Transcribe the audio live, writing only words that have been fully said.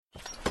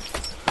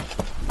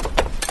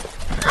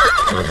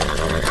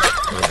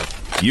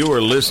You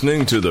are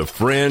listening to the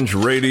Fringe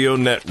Radio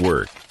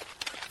Network.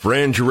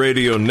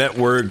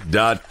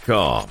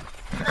 FringeRadioNetwork.com.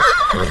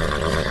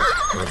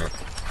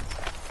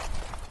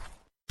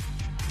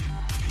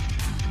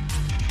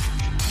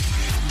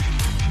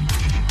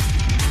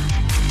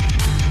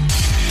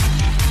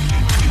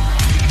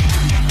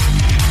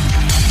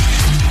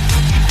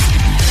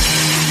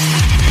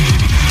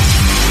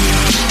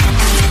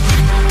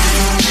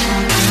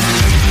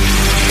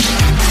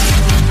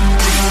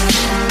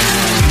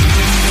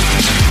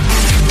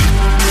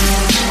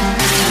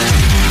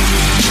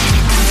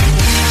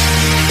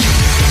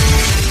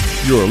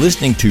 You're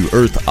listening to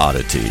Earth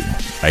Oddity,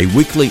 a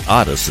weekly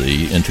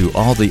odyssey into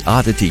all the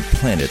oddity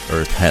planet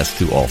Earth has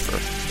to offer.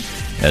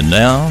 And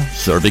now,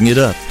 serving it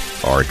up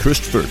are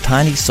Christopher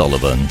Tiny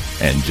Sullivan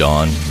and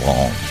John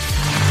Long.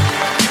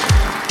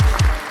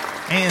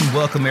 And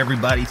welcome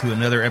everybody to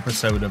another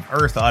episode of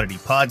Earth Oddity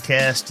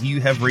Podcast.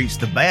 You have reached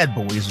the bad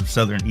boys of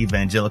Southern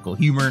evangelical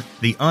humor,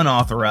 the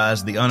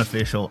unauthorized, the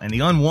unofficial, and the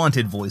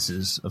unwanted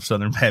voices of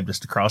Southern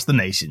Baptists across the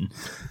nation.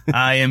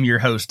 I am your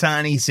host,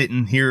 Tiny,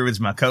 sitting here with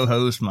my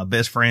co-host, my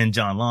best friend,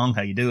 John Long.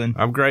 How you doing?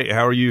 I'm great.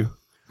 How are you?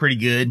 Pretty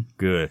good.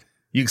 Good.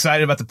 You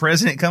excited about the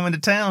president coming to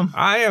town?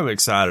 I am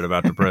excited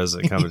about the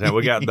president coming to town.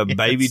 We got the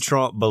baby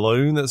Trump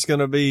balloon that's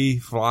going to be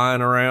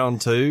flying around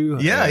too.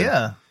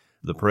 Yeah.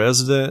 The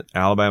president,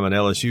 Alabama and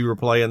LSU were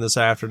playing this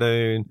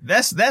afternoon.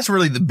 That's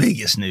really the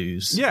biggest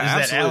news. Yeah,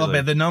 is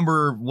absolutely. that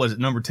Alabama,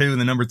 number 2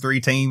 and the number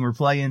 3 team were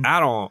playing? I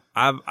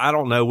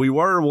don't know. We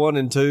were 1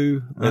 and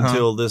 2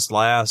 until this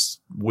last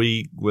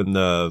week when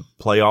the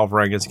playoff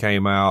rankings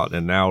came out,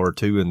 and now we're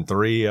 2 and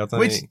 3, I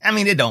think. Which, I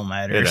mean, it don't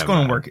matter. It's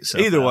going to work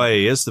itself Either out.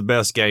 way, it's the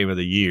best game of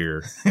the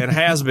year. It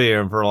has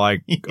been for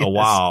like a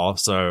while,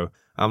 so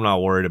I'm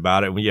not worried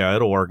about it. Yeah,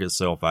 it'll work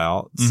itself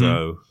out. Mm-hmm.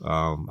 So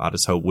I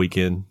just hope we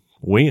can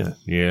win.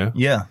 Yeah.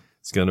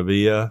 It's going to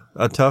be a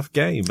tough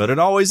game, but it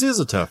always is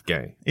a tough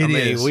game. I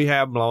mean, we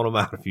have blown them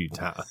out a few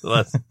times.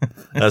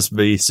 Let's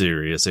be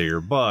serious here,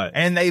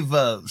 and they've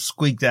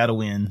squeaked out a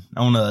win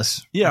on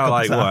us. Yeah,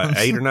 like times.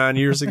 What, 8 or 9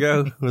 years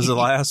ago was the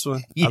last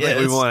one? Yes. I think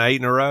we won 8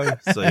 in a row.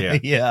 So yeah.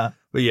 Yeah.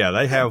 But yeah,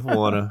 they have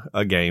won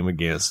a game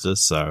against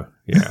us. So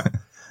yeah.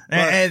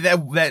 And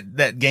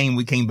that game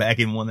we came back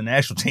and won the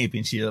national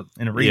championship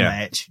in a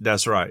rematch. Yeah,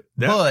 that's right.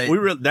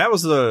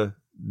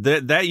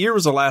 That year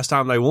was the last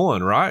time they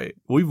won, right?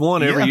 We've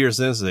won every year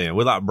since then.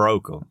 We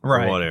broke them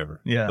or whatever.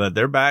 Yeah. But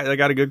they're back. They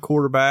got a good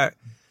quarterback.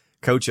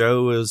 Coach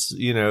O is,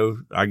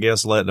 I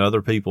guess letting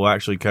other people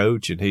actually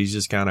coach, and he's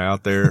just kind of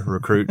out there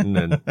recruiting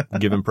and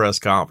giving press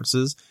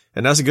conferences.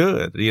 And that's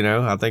good.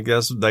 I think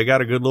they got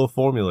a good little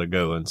formula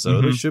going.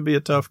 So this should be a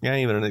tough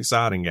game and an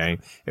exciting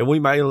game, and we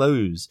may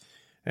lose.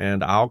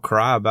 And I'll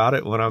cry about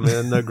it when I'm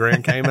in the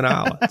Grand Cayman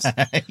Islands.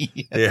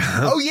 Yeah.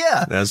 Oh,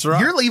 yeah. That's right.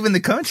 You're leaving the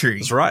country.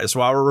 That's right. That's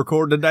why we're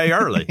recording a day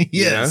early.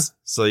 Yes.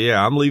 So,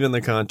 yeah, I'm leaving the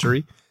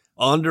country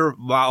under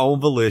my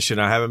own volition.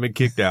 I haven't been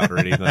kicked out or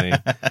anything.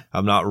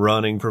 I'm not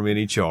running from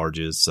any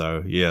charges.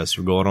 So, yes,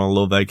 we're going on a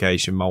little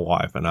vacation, my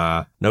wife and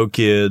I. No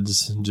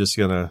kids. Just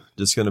gonna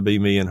be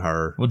me and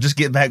her. We'll just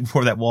get back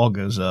before that wall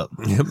goes up.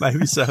 Yeah,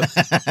 maybe so.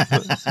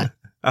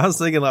 I was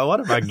thinking, what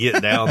if I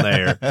get down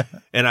there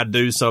and I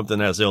do something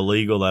that's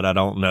illegal that I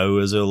don't know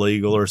is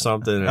illegal or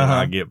something, and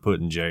I get put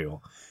in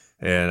jail,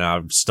 and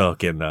I'm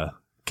stuck in the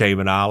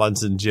Cayman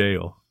Islands in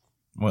jail?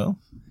 Well,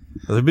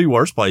 there'd be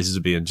worse places to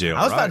be in jail.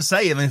 I was about to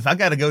say, if I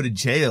got to go to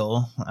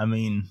jail,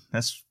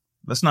 that's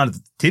not at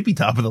the tippy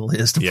top of the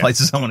list of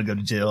places I want to go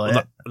to jail at.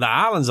 Well, the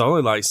island's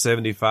only like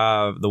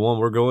 75. The one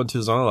we're going to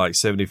is only like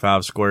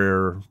 75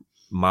 square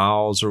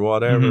miles or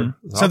whatever.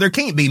 Mm-hmm. So there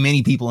can't be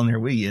many people in there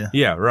with you.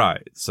 Yeah,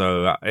 right.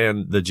 So,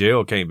 and the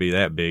jail can't be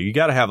that big. You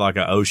got to have like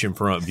an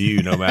oceanfront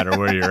view no matter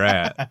where you're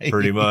at,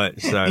 pretty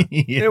much. So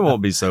it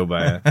won't be so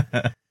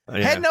bad.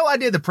 I had no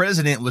idea the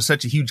president was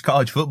such a huge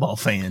college football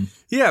fan.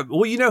 Yeah.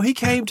 Well, he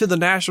came to the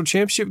national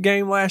championship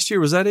game last year.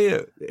 Was that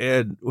it?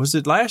 And was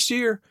it last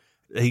year?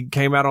 He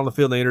came out on the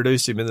field and they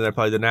introduced him, and then they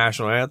played the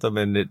national anthem,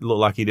 and it looked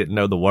like he didn't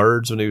know the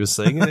words when he was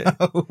singing it.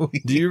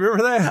 Do you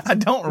remember that? I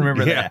don't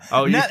remember that.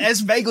 Oh, it's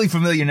vaguely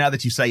familiar now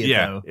that you say it,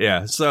 though.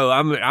 Yeah. So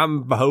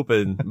I'm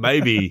hoping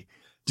maybe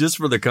just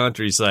for the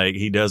country's sake,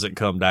 he doesn't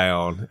come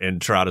down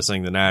and try to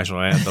sing the national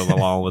anthem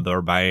along with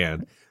our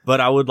band. But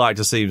I would like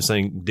to see him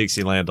sing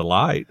Dixieland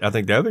Delight. I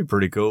think that would be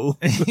pretty cool.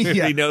 If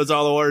he knows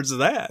all the words of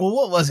that. Well,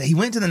 what was it? He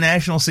went to the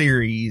National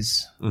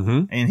Series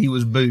and he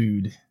was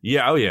booed.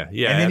 Yeah. Oh, yeah.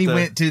 Yeah. And then he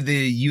went to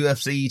the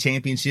UFC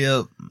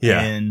championship.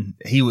 Yeah. And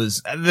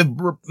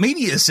the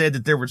media said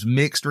that there was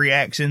mixed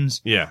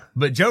reactions. Yeah.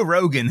 But Joe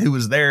Rogan, who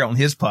was there on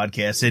his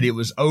podcast, said it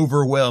was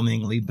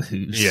overwhelmingly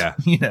boos. Yeah.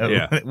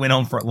 It went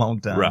on for a long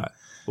time. Right.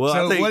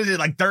 Well, so what is it,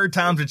 like third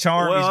time's a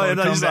charm? He's going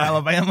to come to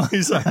Alabama?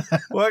 He's like,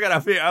 well, I got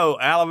to feel,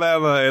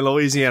 Alabama and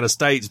Louisiana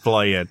State's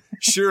playing.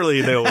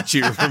 Surely they'll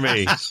cheer for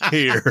me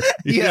here.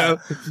 You know,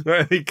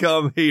 when they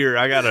come here,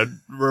 I got to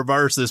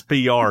reverse this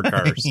PR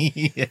curse.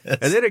 Yes.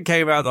 And then it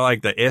came out that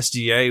like the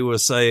SGA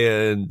was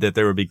saying that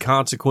there would be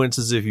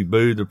consequences if you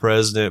booed the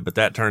president, but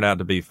that turned out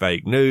to be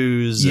fake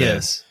news.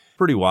 Yes.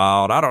 pretty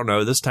wild. I don't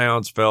know. This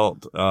town's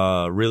felt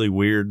really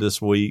weird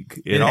this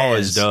week. It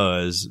always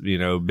does,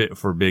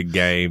 for big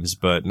games.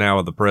 But now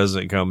with the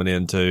president coming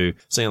in too,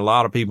 seeing a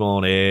lot of people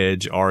on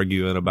edge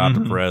arguing about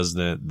the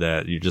president,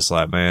 that you're just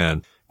like,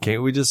 man,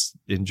 can't we just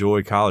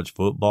enjoy college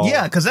football?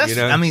 Yeah, because that's,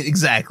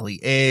 exactly.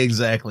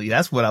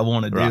 That's what I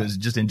want to do is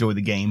just enjoy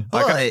the game.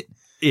 But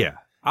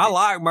I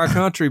like my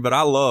country, but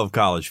I love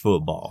college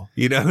football.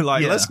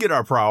 Let's get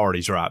our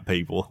priorities right,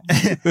 people.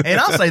 And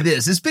I'll say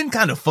this, it's been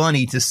kind of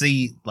funny to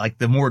see like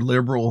the more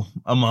liberal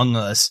among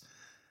us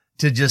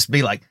to just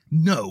be like,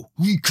 no,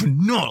 we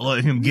cannot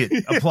let him get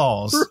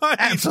applause. Right.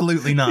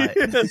 Absolutely not.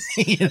 Yes.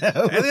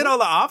 And then on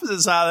the opposite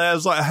side of that,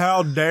 it's like,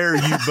 how dare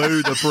you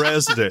boo the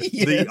president,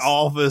 the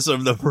office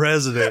of the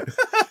president?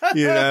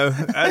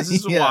 That's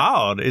just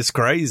wild. It's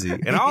crazy.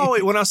 And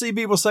when I see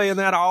people saying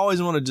that, I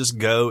always want to just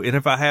go. And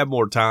if I had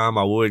more time,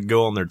 I would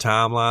go on their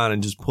timeline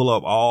and just pull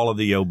up all of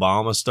the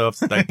Obama stuff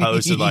that they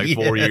posted like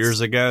 4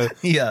 years ago.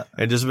 Yeah.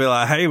 And just be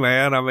like, hey,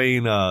 man,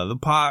 the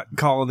pot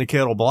calling the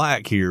kettle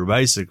black here,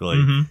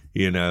 basically,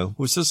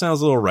 which just sounds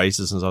a little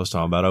racist since I was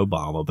talking about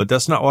Obama, but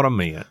that's not what I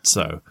meant.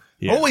 So.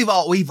 Yeah.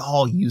 Well, we've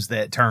all used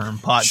that term,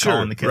 pot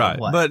calling the kettle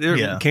black.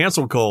 But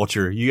cancel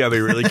culture, you gotta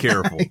be really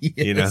careful.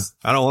 Yes.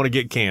 I don't want to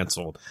get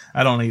canceled.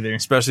 I don't either.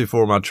 Especially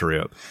for my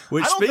trip.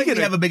 Which, I don't think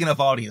we have a big enough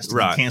audience to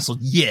be canceled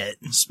yet.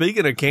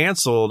 Speaking of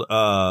canceled,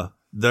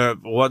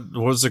 what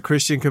was the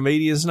Christian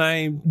comedian's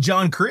name?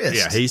 John Crist.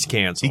 Yeah, he's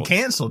canceled. He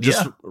canceled,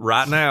 Just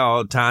right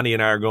now, Tiny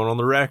and I are going on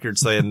the record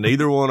saying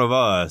neither one of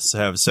us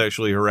have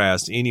sexually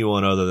harassed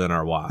anyone other than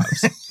our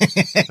wives.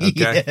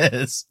 Okay?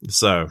 Yes.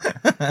 So,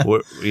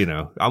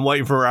 I'm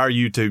waiting for our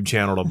YouTube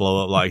channel to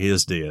blow up like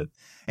his did.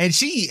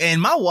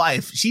 And my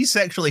wife, she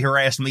sexually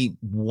harassed me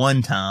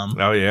one time.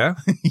 Oh, yeah?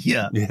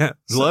 Yeah. Yeah.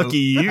 So. Lucky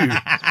you.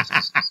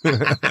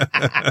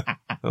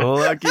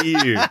 Lucky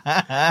you.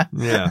 Yeah.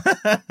 Yeah.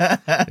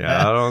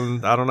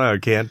 I don't know.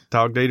 Can't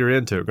talk Dieter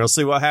into it. Gonna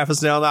see what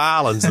happens down the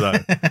islands, though.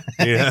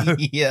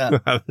 Yeah.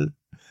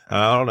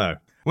 I don't know.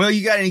 Well,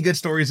 you got any good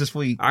stories this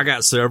week? I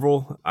got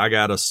several. I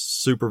got a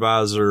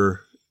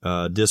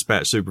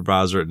dispatch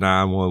supervisor at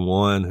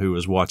 911 who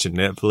was watching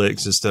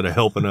Netflix instead of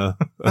helping a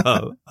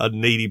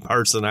needy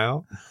person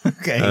out.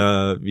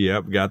 Okay.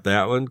 Yep, got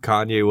that one.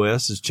 Kanye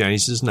West has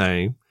changed his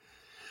name.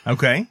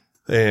 Okay.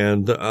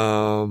 And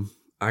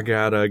I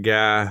got a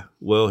guy,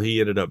 well, he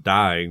ended up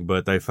dying,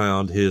 but they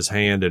found his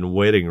hand and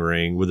wedding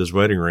ring with his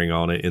wedding ring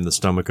on it in the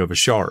stomach of a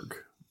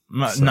shark.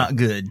 Not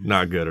good.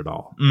 Not good at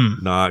all.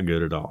 Not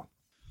good at all.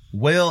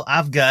 Well,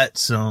 I've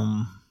got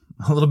a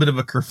little bit of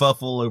a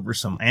kerfuffle over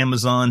some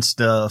Amazon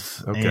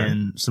stuff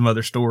and some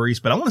other stories,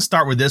 but I want to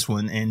start with this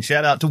one, and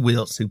shout out to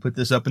Wiltz who put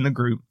this up in the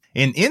group.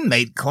 An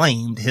inmate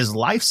claimed his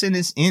life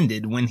sentence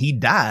ended when he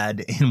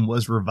died and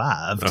was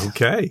revived.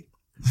 Okay.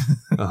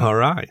 All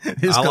right.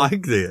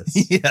 Like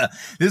this. Yeah.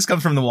 This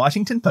comes from the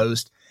Washington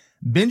Post.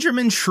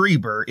 Benjamin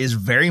Schreiber is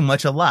very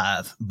much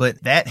alive,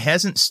 but that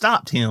hasn't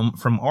stopped him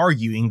from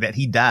arguing that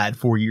he died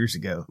 4 years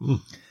ago.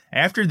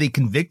 After the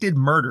convicted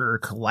murderer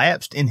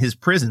collapsed in his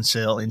prison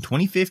cell in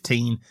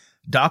 2015,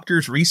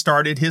 doctors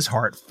restarted his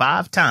heart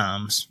 5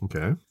 times.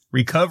 Okay.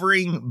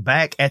 Recovering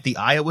back at the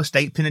Iowa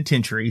State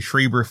Penitentiary,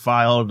 Schreiber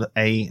filed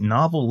a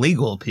novel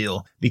legal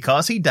appeal.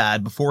 Because he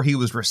died before he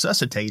was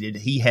resuscitated,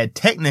 he had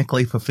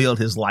technically fulfilled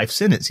his life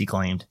sentence, he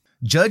claimed.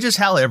 Judges,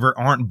 however,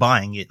 aren't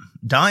buying it.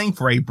 Dying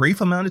for a brief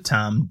amount of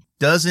time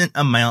doesn't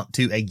amount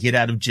to a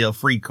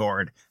get-out-of-jail-free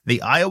card.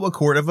 The Iowa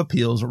Court of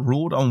Appeals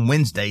ruled on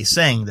Wednesday,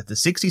 saying that the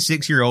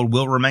 66-year-old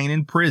will remain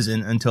in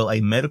prison until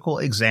a medical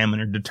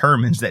examiner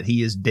determines that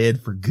he is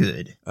dead for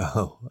good.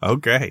 Oh,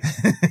 okay.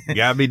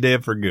 Gotta be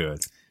dead for good.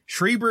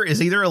 Schreiber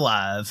is either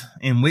alive,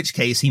 in which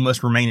case he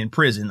must remain in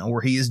prison,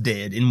 or he is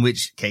dead, in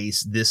which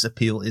case this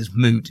appeal is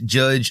moot,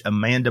 Judge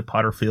Amanda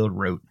Potterfield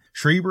wrote.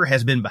 Schreiber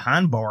has been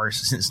behind bars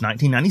since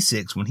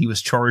 1996 when he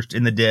was charged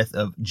in the death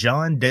of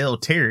John Dale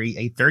Terry,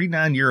 a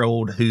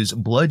 39-year-old whose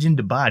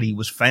bludgeoned body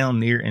was found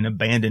near an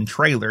abandoned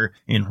trailer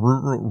in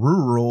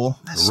rural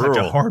such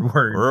a hard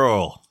word,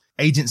 rural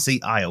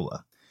Agency,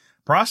 Iowa.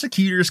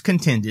 Prosecutors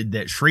contended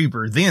that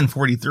Schreiber, then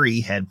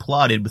 43, had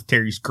plotted with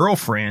Terry's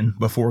girlfriend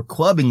before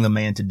clubbing the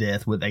man to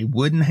death with a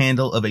wooden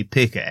handle of a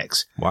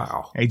pickaxe.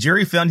 Wow. A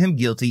jury found him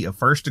guilty of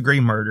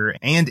first-degree murder,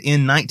 and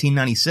in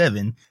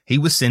 1997, he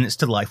was sentenced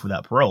to life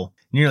without parole.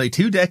 Nearly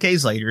 2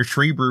 decades later,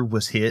 Schreiber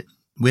was hit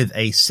with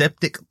a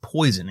septic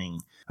poisoning.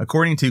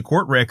 According to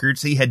court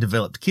records, he had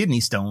developed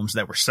kidney stones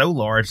that were so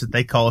large that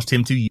they caused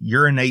him to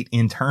urinate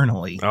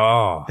internally.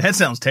 Oh. That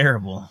sounds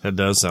terrible. That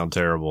does sound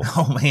terrible.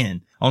 Oh,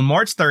 man. On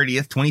March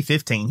 30th,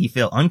 2015, he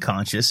fell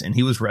unconscious and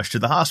he was rushed to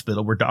the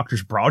hospital where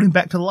doctors brought him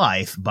back to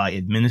life by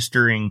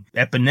administering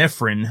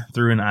epinephrine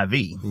through an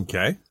IV.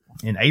 Okay.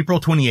 In April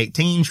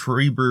 2018,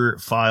 Schreiber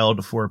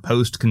filed for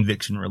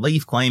post-conviction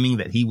relief, claiming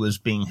that he was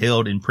being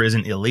held in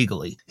prison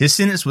illegally. His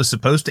sentence was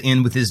supposed to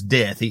end with his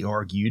death, he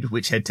argued,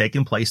 which had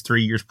taken place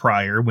 3 years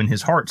prior when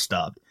his heart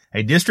stopped.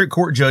 A district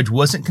court judge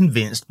wasn't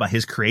convinced by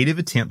his creative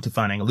attempt to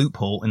find a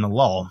loophole in the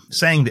law,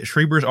 saying that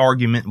Schreiber's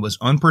argument was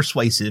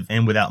unpersuasive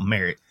and without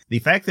merit. The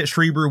fact that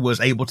Schreiber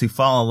was able to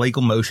file a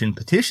legal motion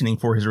petitioning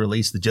for his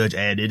release, the judge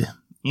added,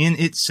 in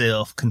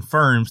itself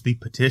confirms the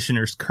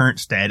petitioner's current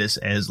status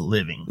as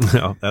living.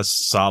 Oh, that's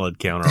a solid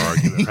counter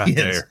argument right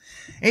there.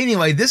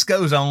 Anyway, this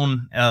goes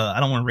on. I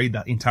don't want to read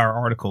the entire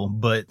article,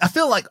 but I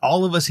feel like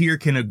all of us here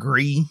can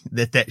agree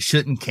that that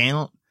shouldn't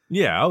count.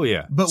 Yeah. Oh,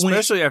 yeah. But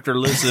especially after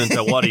listening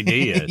to what he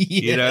did,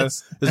 you know,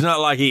 it's not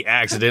like he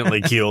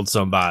accidentally killed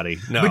somebody.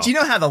 No. But you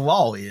know how the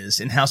law is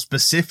and how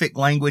specific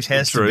language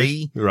has to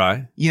be.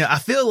 Right. You know, I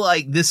feel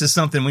like this is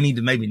something we need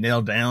to maybe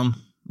nail down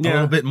a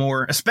little bit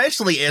more,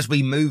 especially as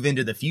we move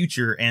into the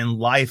future and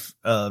life,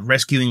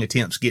 rescuing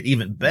attempts get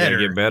even better.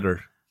 They get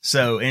better.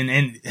 So,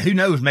 and who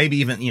knows, maybe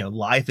even, you know,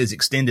 life is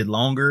extended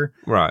longer.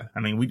 Right. I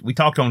mean, we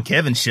talked on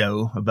Kevin's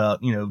show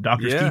about, you know,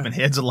 doctors keeping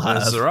heads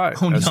alive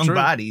on young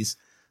bodies.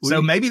 So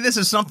maybe this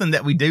is something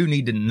that we do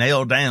need to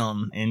nail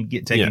down and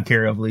get taken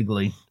care of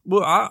legally.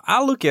 Well,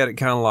 I look at it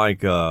kind of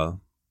like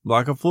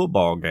a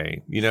football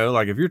game, you know,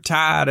 like if you're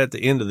tied at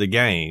the end of the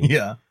game.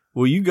 Yeah.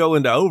 Well, you go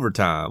into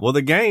overtime. Well,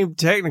 the game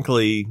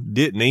technically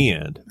didn't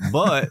end,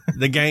 but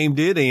the game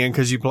did end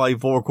because you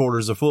played 4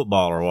 quarters of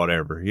football or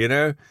whatever, you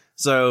know?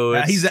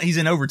 So he's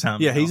in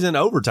overtime. Yeah, now. He's in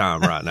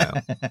overtime right now.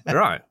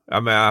 Right. I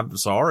mean, I'm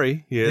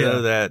sorry, you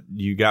know, that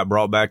you got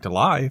brought back to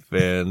life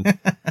and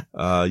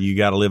you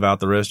got to live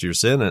out the rest of your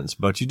sentence,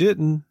 but you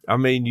didn't. I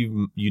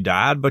mean, you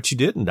died, but you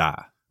didn't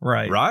die.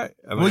 Right. Right.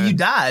 I mean, well, you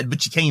died,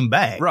 but you came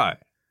back. Right.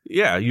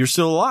 Yeah, you're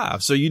still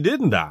alive, so you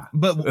didn't die.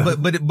 But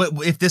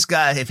if this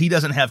guy, if he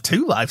doesn't have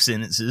 2 life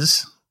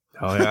sentences.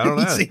 Oh, yeah, I don't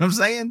know. You see what I'm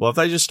saying? Well, if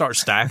they just start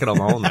stacking them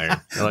on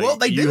there. Like, well,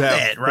 they do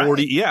that, right?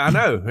 Yeah, I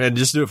know. And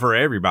just do it for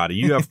everybody.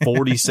 You have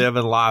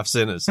 47 life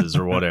sentences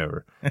or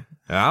whatever. And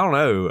I don't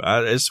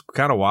know. It's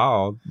kind of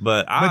wild.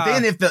 But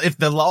then if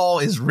the law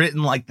is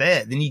written like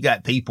that, then you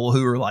got people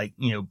who are like,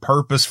 you know,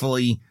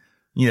 purposefully,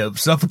 you know,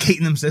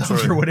 suffocating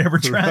themselves or whatever,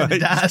 trying to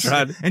die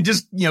and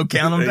just, you know,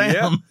 count them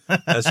down. Yeah,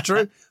 that's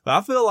true. But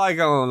I feel like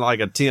on like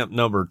attempt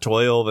number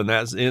 12 in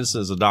that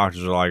instance, the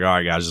doctors are like, all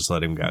right, guys, just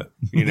let him go.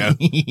 You know,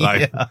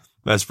 like,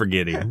 let's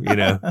forget him. You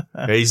know,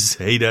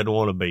 he doesn't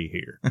want to be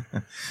here.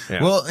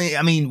 Yeah. Well,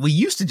 I mean, we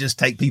used to just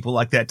take people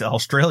like that to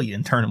Australia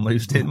and turn them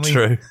loose, didn't we?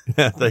 True.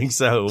 I think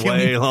so.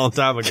 A long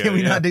time ago. Can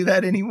we not do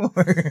that anymore?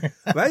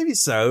 Maybe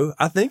so.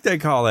 I think they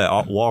call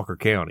that Walker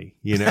County,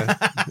 you know?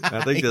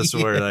 I think that's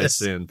where they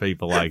send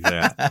people like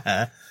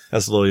that.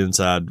 That's a little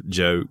inside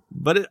joke.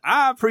 But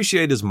I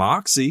appreciate his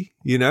moxie,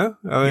 you know?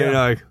 I mean,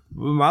 like,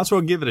 we might as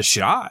well give it a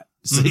shot.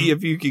 See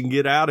if you can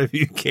get out if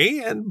you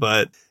can,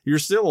 but you're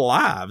still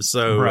alive.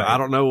 So I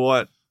don't know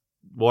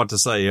what to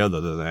say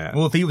other than that.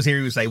 Well, if he was here,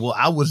 he would say, well,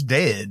 I was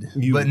dead,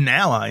 but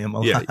now I am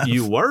alive. Yeah,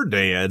 you were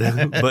dead,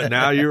 but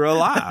now you're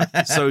alive.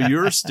 So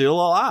you're still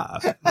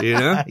alive, you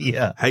know?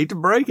 Yeah. Hate to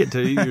break it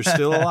to you. You're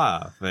still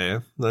alive,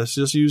 man. Let's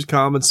just use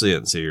common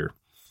sense here.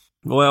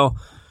 Well,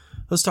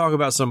 let's talk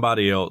about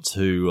somebody else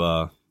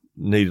who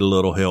needed a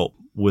little help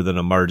with an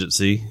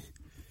emergency.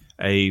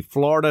 A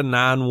Florida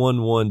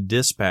 911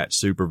 dispatch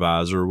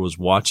supervisor was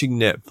watching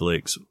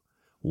Netflix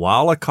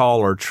while a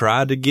caller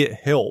tried to get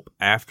help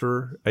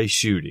after a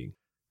shooting.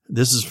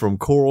 This is from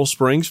Coral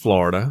Springs,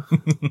 Florida.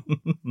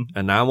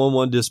 A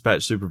 911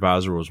 dispatch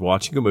supervisor was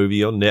watching a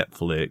movie on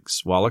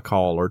Netflix while a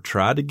caller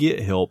tried to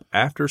get help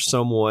after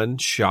someone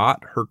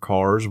shot her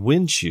car's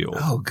windshield.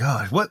 Oh,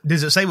 God. What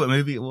does it say what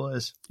movie it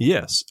was?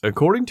 Yes.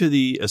 According to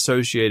the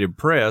Associated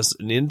Press,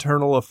 an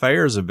internal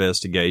affairs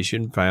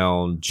investigation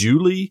found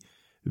Julie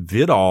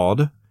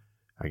Vidal,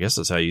 I guess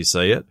that's how you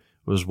say it,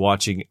 was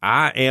watching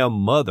I Am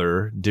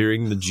Mother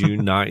during the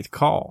June 9th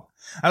call.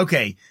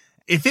 Okay.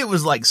 If it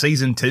was like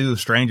season 2 of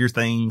Stranger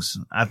Things,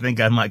 I think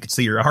I might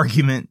see your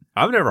argument.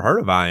 I've never heard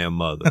of I Am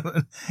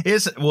Mother.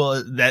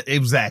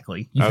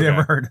 Exactly. You've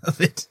never heard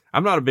of it.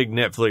 I'm not a big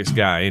Netflix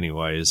guy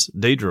anyways.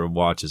 Deidre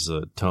watches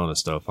a ton of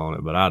stuff on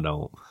it, but I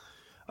don't.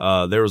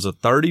 There was a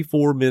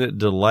 34-minute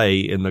delay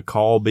in the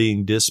call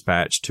being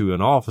dispatched to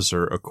an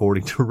officer,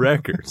 according to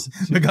records.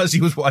 Because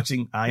he was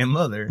watching I Am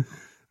Mother.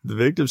 The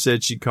victim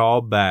said she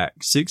called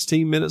back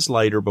 16 minutes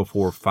later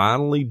before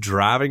finally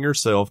driving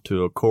herself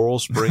to a Coral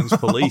Springs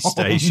police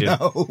station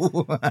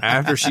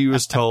after she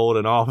was told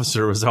an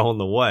officer was on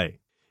the way.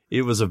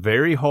 It was a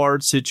very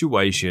hard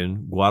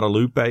situation,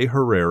 Guadalupe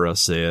Herrera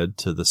said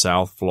to the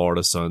South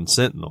Florida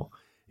Sun-Sentinel.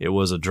 It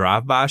was a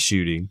drive-by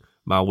shooting.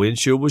 My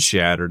windshield was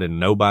shattered and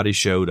nobody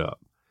showed up.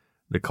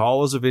 The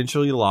call was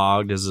eventually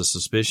logged as a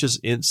suspicious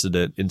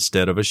incident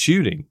instead of a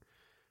shooting.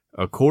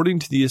 According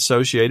to the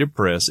Associated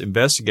Press,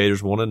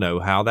 investigators want to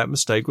know how that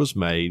mistake was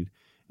made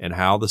and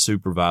how the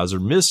supervisor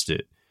missed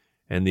it.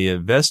 And the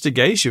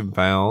investigation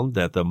found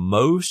that the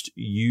most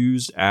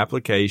used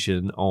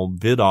application on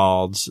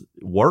Vidal's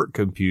work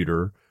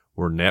computer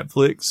were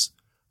Netflix,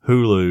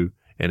 Hulu,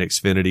 and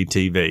Xfinity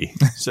TV.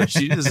 So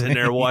she's in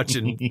there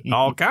watching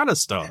all kind of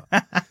stuff.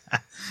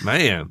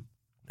 Man,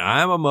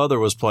 I Am a Mother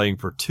was playing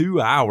for 2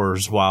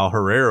 hours while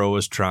Herrera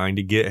was trying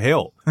to get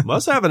help.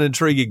 Must have an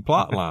intriguing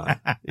plot line,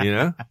 you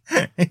know?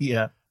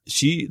 Yeah.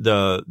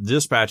 The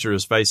dispatcher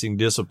is facing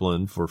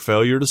discipline for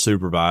failure to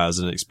supervise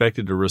and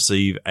expected to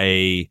receive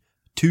a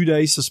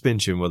 2-day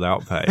suspension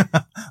without pay.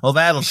 Well,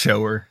 that'll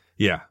show her.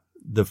 Yeah.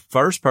 The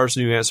first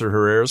person who answered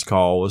Herrera's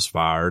call was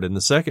fired, and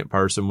the second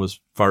person was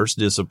first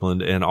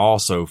disciplined and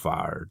also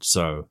fired.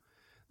 So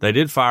they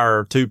did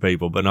fire 2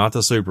 people, but not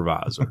the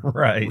supervisor.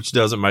 Right. Which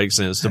doesn't make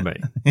sense to me.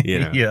 You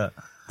know, Yeah.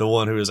 the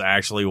one who is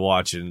actually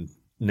watching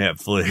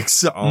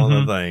Netflix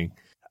on the thing.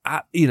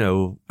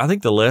 I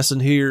think the lesson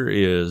here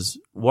is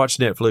watch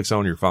Netflix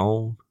on your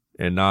phone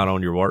and not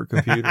on your work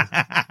computer.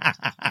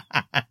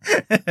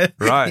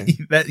 Right.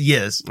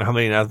 Yes. I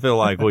mean, I feel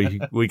like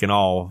we can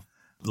all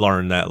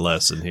learn that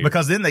lesson here.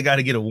 Because then they got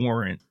to get a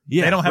warrant.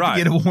 Yeah, they don't have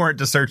to get a warrant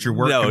to search your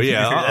work computer.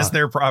 Yeah, That's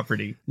their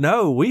property.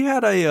 No, we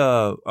had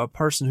a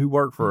person who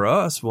worked for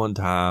us one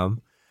time,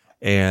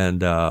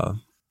 and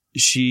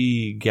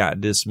she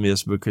got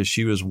dismissed because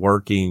she was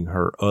working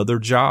her other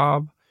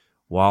job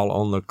while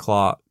on the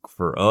clock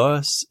for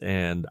us,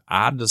 and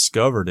I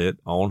discovered it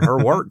on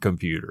her work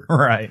computer.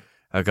 Right.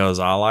 Because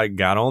I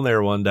got on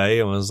there one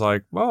day and was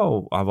like,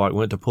 oh, I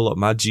went to pull up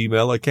my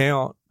Gmail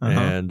account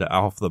and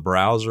off the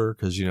browser.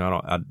 Cause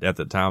at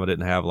the time I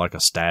didn't have like a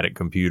static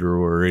computer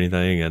or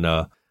anything.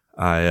 And,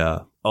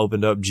 I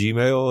opened up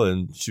Gmail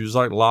and she was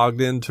like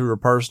logged into her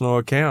personal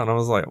account. And I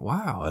was like,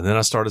 wow. And then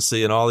I started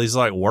seeing all these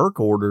like work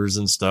orders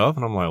and stuff.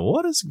 And I'm like,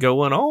 what is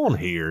going on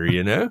here?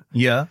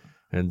 Yeah.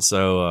 And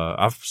so,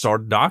 I've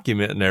started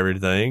documenting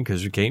everything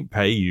because we can't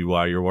pay you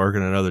while you're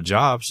working another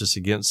job. It's just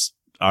against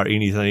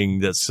anything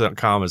that's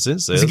common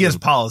sense says. It's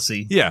against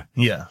policy. Yeah.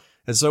 Yeah.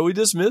 And so we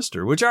dismissed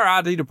her, which our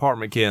IT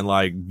department can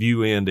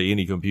view into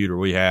any computer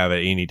we have at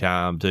any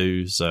time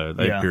too. So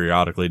they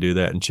periodically do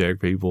that and check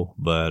people.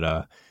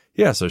 But,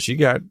 so she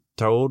got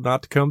told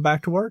not to come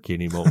back to work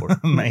anymore.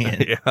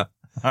 Man. Yeah.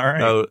 All right.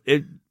 So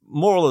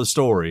moral of the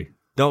story,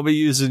 don't be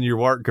using your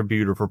work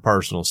computer for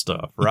personal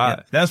stuff, right?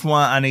 Yeah. That's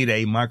why I need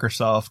a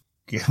Microsoft,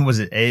 was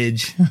it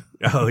Edge?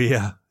 Oh,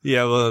 yeah.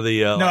 Yeah, well,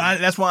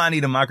 that's why I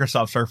need a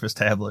Microsoft Surface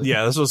tablet.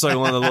 Yeah, that's what's like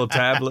one of the little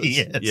tablets.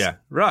 Yes. Yeah,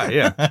 right,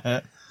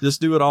 yeah.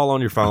 Just do it all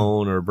on your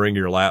phone or bring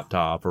your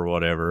laptop or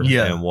whatever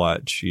and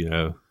watch,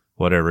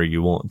 whatever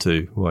you want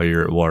to while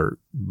you're at work.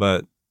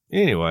 But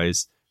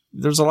anyways,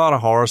 there's a lot of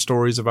horror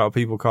stories about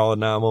people calling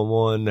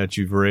 911 that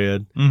you've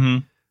read. Mm-hmm.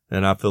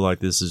 And I feel like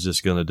this is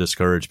just going to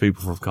discourage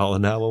people from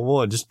calling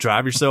 911. Just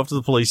drive yourself to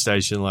the police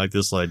station like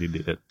this lady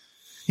did.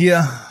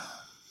 Yeah.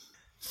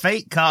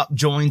 Fake cop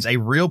joins a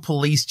real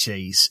police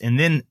chase and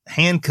then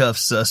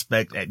handcuffs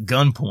suspect at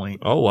gunpoint.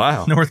 Oh,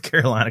 wow. North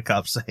Carolina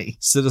cops say.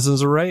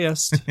 Citizens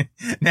arrest.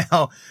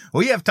 Now,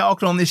 we have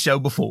talked on this show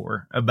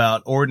before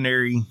about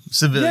ordinary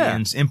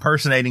civilians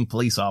impersonating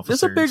police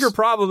officers. It's a bigger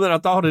problem than I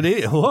thought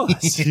it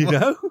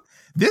was,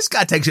 This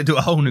guy takes it to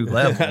a whole new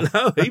level.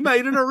 No, he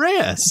made an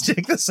arrest.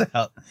 Check this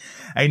out.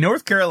 A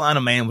North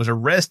Carolina man was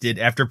arrested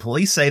after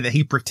police say that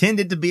he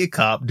pretended to be a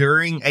cop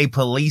during a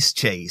police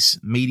chase,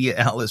 media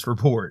outlets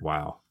report.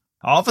 Wow.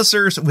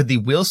 Officers with the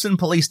Wilson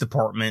Police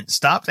Department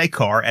stopped a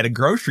car at a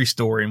grocery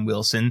store in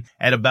Wilson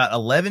at about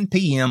 11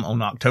 p.m.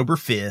 on October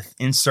 5th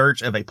in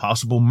search of a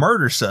possible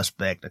murder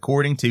suspect,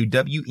 according to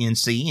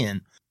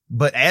WNCN.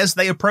 But as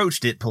they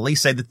approached it,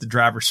 police say that the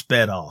driver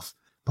sped off.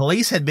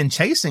 Police had been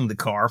chasing the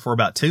car for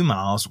about 2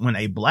 miles when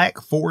a black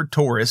Ford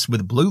Taurus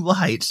with blue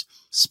lights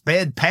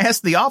sped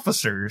past the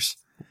officers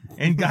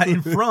and got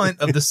in front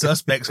of the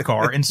suspect's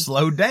car and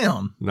slowed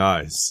down.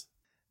 Nice.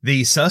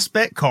 The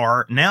suspect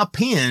car, now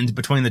pinned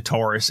between the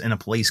Taurus and a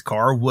police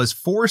car, was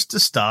forced to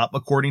stop,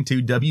 according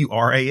to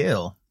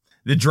WRAL.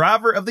 The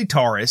driver of the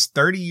Taurus,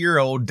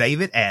 30-year-old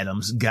David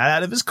Adams, got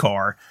out of his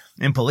car,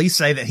 and police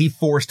say that he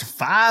forced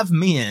 5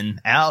 men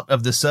out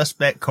of the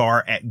suspect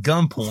car at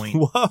gunpoint.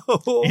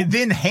 Whoa. And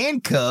then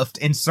handcuffed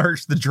and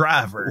searched the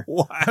driver.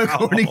 Wow.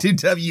 According to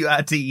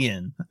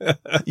WITN.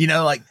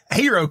 Like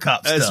hero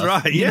cop stuff. That's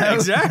right. Yeah,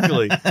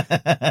 exactly.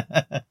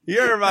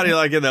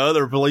 Everybody in the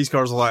other police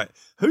cars like,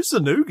 who's the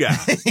new guy?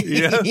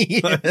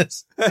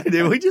 Yes. Hey,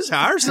 did we just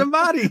hire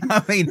somebody?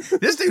 I mean,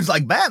 this dude's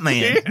like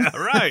Batman. Yeah,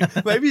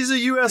 right. Maybe he's a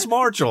U.S.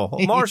 Marshal.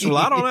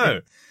 I don't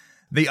know.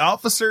 The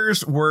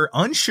officers were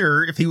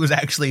unsure if he was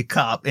actually a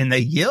cop, and they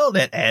yelled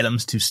at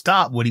Adams to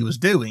stop what he was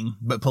doing,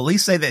 but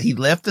police say that he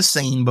left the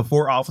scene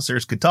before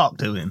officers could talk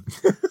to him.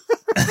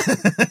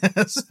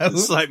 So,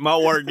 it's like my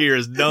work here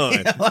is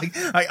done.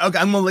 Yeah, okay,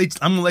 I'm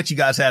gonna let you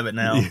guys have it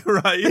now.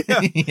 Right?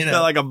 Yeah.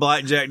 Like a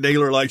blackjack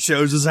dealer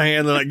shows his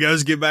hand and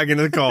goes get back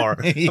into the car.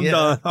 I'm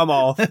done. I'm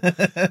off.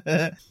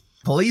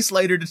 Police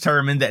later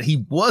determined that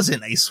he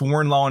wasn't a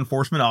sworn law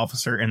enforcement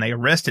officer, and they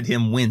arrested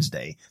him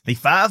Wednesday. The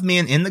 5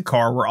 men in the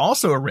car were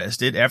also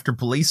arrested after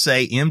police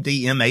say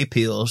MDMA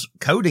pills,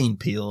 codeine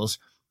pills,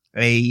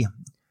 is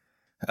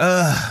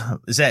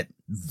that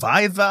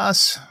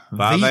Vyvanse?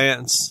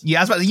 Vyvanse. Yeah,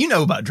 I was about to, you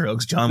know about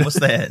drugs, John. What's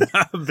that?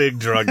 I'm a big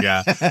drug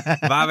guy.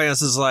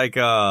 Vyvanse is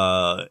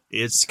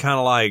it's kind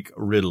of like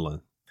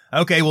Ritalin.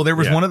 Okay, well, there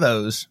was one of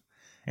those.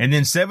 And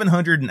then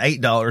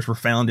 $708 were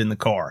found in the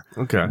car.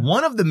 Okay.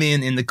 One of the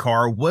men in the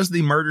car was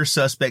the murder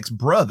suspect's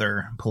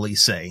brother,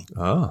 police say.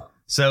 Oh.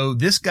 So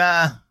this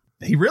guy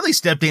he really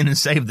stepped in and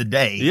saved the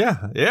day.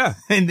 Yeah, yeah.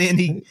 And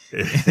then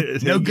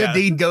no good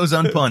deed goes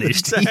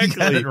unpunished. Exactly. He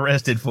got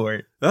arrested for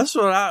it. That's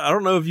what I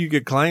don't know if you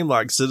could claim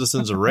like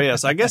citizen's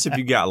arrest. I guess if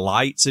you got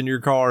lights in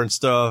your car and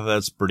stuff,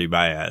 that's pretty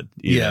bad.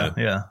 You know?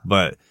 Yeah.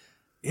 But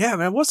yeah,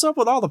 man, what's up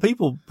with all the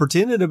people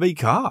pretending to be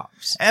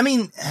cops? I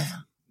mean,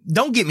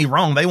 don't get me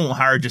wrong. They won't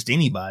hire just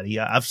anybody.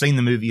 I've seen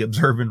the movie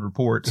Observe and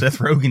Report. Seth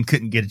Rogen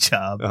couldn't get a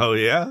job. Oh,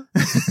 yeah?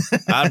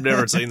 I've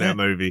never seen that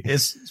movie.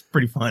 It's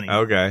pretty funny.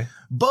 Okay.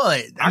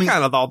 But I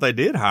kind of thought they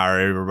did hire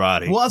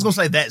everybody. Well, I was going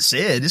to say, that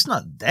said, it's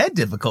not that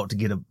difficult to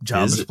get a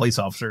job as a police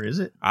officer, is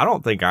it? I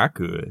don't think I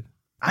could.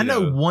 I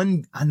know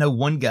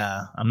one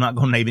guy, I'm not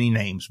going to name any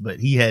names, but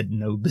he had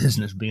no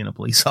business being a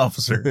police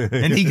officer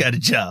and he got a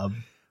job.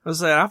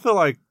 I feel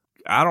like,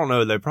 I don't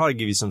know, they'd probably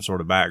give you some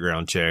sort of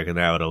background check and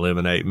that would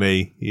eliminate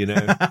me, you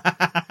know?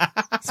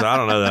 So I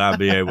don't know that I'd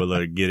be able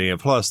to get in.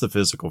 Plus the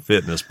physical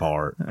fitness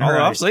part.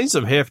 Although I've seen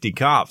some hefty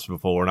cops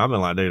before and I've been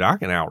like, dude, I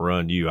can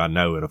outrun you. I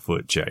know in a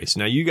foot chase.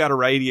 Now you got a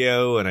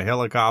radio and a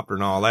helicopter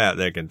and all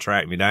that can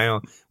track me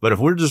down. But if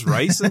we're just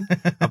racing,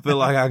 I feel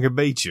like I could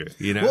beat you,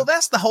 you know? Well,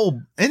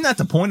 isn't that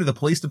the point of the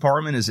police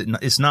department? Is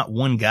it's not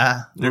one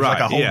guy. There's like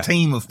a whole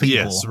team of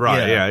people. Yes,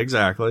 right. Yeah,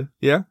 exactly.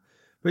 Yeah.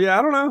 But yeah,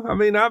 I don't know. I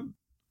mean, I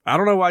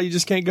don't know why you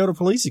just can't go to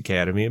police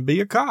academy and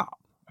be a cop.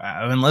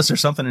 Unless there's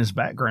something in his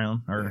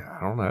background. Or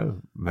I don't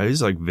know. Maybe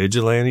he's like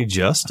vigilante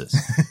justice.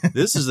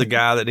 This is the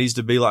guy that needs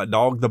to be like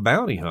Dog the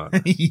Bounty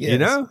Hunter. Yes. You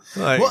know?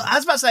 Like, well, I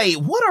was about to say,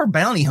 what are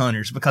bounty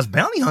hunters? Because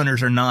bounty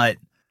hunters are not,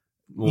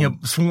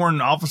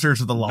 sworn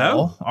officers of the law,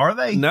 no, are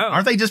they? No.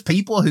 Aren't they just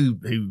people who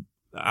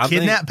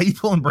kidnap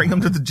people and bring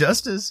them to the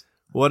justice?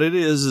 What it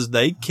is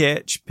they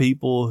catch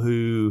people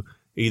who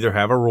either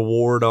have a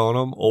reward on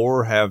them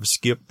or have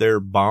skipped their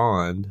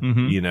bond,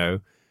 you know?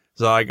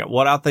 So like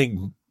what I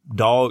think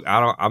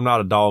I'm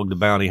not a Dog the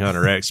Bounty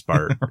Hunter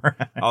expert,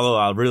 Right. Although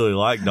I really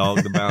like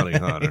Dog the Bounty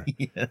Hunter.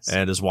 Yes.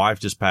 And his wife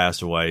just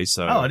passed away.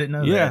 So I didn't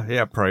know that.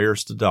 Yeah.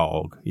 Prayers to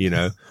Dog, you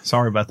know?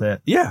 Sorry about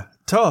that. Yeah.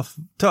 Tough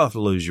to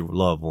lose your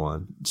loved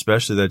one,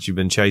 especially that you've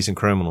been chasing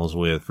criminals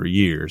with for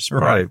years.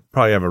 Right.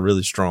 Probably have a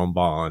really strong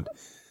bond.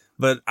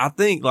 But I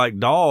think like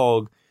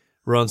Dog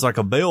runs like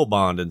a bail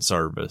bonding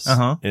service.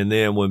 And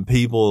then when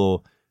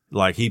people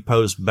like he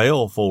posts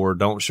bail for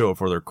don't show up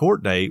for their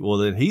court date, well,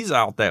 then he's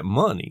out that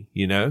money,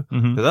 you know,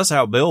 because that's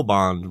how bail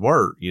bonds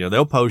work. You know,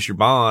 they'll post your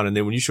bond and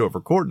then when you show up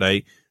for court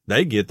date,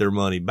 they get their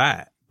money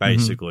back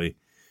basically.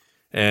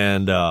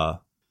 And,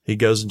 he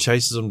goes and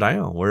chases them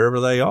down wherever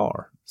they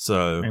are.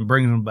 So and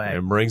brings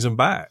them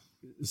back.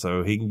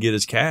 So he can get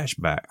his cash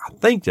back. I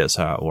think that's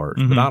how it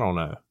works, but I don't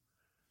know.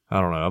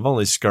 I've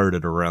only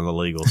skirted around the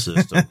legal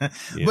system.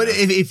 But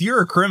if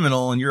you're a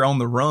criminal and you're on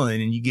the run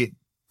and you get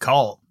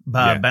caught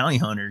by a bounty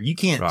hunter, you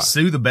can't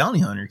sue the bounty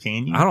hunter,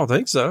 can you? I don't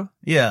think so.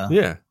 Yeah.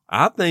 Yeah.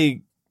 I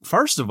think,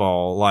 first of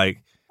all,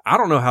 like, I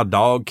don't know how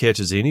Dog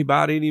catches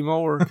anybody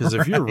anymore. Because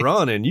if you're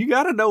running, you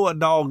got to know what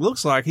Dog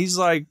looks like. He's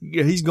going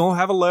to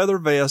have a leather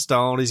vest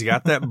on. He's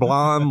got that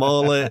blonde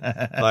mullet,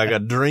 like a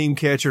dream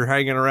catcher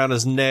hanging around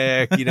his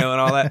neck, you know, and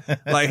all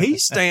that. Like, he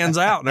stands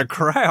out in a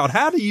crowd.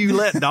 How do you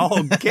let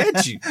Dog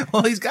catch you?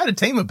 Well, he's got a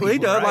team of people. Well, he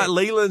does. Right? Like,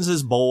 Leland's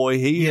his boy.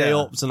 He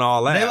helps and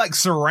all that. They like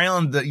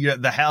surround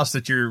the house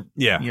that you're,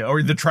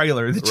 or the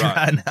trailer that you're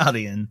hiding out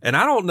in. And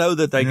I don't know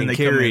that they can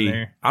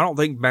carry, I don't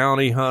think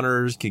bounty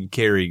hunters can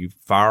carry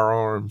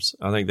firearms.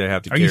 I think they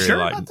have to carry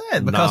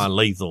like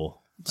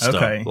non-lethal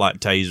stuff, like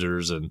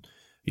tasers and,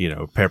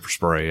 pepper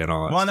spray and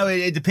all that. Well, I know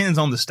it depends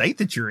on the state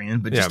that you're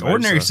in, but just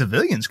ordinary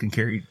civilians can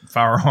carry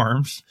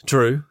firearms.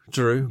 True.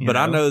 But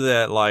I know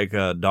that like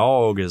a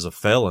Dog is a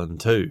felon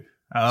too.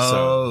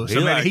 Oh,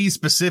 so maybe he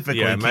specifically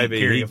can't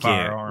carry a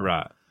firearm.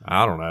 Right.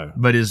 I don't know.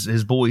 But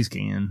his boys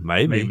can.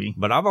 Maybe.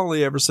 But I've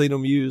only ever seen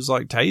them use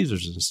like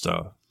tasers and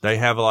stuff. They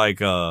have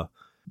like,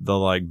 the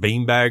like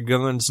beanbag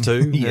guns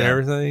too and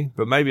everything.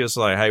 But maybe it's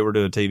like, hey, we're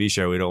doing a TV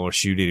show. We don't want to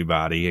shoot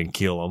anybody and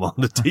kill them on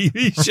the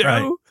TV show.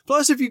 Right.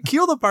 Plus, if you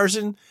kill the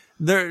person,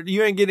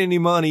 you ain't getting any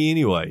money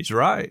anyways,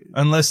 right?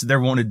 Unless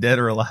they're wanted dead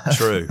or alive.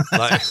 True.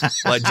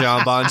 Like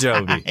John Bon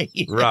Jovi.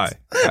 Yes. Right.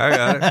 I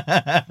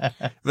got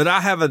it. But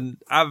I have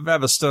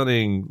a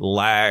stunning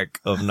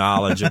lack of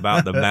knowledge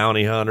about the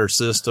bounty hunter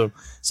system.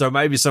 So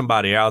maybe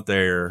somebody out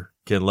there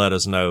can let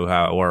us know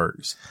how it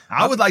works.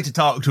 I would like to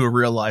talk to a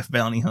real life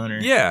bounty hunter.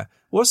 Yeah.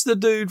 What's the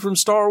dude from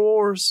Star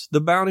Wars?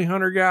 The bounty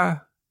hunter guy?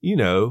 You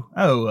know.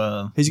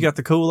 Oh, he's got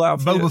the cool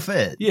outfit. Boba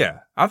Fett. Yeah.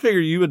 I figure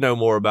you would know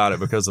more about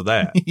it because of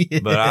that.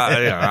 But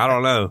I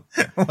don't know.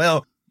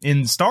 Well,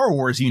 in Star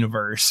Wars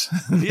universe,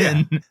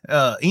 then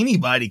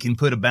anybody can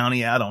put a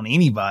bounty out on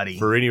anybody.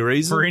 For any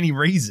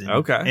reason?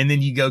 Okay. And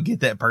then you go get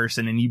that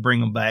person and you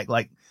bring them back.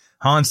 Like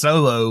Han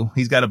Solo,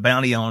 he's got a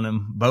bounty on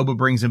him. Boba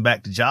brings him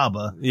back to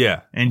Jabba.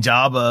 Yeah. And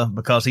Jabba,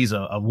 because he's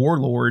a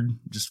warlord,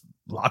 just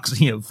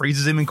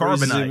freezes him in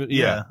carbonite.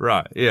 Yeah.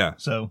 Right. Yeah.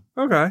 So.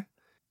 Okay.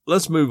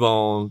 Let's move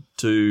on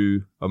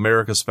to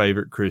America's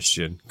favorite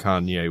Christian,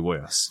 Kanye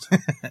West.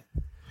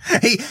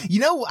 He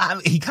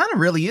kind of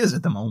really is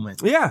at the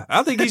moment. Yeah.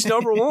 I think he's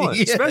number one,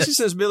 especially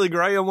since Billy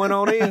Graham went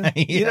on in,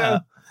 you know.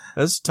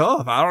 That's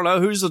tough. I don't know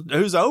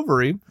who's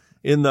over him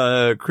in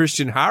the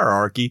Christian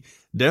hierarchy.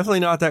 Definitely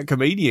not that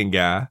comedian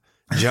guy.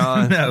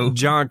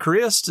 John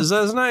Christ, is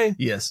that his name?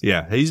 Yes.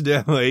 Yeah,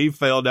 he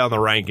fell down the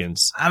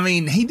rankings. I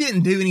mean, he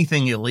didn't do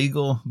anything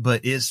illegal,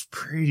 but it's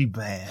pretty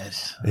bad.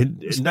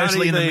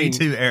 Especially in the Me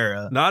Too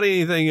era. Not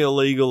anything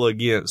illegal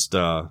against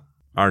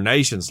our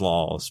nation's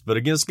laws, but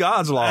against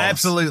God's laws.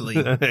 Absolutely.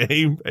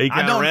 he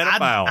kind of ran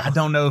afoul. I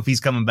don't know if he's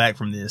coming back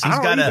from this.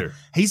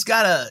 He's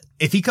got to,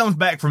 if he comes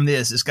back from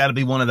this, it's got to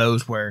be one of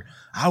those where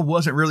I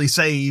wasn't really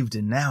saved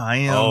and now I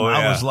am. Oh, yeah.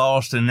 I was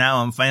lost and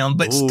now I'm found.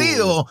 But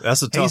still,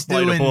 that's a tough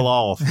way to pull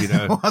off, you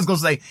know. I was going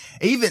to say,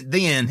 even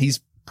then, he's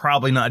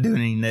probably not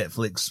doing any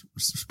Netflix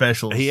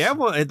specials. They have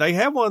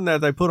one that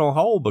they put on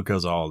hold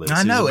because of all this.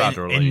 I know,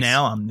 and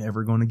now I'm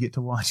never going to get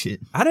to watch it.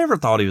 I never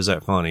thought he was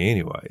that funny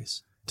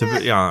anyways. To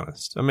be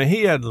honest, I mean,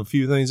 he had a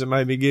few things that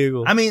made me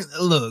giggle. I mean,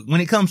 look, when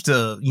it comes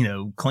to,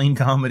 clean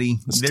comedy,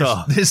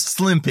 there's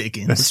slim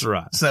pickings. That's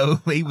right. So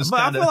he was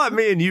I feel like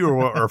me and you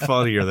are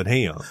funnier than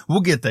him. We'll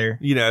get there.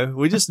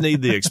 We just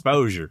need the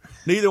exposure.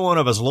 Neither one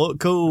of us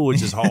look cool,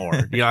 which is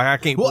hard. I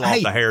can't pull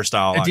off the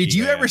hairstyle like did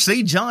you ever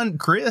see John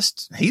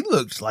Christ? He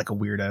looked like a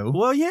weirdo.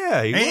 Well,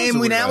 yeah.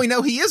 Now we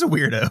know he is a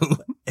weirdo.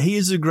 He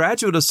is a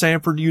graduate of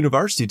Samford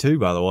University, too,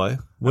 by the way.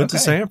 Went to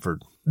Samford.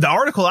 The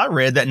article I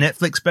read, that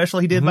Netflix special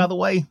he did, by the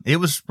way, it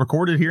was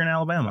recorded here in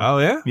Alabama. Oh,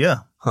 yeah? Yeah.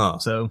 Huh.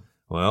 So.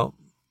 Well,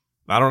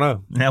 I don't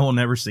know. Now we'll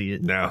never see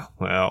it. No.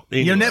 Well,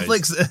 anyways.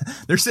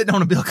 Netflix, they're sitting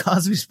on a Bill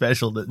Cosby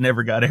special that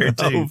never got aired,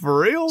 too. Oh, for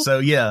real? So,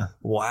 yeah.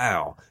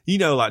 Wow.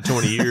 Like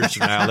 20 years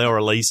from now, they'll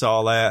release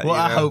all that. Well,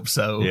 I hope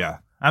so. Yeah.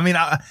 I mean,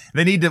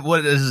 they need to,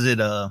 what is it,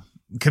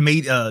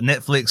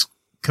 Netflix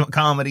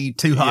comedy,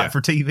 Too Hot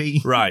for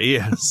TV? Right,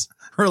 yes.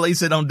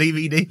 Release it on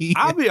DVD.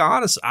 I'll be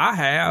honest, I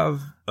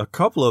have a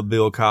couple of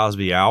Bill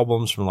Cosby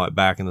albums from like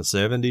back in the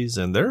 70s,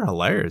 and they're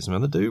hilarious,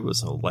 man. The dude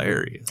was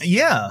hilarious.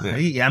 Yeah.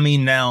 I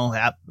mean,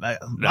 now,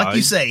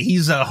 you say,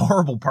 he's a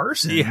horrible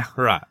person. Yeah,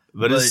 right.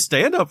 But his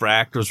stand-up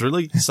act was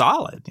really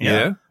solid.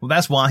 Yeah. Well,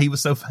 that's why he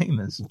was so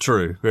famous.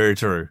 True. Very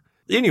true.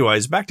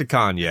 Anyways, back to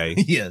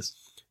Kanye. Yes.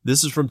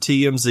 This is from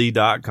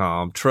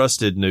TMZ.com,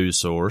 trusted news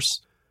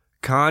source.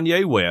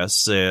 Kanye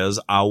West says,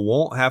 I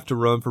won't have to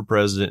run for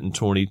president in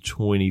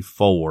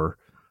 2024.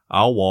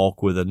 I'll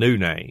walk with a new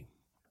name.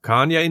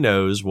 Kanye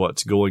knows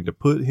what's going to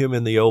put him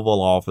in the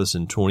Oval Office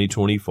in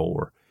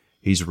 2024.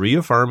 He's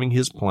reaffirming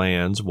his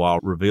plans while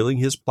revealing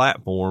his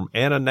platform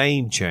and a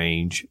name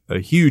change, a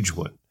huge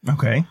one.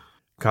 Okay.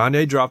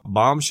 Kanye dropped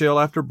bombshell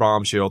after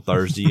bombshell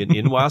Thursday in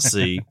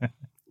NYC,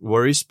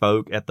 where he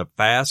spoke at the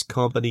Fast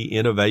Company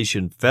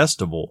Innovation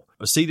Festival.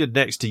 Seated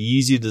next to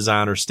Yeezy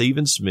designer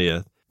Stephen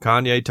Smith,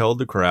 Kanye told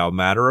the crowd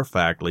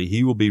matter-of-factly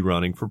he will be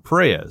running for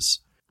prez.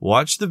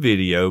 Watch the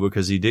video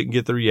because he didn't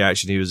get the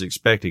reaction he was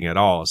expecting at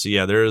all. So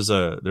yeah, there's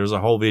a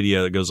whole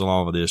video that goes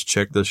along with this.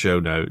 Check the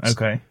show notes.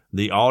 Okay.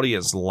 The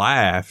audience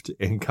laughed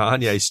and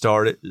Kanye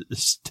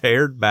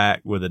stared back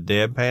with a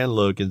deadpan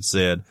look and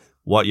said,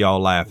 "What y'all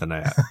laughing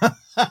at?"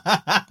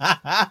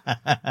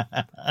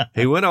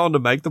 He went on to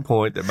make the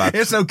point that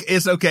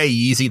it's okay,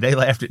 Yeezy. They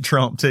laughed at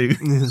Trump too.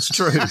 It's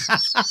true.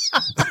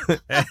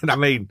 And I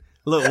mean,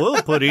 look,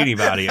 we'll put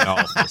anybody in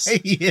office.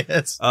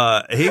 Yes.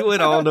 He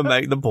went on to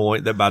make the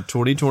point that by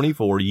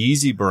 2024,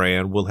 Yeezy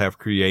brand will have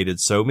created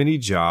so many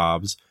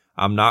jobs.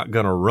 I'm not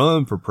going to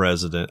run for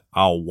president.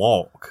 I'll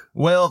walk.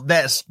 Well,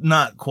 that's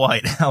not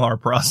quite how our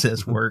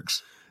process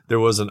works. There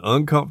was an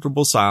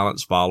uncomfortable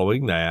silence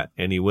following that,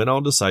 and he went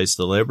on to say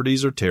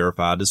celebrities are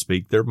terrified to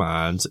speak their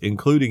minds,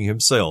 including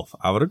himself.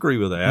 I would agree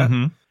with that.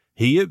 Mm-hmm.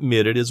 He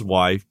admitted his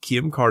wife,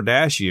 Kim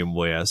Kardashian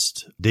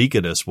West,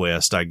 Deaconess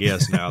West, I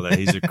guess, now that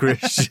he's a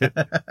Christian.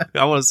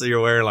 I want to see her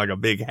wearing like a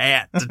big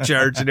hat to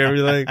church and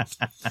everything.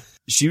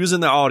 She was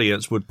in the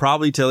audience, would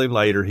probably tell him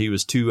later he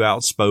was too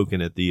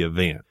outspoken at the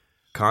event.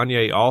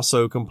 Kanye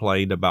also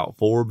complained about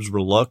Forbes'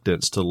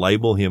 reluctance to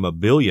label him a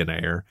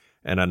billionaire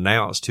and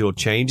announced he'll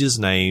change his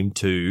name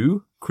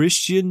to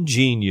Christian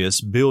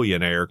Genius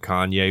Billionaire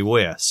Kanye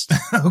West.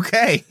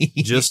 Okay.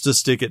 Just to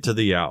stick it to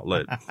the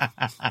outlet.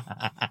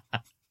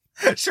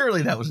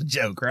 Surely that was a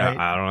joke, right?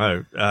 I don't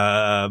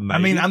know. Maybe. I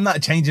mean, I'm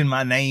not changing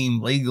my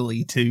name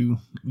legally to,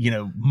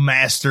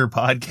 master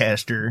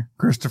podcaster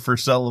Christopher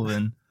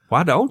Sullivan.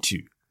 Why don't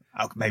you?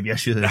 Oh, maybe I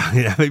should.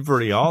 That'd be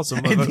pretty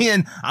awesome. And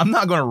then I'm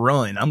not going to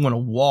run. I'm going to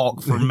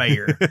walk for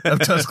mayor of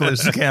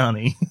Tuscaloosa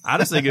County. I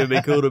just think it would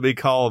be cool to be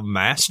called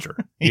Master,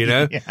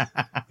 Yeah,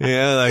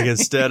 like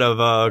instead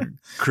of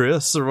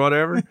Chris or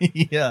whatever.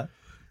 Yeah.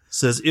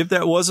 Says if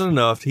that wasn't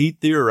enough, he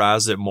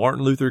theorized that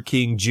Martin Luther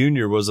King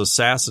Jr. was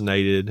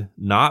assassinated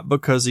not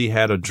because he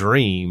had a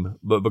dream,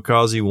 but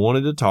because he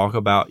wanted to talk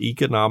about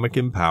economic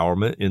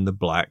empowerment in the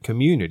black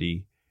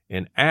community,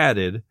 and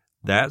added,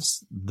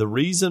 "That's the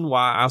reason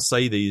why I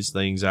say these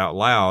things out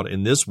loud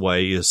in this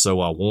way is so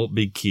I won't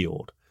be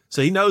killed."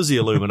 So he knows the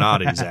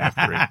Illuminati's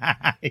after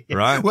him,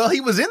 right? Well,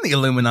 he was in the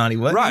Illuminati,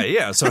 wasn't he? Right,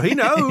 yeah. So he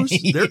knows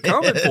they're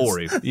coming for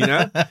him,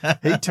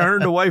 He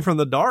turned away from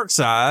the dark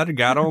side,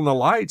 got on the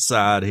light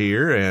side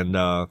here, and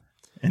now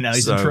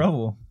he's in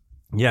trouble.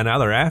 Yeah, now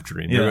they're after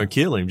him. They're going to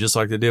kill him just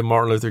like they did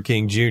Martin Luther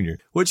King Jr.,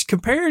 which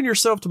comparing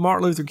yourself to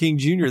Martin Luther King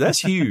Jr., that's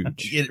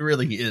huge. It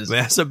really is.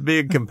 That's a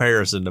big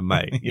comparison to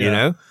make, you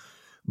know?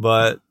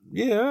 But,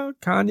 yeah,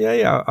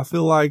 Kanye, I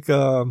feel like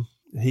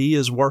he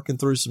is working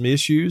through some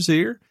issues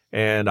here.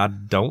 And I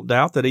don't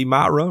doubt that he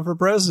might run for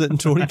president in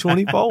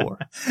 2024.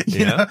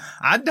 you know,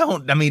 I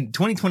mean,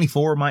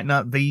 2024 might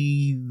not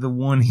be the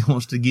one he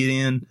wants to get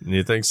in.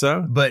 You think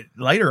so? But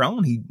later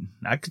on,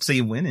 I could see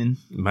him winning.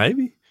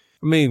 Maybe.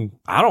 I mean,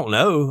 I don't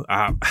know.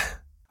 I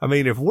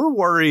mean, if we're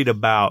worried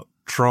about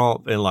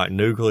Trump and like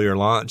nuclear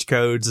launch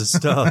codes and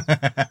stuff,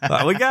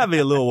 like, we got to be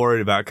a little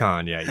worried about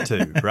Kanye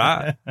too,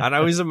 right? I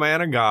know he's a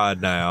man of God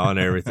now and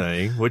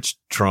everything, which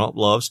Trump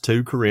loves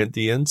 2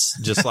 Corinthians,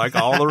 just like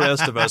all the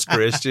rest of us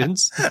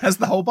Christians. That's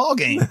the whole ball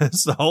game.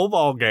 That's the whole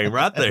ball game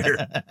right there.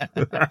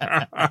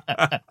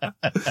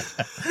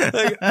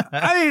 Like,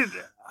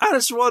 I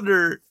just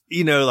wonder,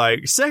 you know,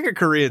 like 2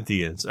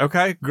 Corinthians,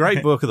 okay?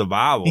 Great book of the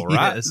Bible,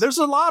 right? Yes. There's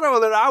a lot of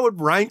it that I would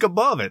rank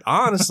above it,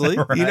 honestly.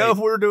 Right. You know, if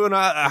we're doing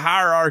a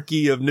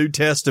hierarchy of New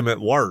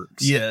Testament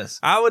works. Yes.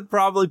 I would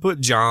probably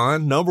put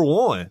John number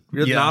 1.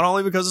 Yeah. Not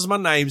only because it's my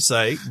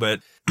namesake,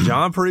 but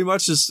John pretty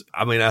much is,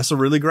 I mean, that's a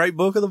really great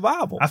book of the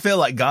Bible. I feel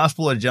like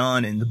Gospel of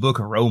John and the book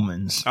of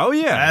Romans. Oh,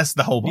 yeah. That's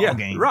the whole ball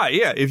game. Right,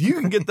 yeah. If you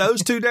can get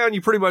those 2 down,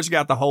 you pretty much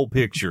got the whole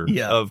picture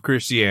of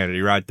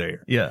Christianity right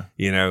there. Yeah.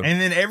 You know?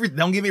 And then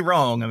don't get me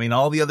wrong. I mean,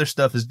 all the other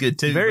stuff is good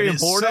too. Very but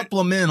it's important.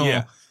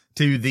 Supplemental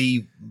to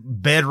the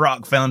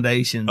bedrock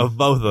foundation of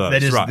both of us.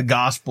 That is right. the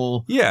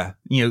gospel. Yeah.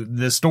 You know,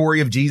 the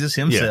story of Jesus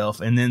himself,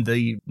 and then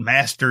the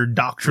master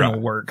doctrinal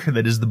work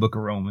that is the book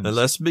of Romans. And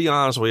let's be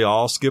honest, we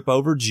all skip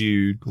over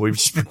Jude. We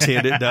just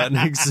pretend it doesn't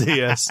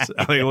exist.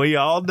 I mean, we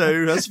all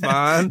do. That's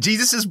fine.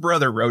 Jesus'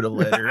 brother wrote a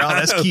letter. Oh,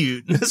 that's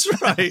cute.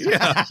 That's right.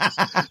 Yeah.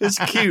 It's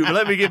cute. But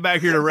let me get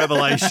back here to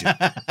Revelation.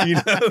 You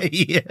know?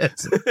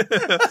 Yes.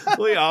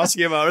 We all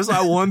skip over. It's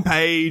like 1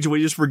 page.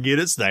 We just forget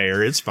it's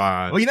there. It's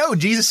fine. Well, you know,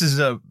 Jesus is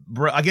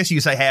I guess you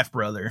could say half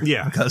brother.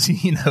 Yeah. Because,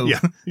 you know.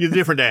 Yeah. You're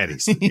different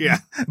daddies. Yeah.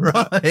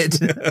 Right.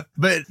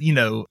 But, you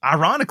know,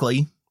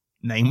 ironically,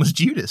 name was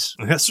Judas.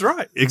 That's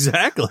right.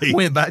 Exactly.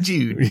 Went by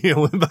Jude. Yeah,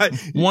 went by.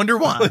 Wonder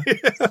why.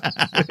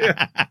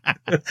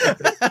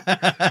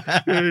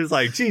 It's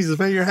like, Jesus,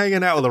 man, you're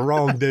hanging out with the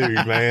wrong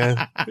dude,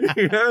 man.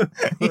 You know?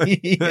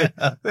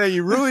 Man,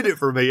 you ruined it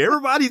for me.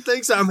 Everybody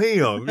thinks I'm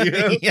him. You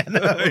know? Yeah,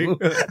 no.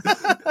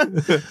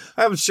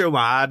 I have to show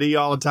my ID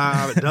all the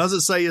time. It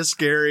doesn't say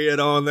Iscariot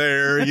on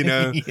there, you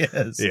know?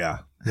 Yes. Yeah.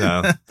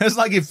 No. That's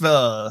like if,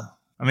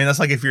 that's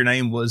like if your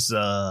name was,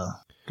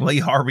 Lee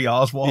Harvey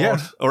Oswald. Yeah.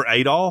 Or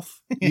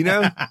Adolf. You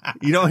know?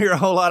 You don't hear a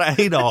whole lot of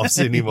Adolfs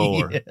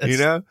anymore. Yes. You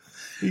know?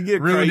 You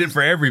get ruined crazy. it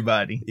for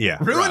everybody. Yeah.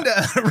 Ruined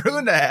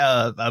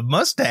a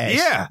mustache.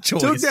 Yeah.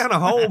 Choice. Took down a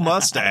whole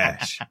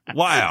mustache.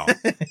 Wow.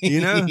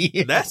 You know?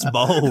 Yes. That's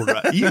bold.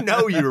 Right? You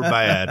know you were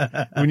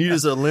bad when you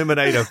just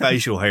eliminate a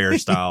facial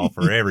hairstyle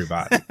for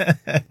everybody.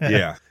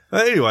 Yeah.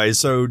 Anyway,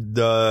 so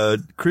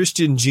the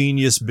Christian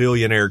genius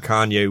billionaire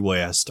Kanye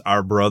West,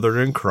 our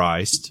brother in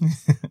Christ,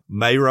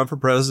 may run for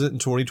president in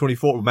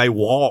 2024, may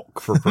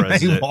walk for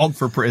president. May walk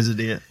for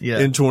president, yeah.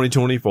 In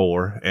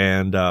 2024.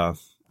 And,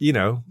 you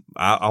know,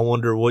 I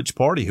wonder which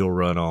party he'll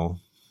run on,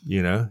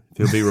 you know, if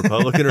he'll be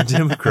Republican or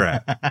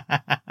Democrat.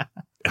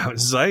 I'm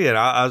saying,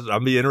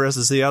 I'll be interested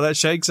to see how that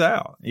shakes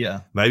out.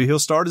 Yeah. Maybe he'll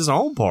start his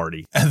own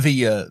party.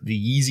 The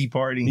Yeezy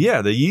party?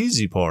 Yeah, the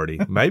Yeezy party.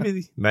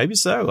 Maybe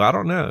so. I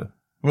don't know.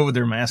 What would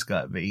their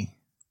mascot be?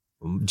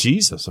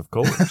 Jesus, of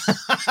course.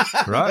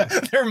 Right?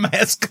 Their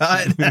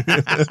mascot.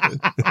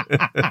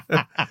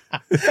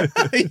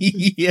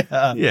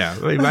 Yeah. Yeah.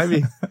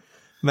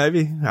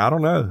 Maybe. I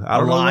don't know. I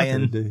don't know.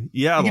 Lion.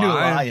 Yeah, you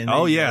lion.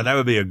 Oh, yeah. That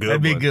would be a good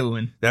one. That'd be a good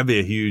one. That'd be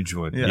a huge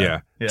one. Yeah.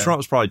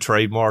 Trump's probably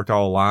trademarked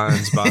all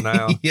lions by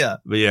now. Yeah.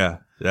 But yeah,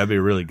 that'd be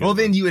a really good one.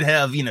 Then you would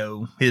have, you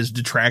know, his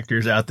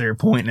detractors out there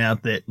pointing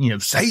out that, you know,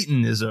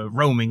 Satan is a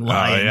roaming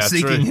lion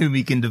seeking whom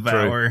he can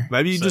devour. True.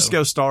 Maybe you just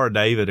go star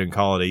David and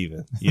call it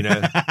even, you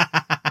know?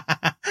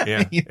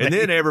 Yeah. And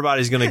then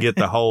everybody's going to get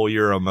the whole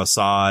you're a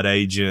Mossad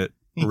agent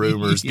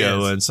rumors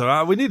going.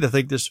 So we need to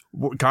think this,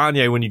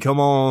 Kanye, when you come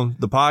on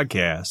the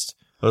podcast,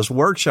 let's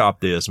workshop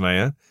this,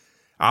 man.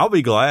 I'll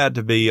be glad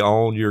to be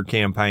on your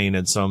campaign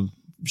in some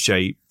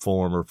shape,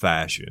 form, or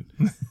fashion.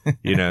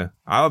 You know,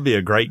 I would be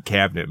a great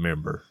cabinet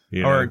member.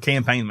 You or know? a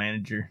campaign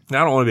manager. I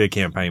don't want to be a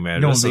campaign manager.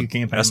 You don't want to be a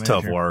campaign that's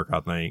manager. tough work, I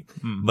think.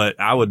 But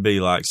I would be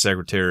like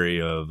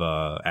Secretary of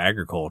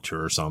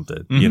Agriculture or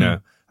something. You know,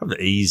 that's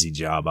an easy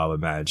job, I would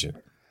imagine.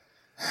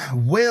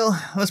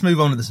 Well, let's move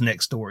on to this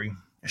next story.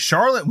 A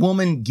Charlotte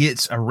woman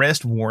gets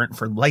arrest warrant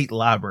for late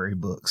library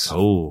books.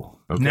 Oh,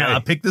 okay. Now, I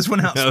picked this one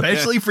out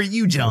especially for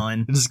you,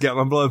 John. Just got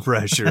my blood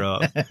pressure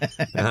up.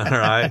 All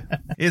right.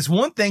 It's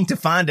one thing to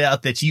find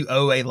out that you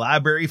owe a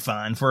library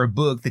fine for a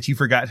book that you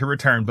forgot to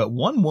return, but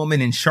one woman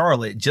in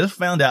Charlotte just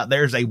found out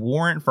there's a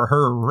warrant for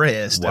her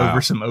arrest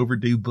over some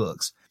overdue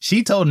books.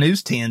 She told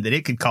News 10 that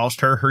it could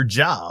cost her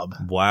job.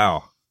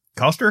 Wow.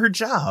 Cost her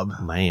job.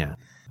 Man.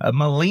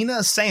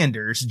 Melina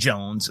Sanders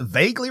Jones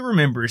vaguely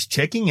remembers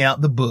checking out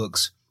the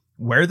books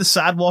Where the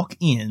Sidewalk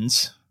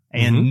Ends,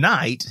 and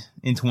Night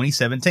in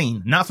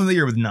 2017. Not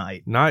familiar with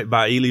Night. Night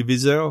by Elie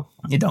Wiesel?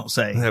 You don't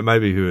say. That may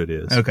be who it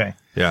is. Okay.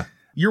 Yeah.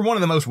 You're one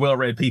of the most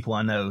well-read people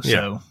I know,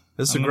 so.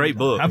 It's a great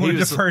book. I'm going to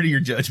defer to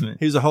your judgment.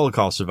 He was a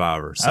Holocaust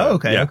survivor. So,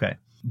 okay.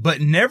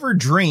 But never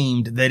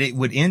dreamed that it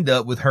would end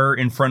up with her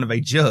in front of a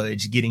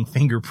judge getting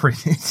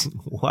fingerprinted.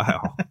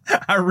 Wow.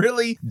 I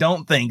really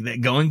don't think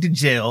that going to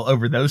jail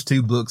over those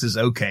 2 books is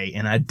okay,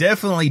 and I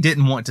definitely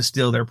didn't want to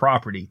steal their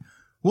property.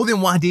 Well,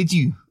 then why did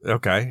you?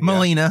 Okay.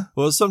 Melina. Yeah.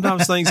 Well,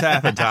 sometimes things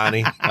happen,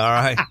 Tiny. All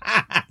right.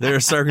 There are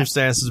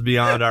circumstances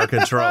beyond our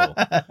control.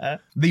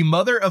 The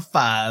mother of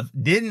 5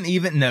 didn't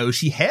even know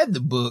she had the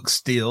books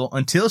still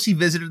until she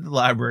visited the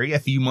library a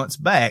few months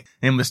back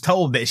and was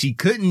told that she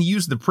couldn't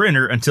use the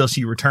printer until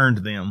she returned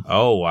them.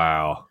 Oh,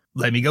 wow.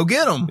 Let me go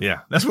get them.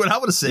 Yeah. That's what I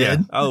would have said.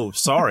 Yeah. Oh,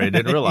 sorry. I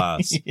didn't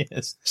realize.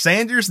 Yes.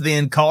 Sanders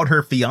then called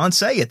her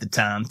fiancé at the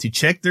time to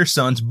check their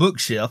son's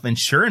bookshelf, and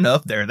sure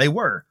enough, there they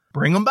were.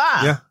 Bring them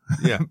by.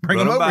 Yeah. Bring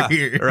them over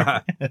here.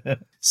 Right.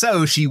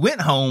 So she went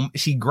home,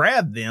 she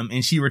grabbed them,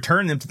 and she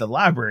returned them to the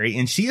library,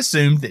 and she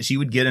assumed that she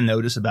would get a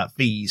notice about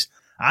fees.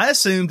 I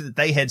assumed that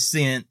they had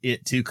sent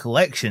it to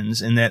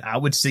collections and that I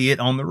would see it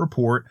on the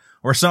report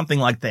or something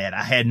like that.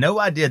 I had no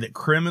idea that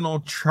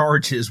criminal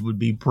charges would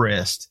be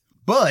pressed.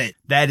 But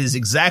that is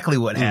exactly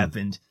what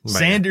happened. Man.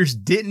 Sanders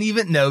didn't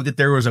even know that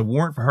there was a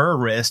warrant for her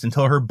arrest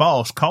until her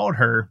boss called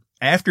her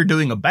after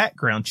doing a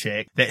background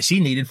check that she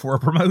needed for a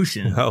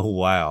promotion. Oh,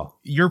 wow.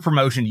 Your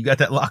promotion, you got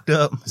that locked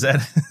up? Is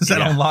that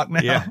on lock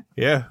now?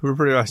 Yeah. We're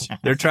pretty much,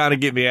 they're trying to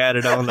get me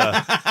added on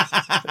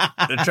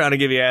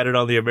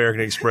the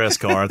American Express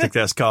card. I think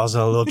that's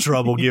causing a little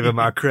trouble given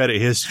my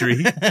credit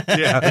history.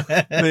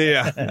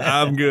 Yeah.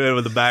 I'm good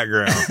with the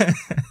background.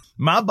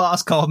 My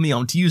boss called me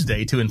on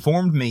Tuesday to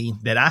inform me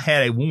that I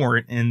had a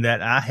warrant and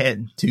that I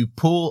had to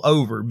pull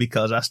over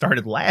because I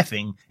started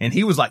laughing. And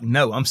he was like,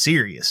 no, I'm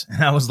serious.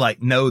 And I was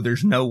like, no,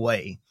 there's no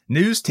way.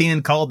 News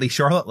 10 called the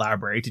Charlotte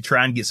Library to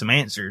try and get some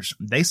answers.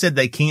 They said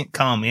they can't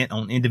comment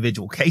on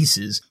individual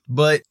cases,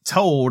 but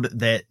told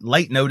that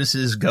late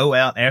notices go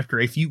out after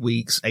a few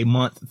weeks, a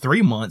month,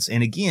 3 months,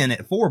 and again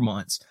at 4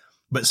 months.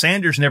 But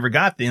Sanders never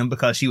got them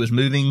because she was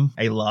moving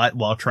a lot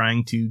while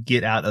trying to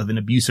get out of an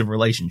abusive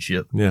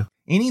relationship. Yeah.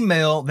 Any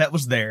mail that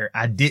was there,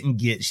 I didn't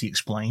get, she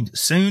explained.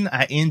 Soon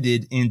I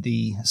ended in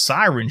the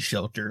Siren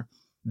Shelter.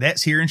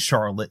 That's here in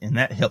Charlotte, and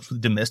that helps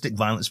with domestic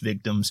violence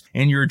victims,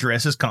 and your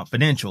address is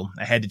confidential.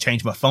 I had to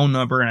change my phone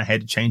number, and I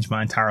had to change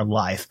my entire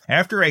life.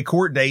 After a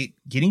court date,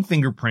 getting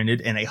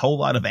fingerprinted, and a whole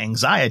lot of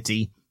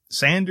anxiety,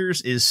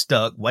 Sanders is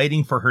stuck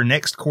waiting for her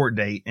next court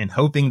date and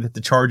hoping that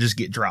the charges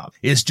get dropped.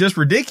 It's just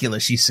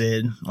ridiculous, she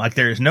said. Like,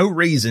 there is no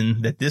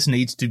reason that this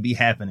needs to be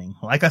happening.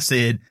 Like I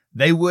said,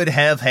 they would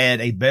have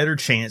had a better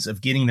chance of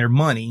getting their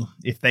money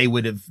if they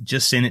would have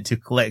just sent it to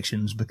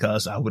collections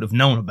because I would have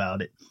known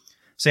about it.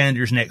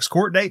 Sanders' next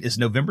court date is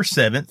November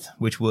 7th,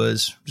 which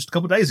was just a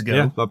couple days ago.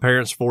 Yeah, my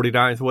parents'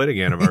 49th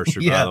wedding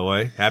anniversary, by the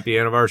way. Happy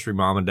anniversary,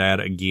 Mom and Dad,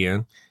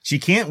 again. She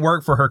can't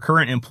work for her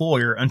current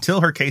employer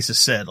until her case is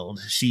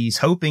settled. She's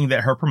hoping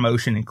that her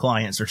promotion and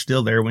clients are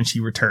still there when she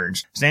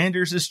returns.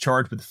 Sanders is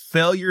charged with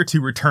failure to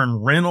return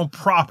rental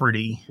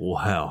property.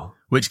 Wow.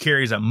 Which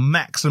carries a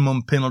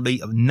maximum penalty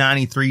of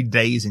 93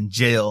 days in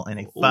jail and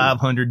a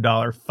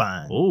 $500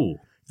 fine. Ooh.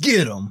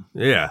 Get them.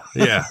 Yeah.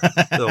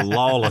 The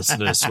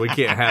lawlessness. We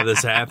can't have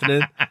this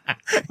happening.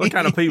 What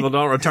kind of people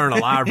don't return a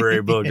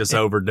library book that's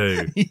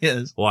overdue?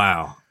 Yes.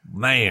 Wow.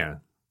 Man.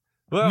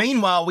 Well,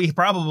 meanwhile, we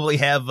probably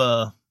have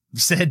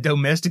said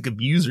domestic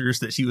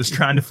abusers that she was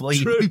trying to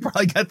flee. True. We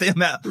probably got them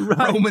out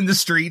roaming the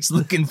streets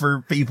looking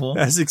for people.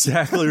 That's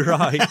exactly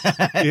right.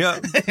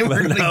 Yep. And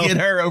we're going to get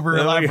her over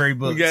her library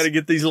books. We got to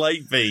get these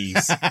late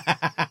fees.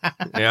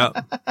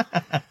 Yep.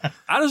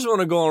 I just want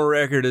to go on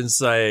record and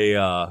say,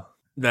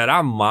 that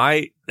I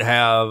might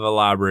have a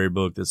library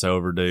book that's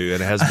overdue,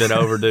 and it has been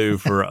overdue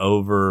for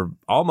over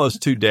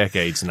almost 2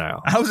 decades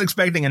now. I was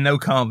expecting a no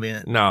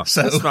comment. No,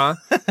 so. That's fine.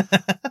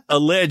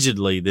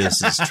 Allegedly,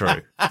 this is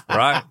true,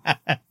 right?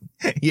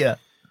 Yeah.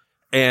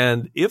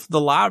 And if the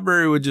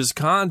library would just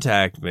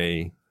contact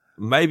me,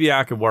 maybe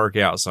I could work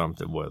out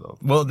something with them.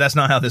 Well, that's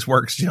not how this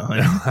works, John.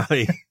 I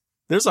mean,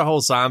 there's a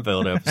whole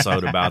Seinfeld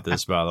episode about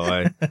this, by the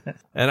way.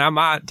 And I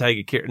might take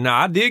a care. Now,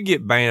 I did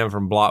get banned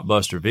from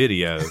Blockbuster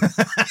Video.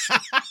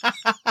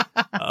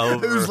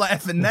 Who's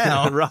laughing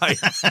now? Right.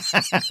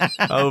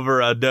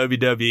 Over a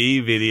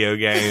WWE video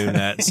game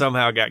that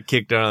somehow got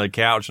kicked under the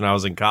couch when I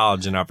was in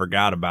college, and I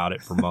forgot about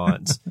it for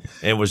months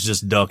and was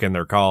just ducking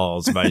their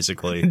calls,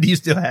 basically. Do you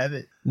still have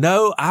it?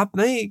 No, I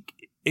think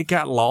it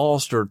got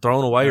lost or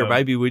thrown away, or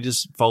maybe we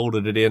just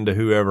folded it into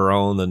whoever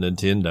owned the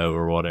Nintendo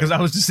or whatever. Because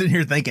I was just sitting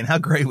here thinking, how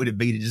great would it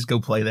be to just go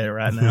play that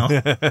right now?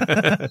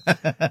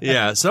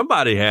 Yeah,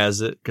 somebody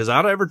has it, because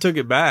I never took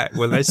it back.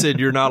 When they said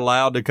you're not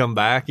allowed to come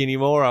back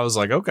anymore, I was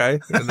like, okay,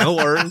 no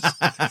worries.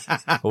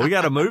 Well, we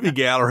got a movie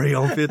gallery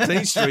on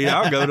 15th Street.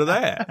 I'll go to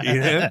that.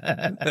 You know?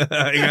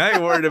 I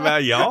ain't worried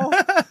about y'all.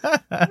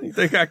 You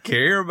think I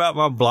care about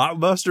my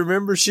Blockbuster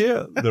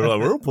membership? They're like,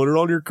 we'll put it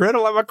on your credit.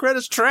 Like, my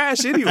credit's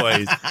trash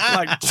anyways.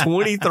 Like,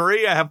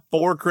 23. I have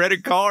 4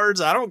 credit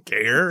cards. I don't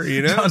care,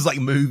 you know? Sounds like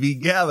movie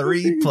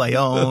gallery, play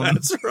on.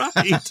 That's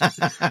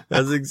right.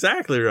 That's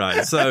exactly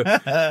right. So,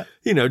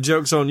 you know,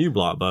 joke's on you,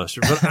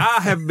 Blockbuster. But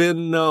I have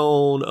been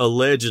known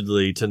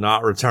allegedly to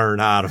not return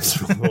items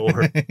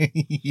before.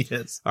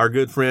 Yes. Our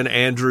good friend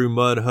Andrew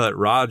Mudhut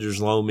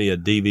Rogers loaned me a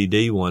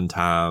DVD one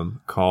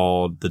time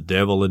called The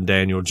Devil and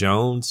Daniel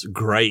Jones.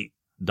 Great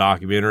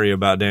documentary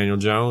about Daniel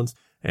Jones.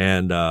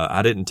 And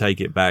I didn't take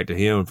it back to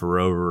him for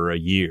over a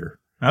year.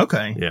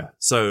 Okay. Yeah.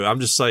 So I'm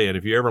just saying,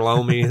 if you ever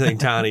loan me anything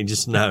tiny,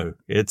 just know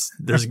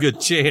there's a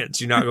good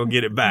chance you're not going to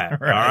get it back.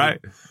 Right. All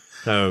right.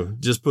 So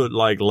just put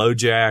like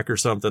LoJack or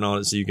something on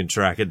it so you can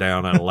track it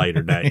down at a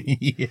later date.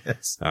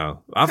 Yes.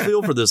 So I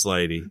feel for this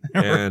lady,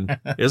 and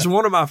it's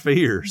one of my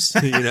fears,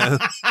 you know,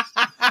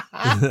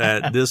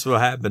 that this will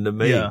happen to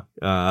me. Yeah.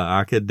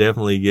 I could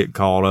definitely get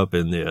caught up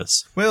in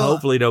this. Well,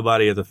 hopefully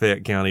nobody at the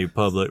Fayette County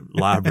Public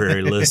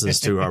Library listens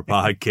to our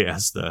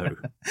podcast, though.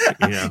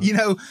 You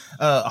know,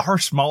 our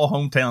small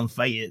hometown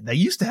Fayette, they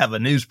used to have a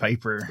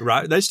newspaper.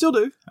 Right. They still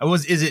do.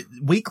 Is it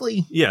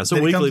weekly? Yeah, it's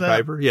a weekly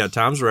paper. Yeah,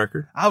 Times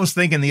Record. I was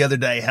thinking the other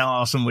day, how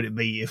awesome would it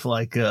be if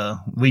like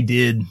we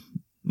did,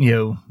 you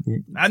know,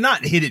 I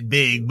not hit it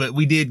big, but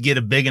we did get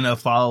a big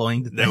enough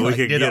following that they we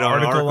could did get an an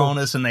article article on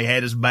us and they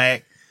had us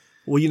back.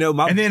 Well, you know,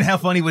 and then how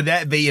funny would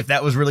that be if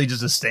that was really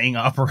just a sting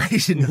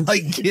operation to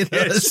like get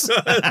us?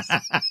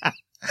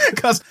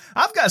 Because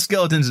I've got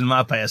skeletons in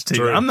my past too.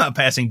 True. I'm not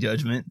passing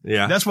judgment.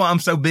 Yeah. That's why I'm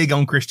so big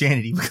on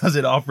Christianity, because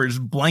it offers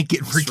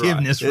blanket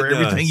forgiveness for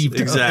everything you've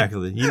done.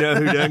 Exactly. You know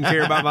who doesn't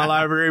care about my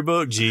library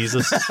book?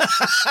 Jesus.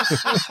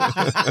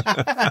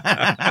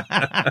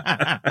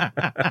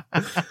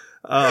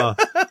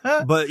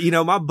 But you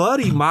know, my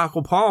buddy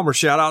Michael Palmer,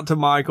 shout out to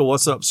Michael.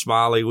 What's up,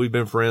 Smiley? We've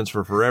been friends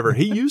for forever.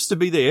 He used to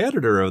be the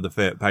editor of the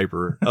Fayette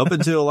paper up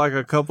until like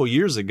a couple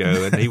years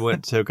ago, and he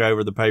took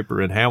over the paper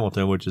in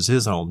Hamilton, which is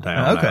his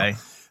hometown. Okay. Now.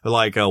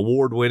 Like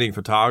award-winning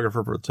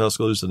photographer for the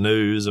Tuscaloosa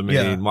News. I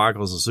mean,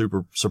 Michael's a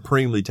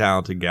supremely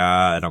talented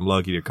guy, and I'm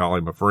lucky to call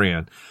him a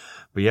friend.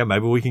 But yeah,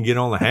 maybe we can get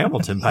on the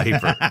Hamilton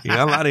paper. You know,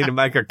 I might need to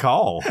make a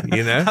call,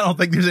 you know? I don't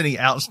think there's any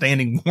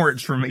outstanding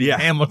warrants for me in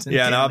Hamilton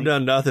Yeah, County. no, I've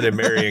done nothing in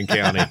Marion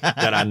County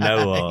that I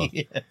know of.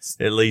 Yes.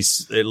 At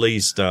least,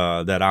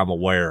 that I'm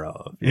aware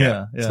of.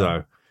 Yeah.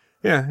 So,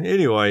 yeah,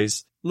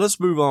 anyways, let's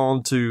move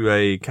on to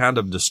a kind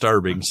of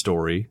disturbing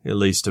story, at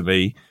least to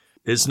me.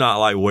 It's not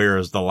like where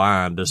is the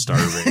line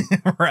disturbing.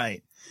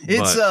 Right.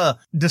 It's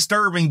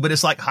disturbing, but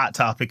it's like Hot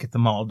Topic at the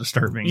mall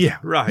disturbing. Yeah,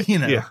 right. You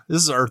know. Yeah,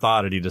 this is Earth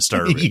Oddity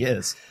disturbing.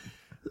 Yes.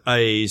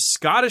 A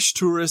Scottish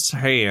tourist's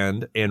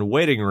hand and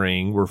wedding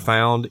ring were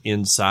found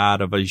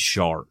inside of a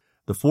shark.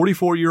 The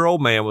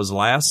 44-year-old man was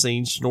last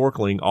seen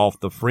snorkeling off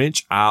the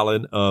French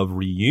island of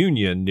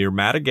Reunion near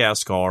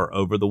Madagascar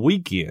over the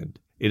weekend.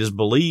 It is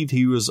believed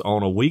he was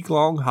on a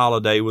week-long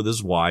holiday with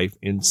his wife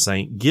in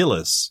St.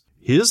 Gilles.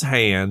 His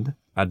hand,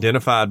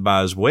 identified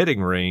by his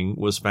wedding ring,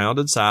 was found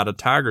inside a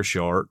tiger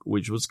shark,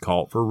 which was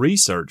caught for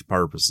research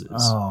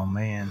purposes. Oh,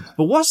 man.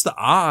 But what's the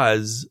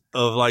odds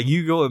of like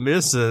you going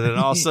missing and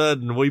all of a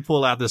sudden we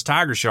pull out this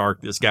tiger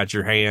shark that's got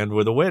your hand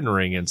with a wedding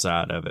ring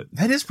inside of it?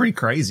 That is pretty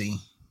crazy.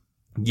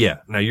 Yeah.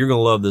 Now you're going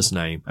to love this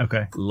name.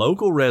 Okay.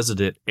 Local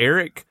resident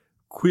Eric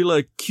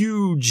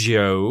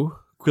Quillacujo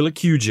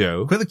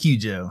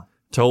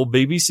told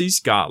BBC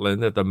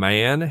Scotland that the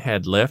man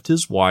had left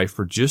his wife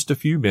for just a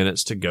few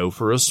minutes to go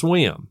for a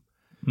swim.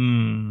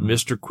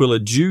 Mr.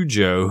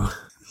 Quillacujo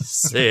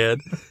said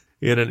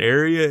in an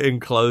area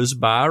enclosed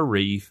by a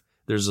reef,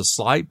 there's a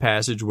slight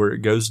passage where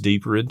it goes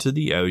deeper into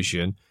the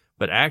ocean,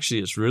 but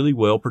actually it's really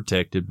well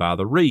protected by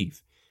the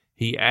reef.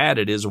 He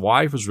added his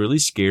wife was really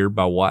scared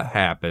by what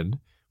happened.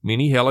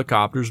 Many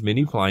helicopters,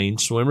 many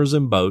planes, swimmers,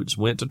 and boats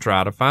went to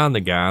try to find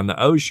the guy in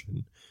the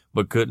ocean,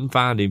 but couldn't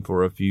find him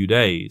for a few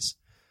days.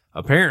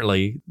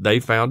 Apparently, they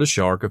found a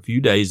shark a few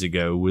days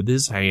ago with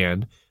his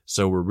hand,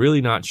 so we're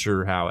really not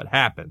sure how it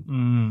happened.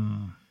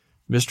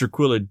 Mr.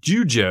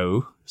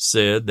 Quillacujo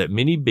said that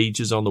many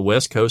beaches on the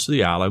west coast of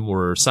the island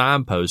were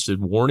signposted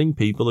warning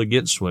people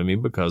against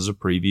swimming because of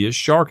previous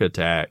shark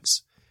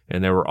attacks.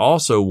 And there were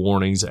also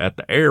warnings at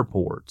the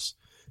airports.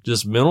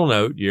 Just mental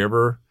note, you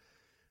ever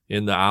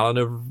in the island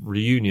of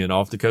Reunion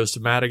off the coast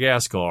of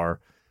Madagascar,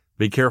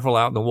 be careful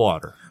out in the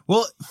water.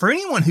 Well, for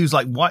anyone who's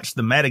like watched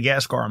the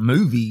Madagascar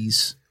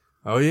movies,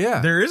 oh yeah,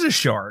 there is a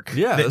shark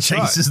that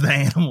chases the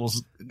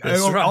animals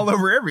all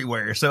over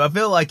everywhere. So I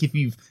feel like if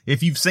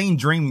you've seen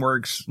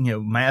DreamWorks, you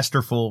know,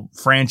 masterful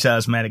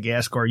franchise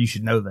Madagascar, you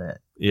should know that.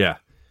 Yeah.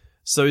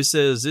 So he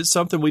says it's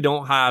something we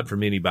don't hide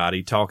from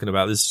anybody. Talking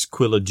about this is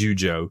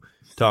Quillacujo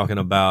talking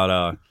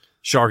about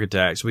shark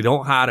attacks. We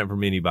don't hide it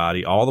from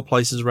anybody. All the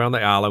places around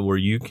the island where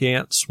you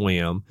can't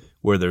swim,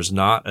 where there's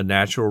not a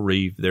natural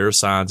reef, there are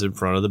signs in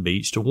front of the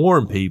beach to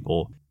warn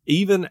people.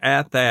 Even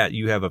at that,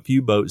 you have a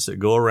few boats that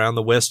go around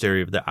the west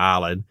area of the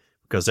island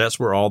because that's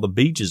where all the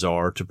beaches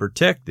are to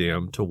protect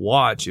them, to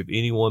watch if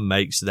anyone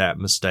makes that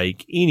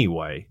mistake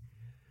anyway.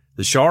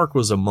 The shark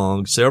was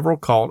among several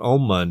caught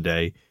on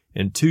Monday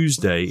and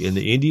Tuesday in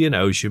the Indian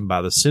Ocean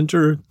by the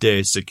Centre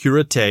de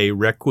Sécurité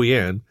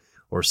Requien,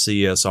 or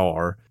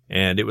CSR,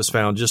 and it was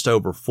found just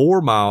over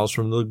 4 miles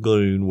from the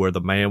lagoon where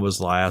the man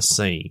was last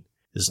seen.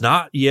 It's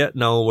not yet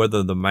known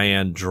whether the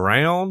man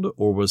drowned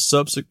or was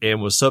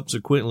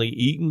subsequently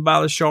eaten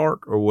by the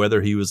shark, or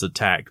whether he was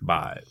attacked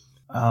by it.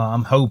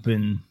 I'm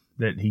hoping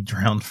that he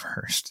drowned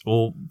first.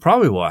 Well,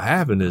 probably what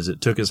happened is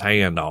it took his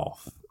hand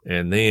off,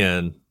 and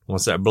then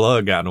once that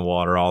blood got in the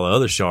water, all the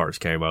other sharks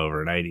came over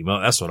and ate him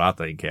up. That's what I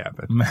think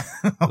happened.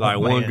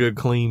 One good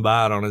clean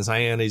bite on his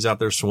hand. He's out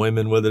there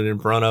swimming with it in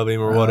front of him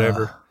or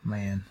whatever.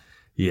 Man.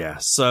 Yeah.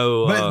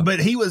 So, but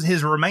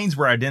his remains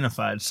were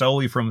identified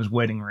solely from his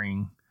wedding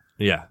ring.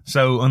 Yeah.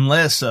 So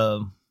unless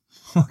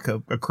like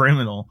a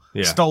criminal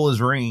stole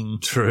his ring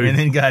and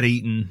then got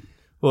eaten.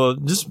 Well,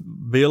 just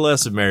be a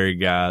lesson, married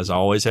guys.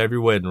 Always have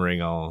your wedding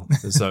ring on.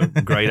 It's a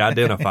great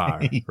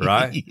identifier,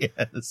 right?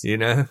 Yes. You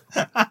know?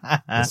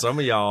 And some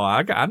of y'all,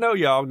 I know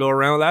y'all go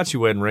around without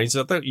your wedding rings.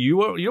 I think you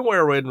don't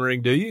wear a wedding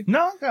ring, do you? No,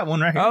 I got one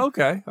right here. Oh,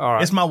 okay. All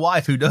right. It's my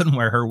wife who doesn't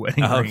wear her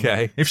wedding ring.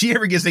 Okay. If she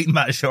ever gets eaten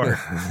by a shark,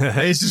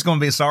 it's just going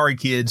to be sorry,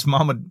 kids.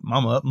 Mama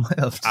up and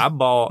left. I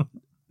bought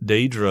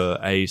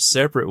Deidre a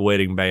separate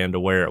wedding band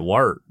to wear at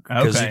work,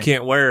 because you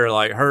can't wear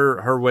like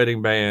her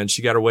wedding band.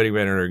 She got her wedding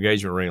band and her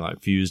engagement ring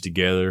like fused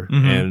together,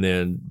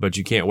 but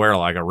you can't wear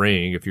like a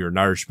ring if you're a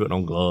nurse putting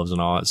on gloves and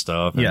all that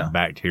stuff and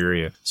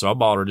bacteria. So I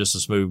bought her just a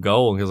smooth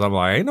gold, because I'm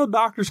like, ain't no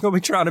doctor's gonna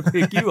be trying to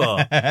pick you up.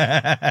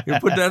 You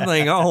put that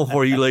thing on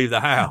before you leave the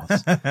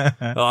house.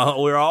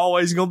 We're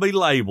always gonna be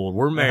labeled.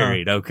 We're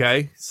married,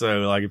 okay?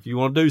 So like, if you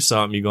want to do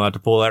something, you're gonna have to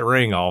pull that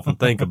ring off and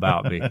think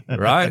about me,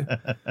 right?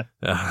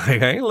 I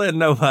ain't letting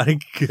nobody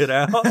get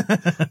out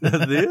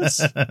of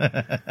this.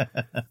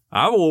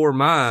 I wore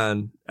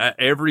mine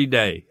every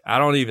day. I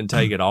don't even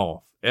take it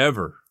off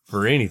ever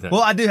for anything.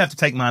 Well, I do have to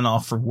take mine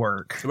off for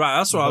work. Right.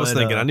 That's what I was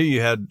thinking. I knew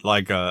you had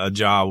like a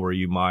job where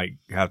you might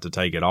have to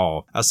take it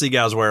off. I see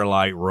guys wear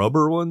like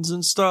rubber ones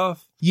and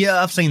stuff.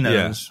 Yeah, I've seen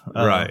those.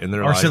 Yeah, right. And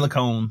they're or like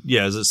silicone.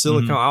 Yeah. Is it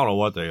silicone? I don't know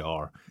what they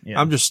are.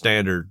 Yeah. I'm just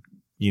standard,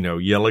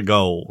 yellow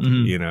gold,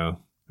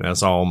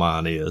 that's all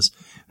mine is.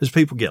 There's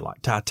people get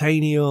like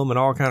titanium and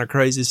all kind of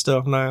crazy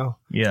stuff now.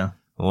 Yeah.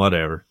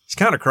 Whatever. It's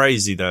kind of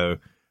crazy though.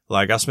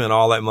 Like, I spent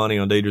all that money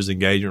on Deidre's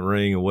engagement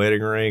ring and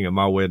wedding ring, and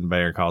my wedding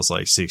band cost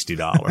like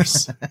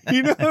 $60.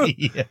 You know?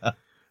 Yeah.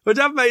 But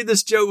I've made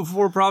this joke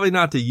before, probably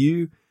not to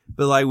you,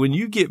 but like when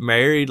you get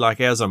married,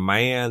 like as a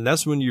man,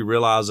 that's when you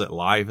realize that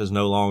life is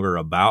no longer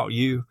about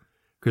you,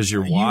 because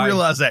your wife. You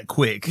realize that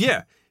quick.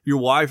 Yeah. Your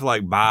wife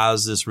like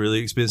buys this really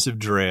expensive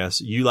dress.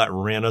 You like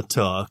rent a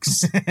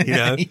tux,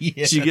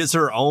 Yes. She gets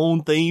her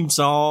own theme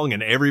song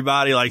and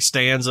everybody like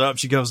stands up.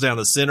 She comes down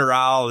the center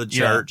aisle of the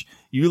church. Yeah.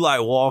 You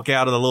like walk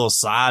out of the little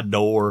side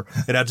door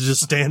and have to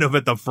just stand up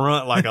at the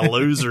front like a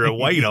loser and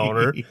wait on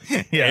her.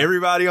 Yeah.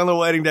 Everybody on the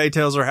wedding day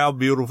tells her how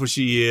beautiful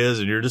she is,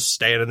 and you're just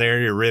standing there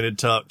in your rented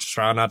tux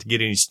trying not to get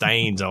any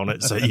stains on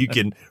it so you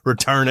can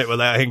return it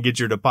without and get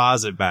your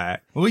deposit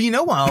back. Well, you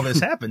know why all this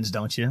happens,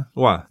 don't you?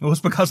 Why? Well,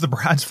 it's because the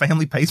bride's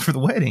family pays for the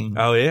wedding.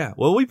 Oh, yeah.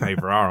 Well, we pay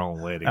for our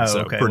own wedding,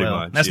 so pretty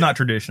much. That's not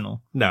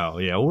traditional. No,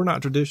 yeah, we're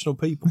not traditional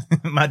people.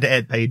 My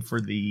dad paid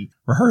for the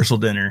rehearsal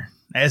dinner,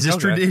 as is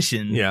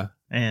tradition. Yeah.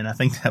 And I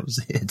think that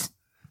was it.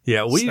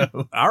 Yeah,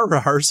 our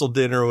rehearsal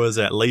dinner was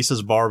at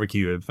Lisa's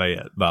Barbecue in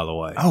Fayette, by the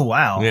way. Oh,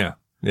 wow. Yeah,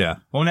 yeah.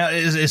 Well, now,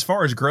 as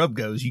far as grub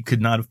goes, you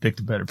could not have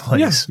picked a better place.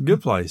 Yes,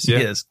 good place. Yeah.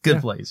 Yes,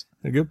 good place.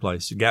 A good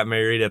place. You got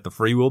married at the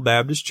Free Will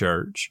Baptist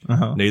Church.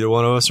 Neither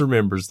one of us are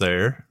members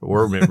there.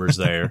 We're members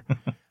there.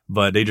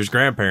 But Deidre's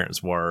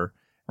grandparents were.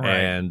 Right.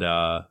 And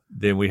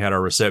then we had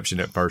our reception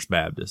at First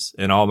Baptist.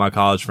 And all my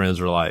college friends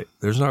were like,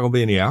 there's not going to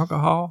be any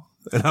alcohol?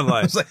 And I'm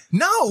like,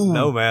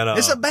 no, man.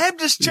 It's a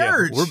Baptist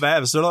church. Yeah, we're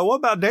Baptist. They're like, what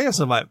about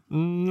dancing? I'm like,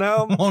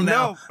 no. Well,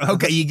 no.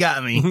 Okay, you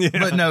got me.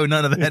 But no,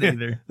 none of that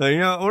either.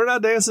 We're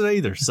not dancing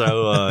either.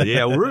 So,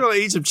 we're going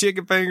to eat some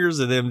chicken fingers,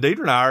 and then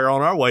Deidre and I are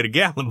on our way to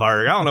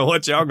Gatlinburg. I don't know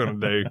what y'all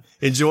going to do.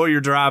 Enjoy your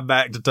drive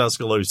back to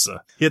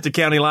Tuscaloosa. Hit the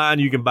county line,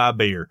 you can buy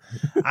beer.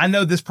 I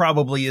know this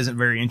probably isn't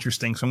very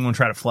interesting, so I'm going to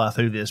try to fly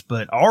through this,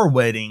 but our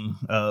wedding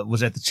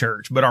was at the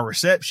church, but our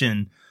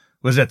reception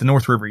was at the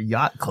North River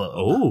Yacht Club.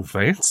 Oh,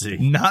 fancy.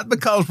 Not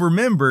because we're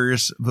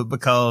members, but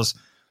because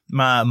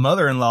my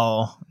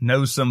mother-in-law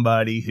knows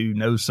somebody who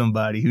knows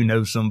somebody who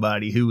knows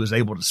somebody who was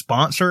able to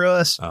sponsor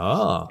us.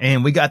 Oh.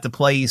 And we got the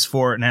place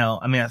for it.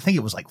 Now, I mean, I think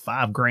it was like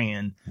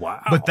 $5,000.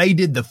 Wow. But they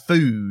did the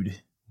food.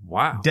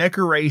 Wow.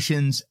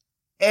 Decorations,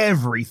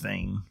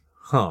 everything.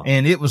 Huh.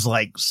 And it was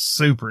like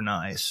super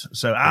nice.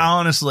 So I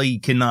honestly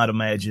cannot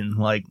imagine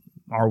like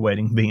our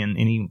wedding being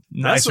any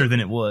nicer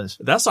than it was.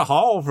 That's a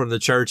haul from the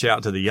church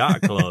out to the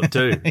yacht club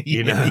too.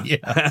 You know,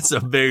 that's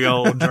a big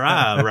old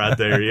drive right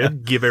there.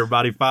 You'd give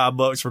everybody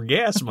 $5 for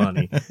gas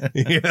money.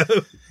 You know?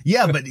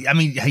 Yeah, but I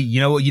mean, hey, you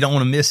know what? You don't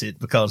want to miss it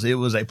because it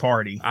was a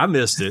party. I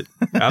missed it.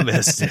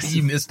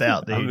 You missed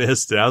out, dude. I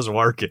missed it. I was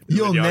working.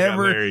 You'll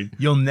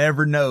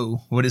never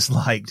know what it's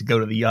like to go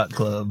to the yacht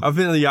club. I've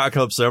been to the yacht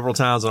club several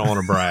times and I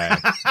want to brag.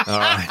 All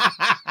right.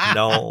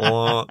 don't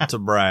want to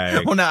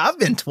brag. Well, now I've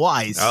been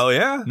twice. Oh,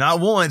 yeah? Not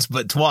once,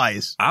 but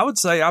twice. I would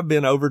say I've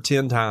been over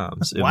 10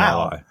 times in my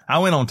life. I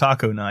went on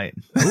taco night.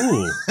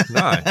 Ooh,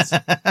 nice.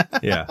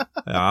 Yeah.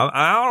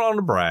 I don't want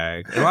to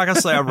brag. And like I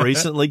say, I've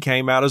recently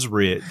came out as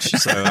rich.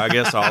 So I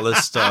guess all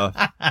this stuff,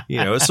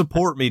 it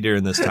support me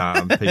during this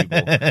time,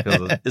 people.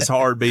 Because it's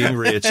hard being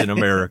rich in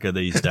America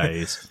these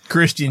days.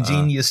 Christian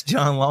genius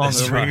John Long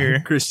over right.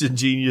 here. Christian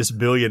genius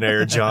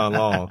billionaire John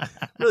Long.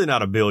 Really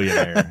not a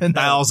billionaire.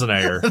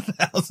 Thousandaire.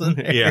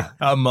 Thousandaire. Yeah.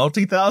 A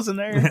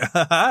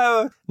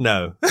multi-thousandaire?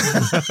 No.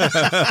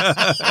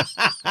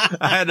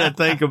 I had to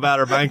think about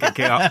her bank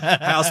account.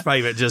 House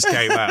payment just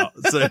came out.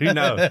 So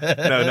no,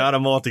 not a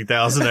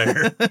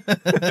multi-thousandaire.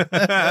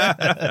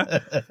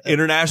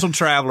 International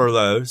traveler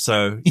though.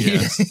 So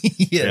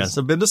yes.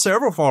 I've been to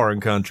several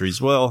foreign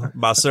countries. Well,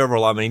 by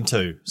several, I mean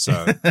 2.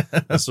 So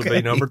this will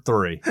be number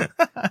 3.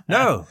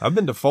 No, I've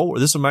been to 4.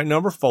 This will make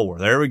number 4.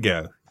 There we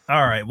go.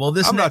 All right. Well,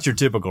 I'm not your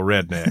typical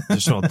redneck.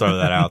 Just want to throw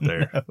that out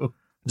there. No.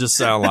 Just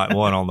sound like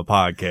one on the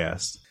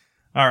podcast.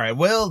 All right.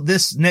 Well,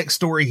 this next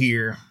story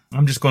here,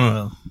 I'm just going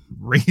to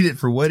read it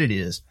for what it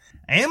is.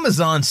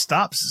 Amazon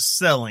stops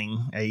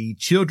selling a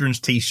children's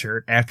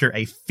t-shirt after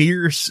a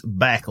fierce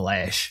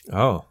backlash.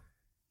 Oh.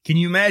 Can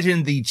you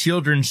imagine the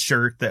children's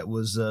shirt that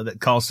was, that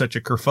caused such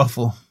a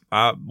kerfuffle?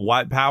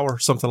 White power,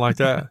 something like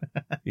that.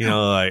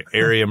 Like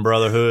Aryan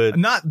Brotherhood.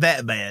 Not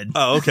that bad.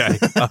 Oh, okay.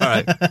 All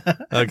right.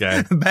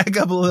 Okay. Back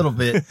up a little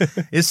bit.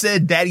 It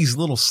said Daddy's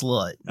Little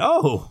Slut.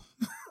 Oh.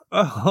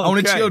 Okay. On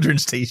a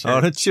children's t-shirt.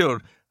 On a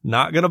children.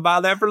 Not going to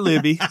buy that for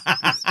Libby.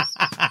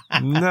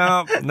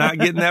 No, not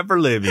getting that for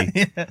Libby.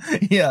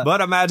 Yeah. But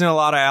I imagine a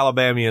lot of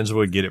Alabamians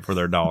would get it for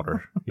their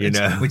daughter,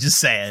 Which is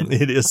sad.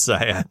 It is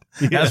sad.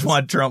 Yes. That's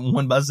why Trump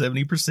won by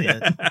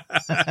 70%.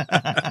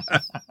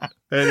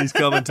 And he's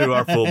coming to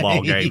our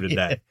football game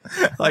today.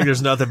 Like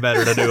there's nothing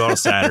better to do on a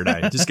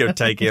Saturday. Just go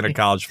take in a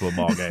college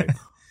football game.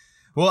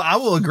 Well, I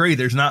will agree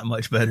there's not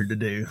much better to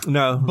do.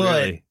 No, but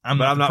really. I'm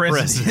not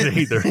president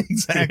either.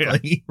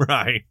 Exactly. Yeah,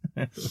 right.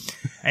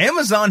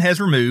 Amazon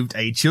has removed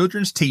a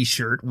children's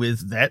t-shirt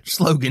with that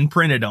slogan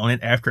printed on it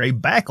after a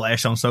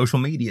backlash on social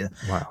media.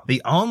 Wow.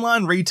 The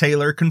online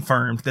retailer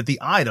confirmed that the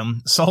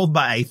item, sold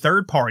by a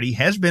third party,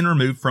 has been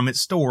removed from its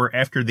store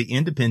after the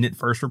Independent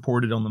first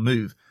reported on the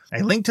move.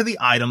 A link to the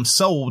item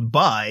sold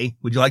by,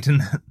 would you like to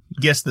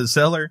guess the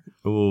seller?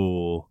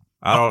 Ooh.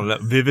 I don't know.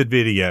 Vivid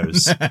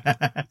Videos.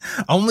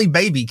 Only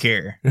Baby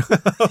Care.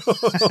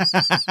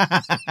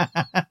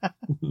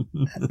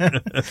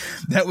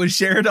 That was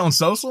shared on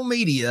social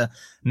media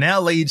now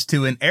leads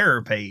to an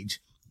error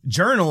page.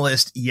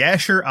 Journalist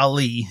Yasser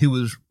Ali,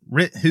 who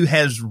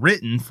has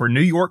written for New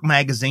York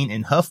Magazine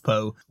and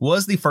HuffPo,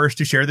 was the first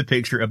to share the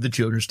picture of the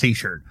children's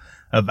t-shirt.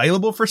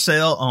 Available for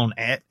sale on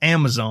at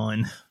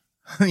Amazon.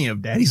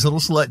 Daddy's Little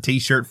Slut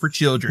t-shirt for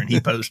children, he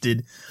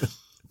posted.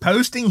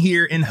 Posting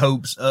here in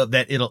hopes of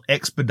that it'll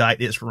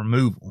expedite its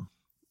removal.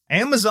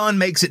 Amazon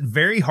makes it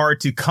very hard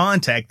to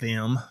contact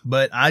them,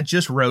 but I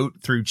just wrote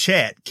through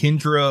chat.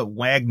 Kendra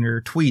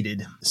Wagner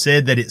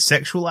said that it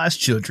sexualized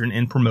children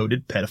and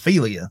promoted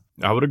pedophilia.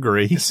 I would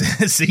agree.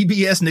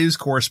 CBS News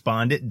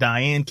correspondent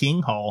Diane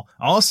King Hall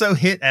also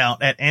hit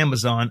out at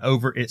Amazon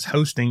over its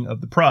hosting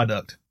of the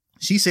product.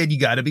 She said, "You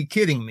gotta be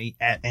kidding me.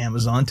 At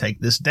Amazon,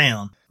 take this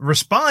down."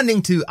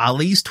 Responding to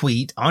Ali's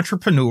tweet,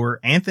 entrepreneur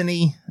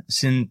Anthony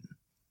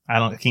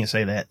I can't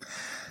say that.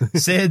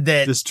 Said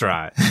that. Just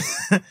try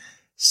it.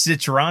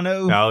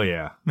 Citrano. Oh,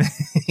 yeah.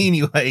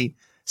 Anyway,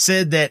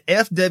 said that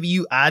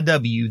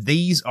FWIW,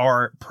 these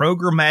are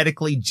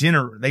programmatically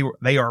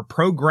they are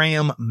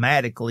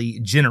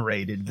programmatically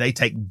generated. They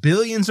take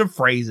billions of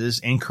phrases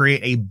and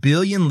create a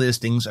billion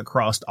listings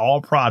across all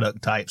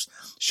product types,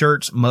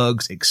 shirts,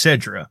 mugs,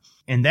 etc.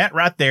 And that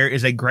right there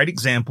is a great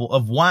example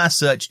of why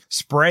such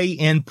spray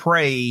and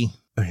pray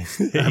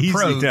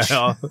approach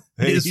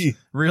is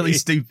really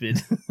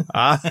stupid.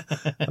 I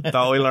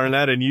thought we learned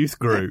that in youth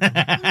group.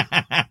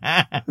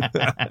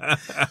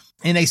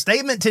 In a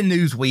statement to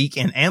Newsweek,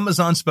 an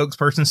Amazon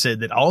spokesperson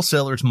said that all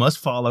sellers must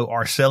follow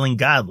our selling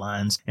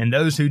guidelines, and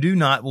those who do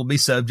not will be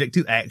subject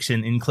to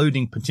action,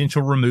 including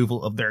potential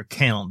removal of their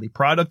account. The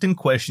product in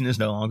question is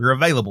no longer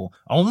available.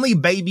 Only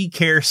Baby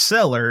Care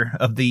seller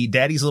of the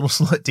Daddy's Little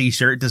Slut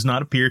t-shirt does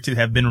not appear to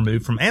have been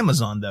removed from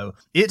Amazon, though.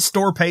 Its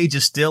store page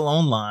is still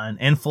online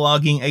and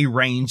flogging a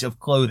range of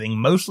clothing,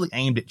 mostly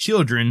aimed at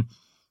children,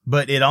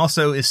 but it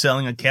also is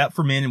selling a cap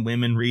for men and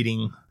women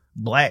reading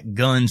Black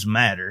Guns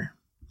Matter.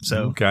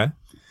 So, okay.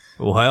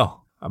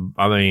 Well,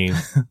 I mean,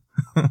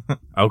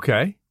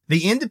 okay.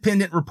 The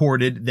Independent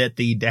reported that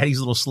the Daddy's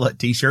Little Slut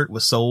t-shirt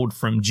was sold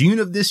from June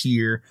of this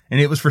year, and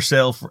it was for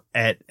sale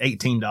at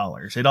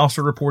 $18. It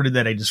also reported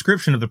that a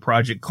description of the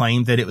project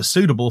claimed that it was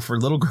suitable for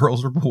little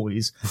girls or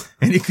boys,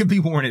 and it could be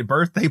worn at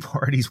birthday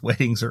parties,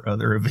 weddings, or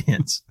other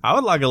events. I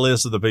would like a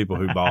list of the people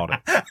who bought it.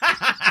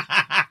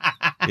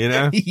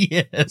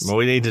 Yes. Well,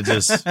 we need to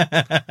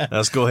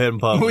let's go ahead and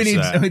publish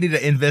that. We need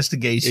an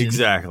investigation.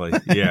 Exactly.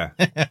 Yeah.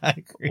 I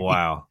agree.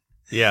 Wow.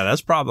 Yeah,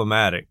 that's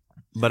problematic.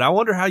 But I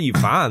wonder how you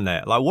find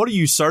that. Like, what are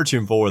you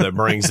searching for that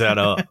brings that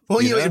up?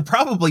 Well, you know, it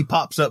probably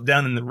pops up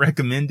down in the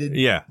recommended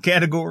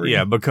category.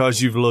 Yeah,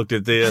 because you've looked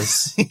at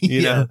this.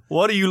 You know,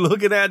 what are you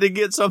looking at to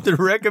get something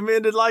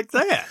recommended like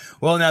that?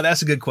 Well, now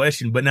that's a good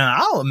question. But now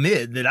I'll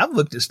admit that I've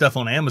looked at stuff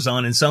on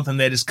Amazon and something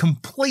that is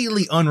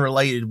completely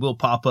unrelated will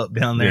pop up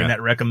down there in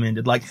that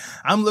recommended. Like,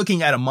 I'm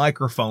looking at a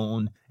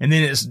microphone and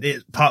then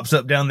it pops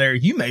up down there.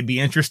 You may be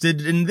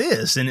interested in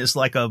this. And it's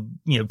like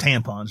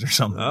tampons or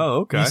something. Oh,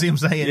 okay. You see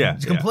what I'm saying? Yeah.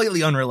 It's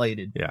completely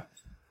unrelated. Yeah.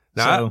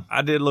 Now,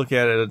 I did look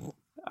at it.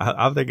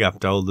 I think I've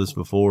told this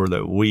before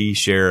that we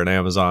share an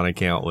Amazon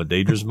account with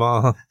Deidre's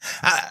mom.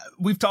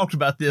 We've talked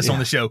about this on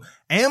the show.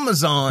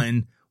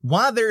 Amazon,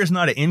 why there is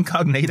not an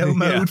incognito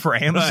mode for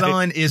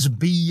Amazon is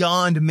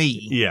beyond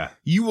me. Yeah.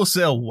 You will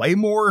sell way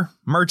more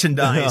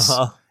merchandise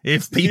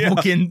if people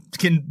can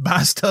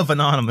buy stuff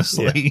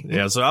anonymously.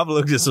 Yeah. So I've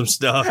looked at some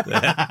stuff.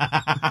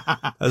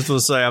 I was going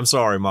to say, I'm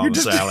sorry, Mama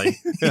Sally.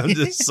 I'm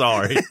just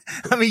sorry.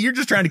 I mean, you're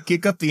just trying to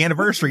kick up the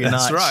anniversary a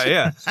notch. That's right.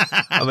 Yeah.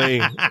 I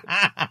mean,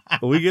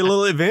 we get a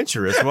little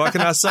adventurous. What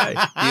can I say?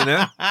 You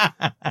know,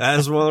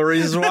 that's one of the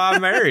reasons why I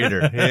married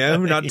her. Yeah.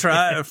 I'm not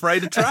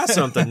afraid to try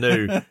something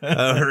new.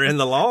 In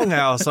the Long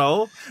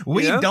household.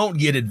 We don't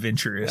get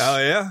adventurous. Oh,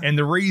 yeah. And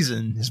the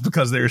reason is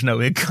because there's no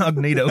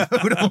incognito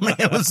mode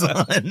on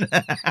Amazon.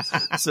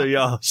 So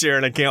y'all share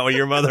an account with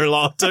your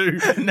mother-in-law too?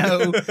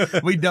 No,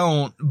 we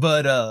don't.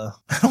 But I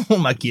don't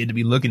want my kid to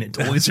be looking at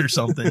toys or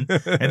something,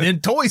 and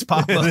then toys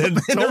pop up in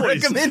the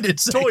recommended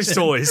section.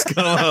 Toys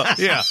come up.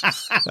 Yeah,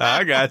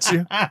 I got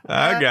you.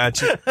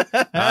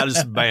 I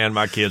just ban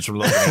my kids from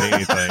looking at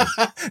anything.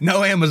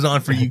 No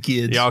Amazon for you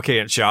kids. Y'all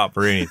can't shop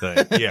for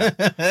anything. Yeah,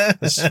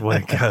 this is the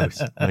way it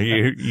goes.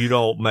 You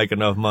don't make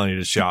enough money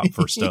to shop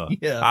for stuff.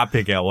 I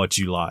pick out what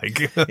you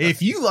like.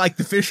 If you like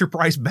the Fisher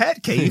Price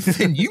Bat Cave,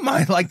 then you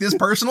might like this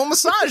personal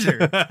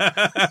massager.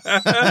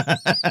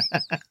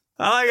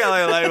 I like how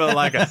they label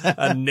like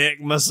a neck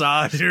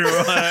massager or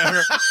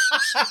whatever.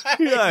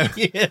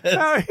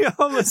 How are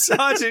y'all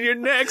massaging your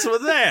necks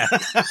with that?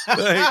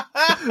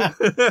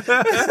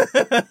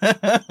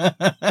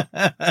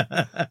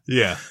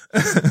 Yeah.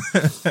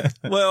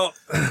 Well,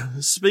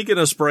 speaking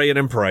of spraying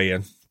and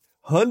praying,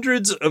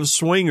 hundreds of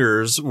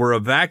swingers were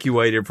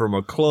evacuated from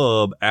a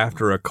club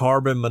after a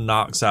carbon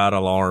monoxide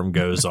alarm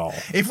goes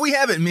off. If we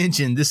haven't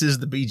mentioned, this is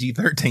the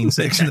PG-13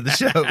 section of the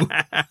show.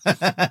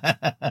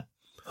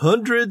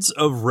 Hundreds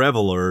of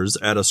revelers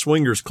at a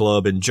swingers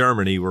club in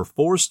Germany were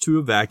forced to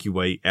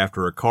evacuate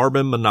after a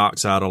carbon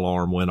monoxide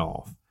alarm went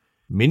off.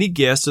 Many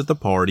guests at the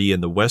party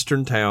in the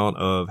western town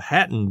of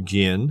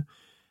Hattingen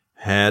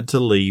had to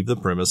leave the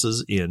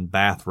premises in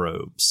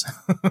bathrobes.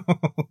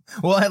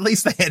 Well, at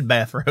least they had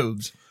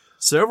bathrobes.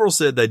 Several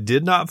said they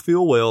did not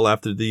feel well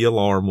after the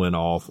alarm went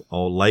off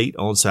late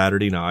on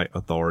Saturday night,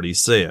 authorities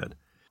said.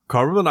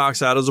 Carbon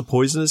monoxide is a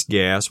poisonous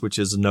gas which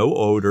has no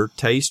odor,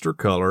 taste, or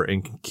color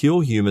and can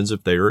kill humans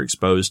if they are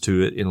exposed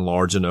to it in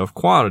large enough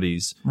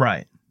quantities.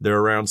 Right. There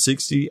are around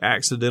 60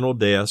 accidental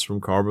deaths from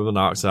carbon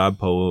monoxide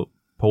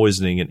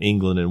poisoning in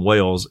England and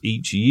Wales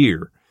each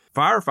year.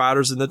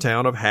 Firefighters in the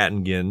town of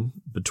Hattingen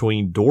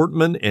between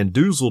Dortmund and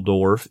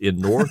Dusseldorf in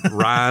North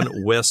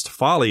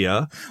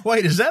Rhine-Westphalia.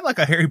 Wait, is that like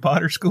a Harry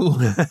Potter school?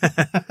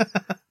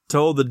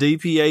 Told the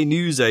DPA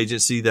news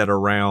agency that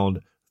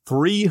around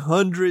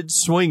 300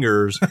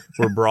 swingers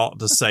were brought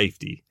to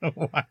safety.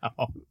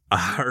 Wow. I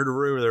heard a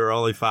rumor there were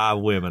only 5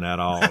 women at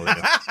all.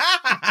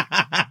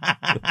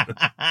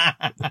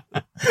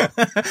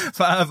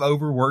 5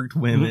 overworked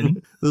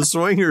women. The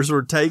swingers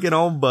were taken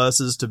on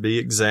buses to be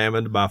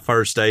examined by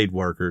first aid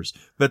workers,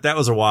 but that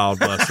was a wild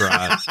bus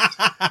ride.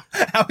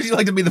 How would you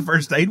like to be the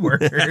first aid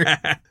worker?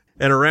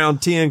 And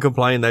around 10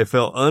 complained they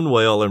felt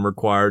unwell and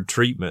required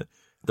treatment.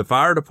 The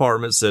fire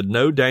department said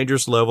no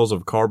dangerous levels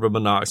of carbon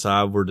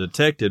monoxide were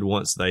detected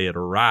once they had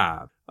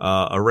arrived.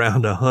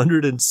 Around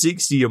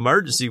 160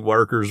 emergency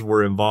workers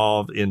were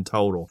involved in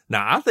total.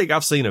 Now, I think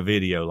I've seen a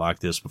video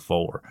like this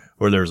before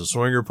where there's a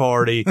swinger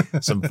party,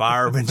 some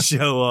firemen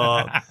show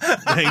up,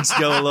 things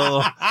go a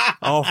little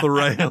off the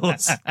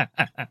rails.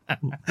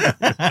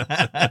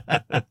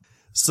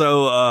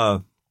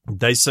 So,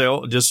 they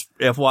sell, just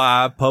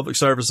FYI, public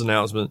service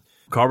announcement,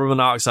 carbon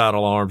monoxide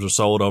alarms are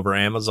sold over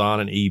Amazon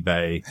and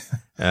eBay.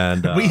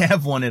 And we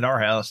have one at our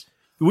house.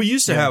 We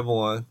used to have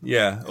one.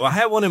 Yeah. Well, I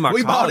had one in my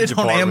We bought college it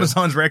on apartment.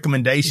 Amazon's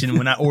recommendation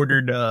when I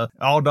ordered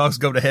All Dogs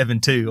Go to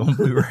Heaven 2 on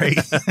Blu-ray.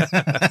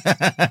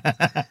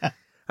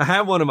 I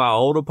had one in my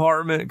old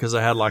apartment because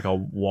I had like a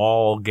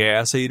wall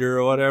gas heater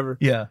or whatever.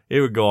 Yeah.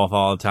 It would go off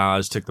all the time. I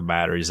just took the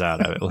batteries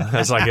out of it.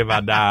 That's like if I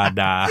die, I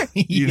die.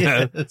 You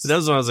know, that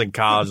was when I was in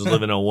college, I was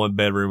living in a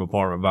 1-bedroom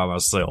apartment by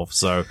myself.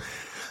 So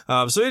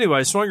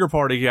anyway, swinger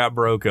party got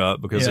broke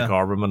up because of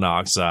carbon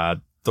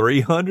monoxide.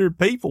 300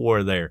 people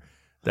were there.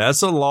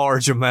 That's a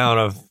large amount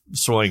of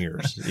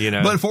swingers, you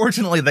know. But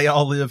fortunately, they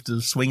all live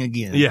to swing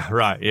again. Yeah,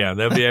 right. Yeah,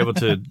 they'll be able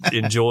to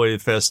enjoy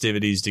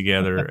festivities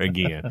together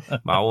again.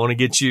 Might want to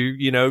get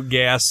you,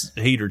 gas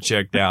heater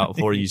checked out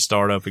before you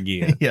start up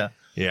again. Yeah.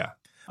 Yeah.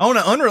 On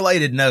an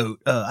unrelated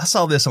note, I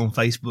saw this on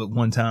Facebook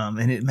one time,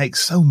 and it makes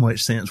so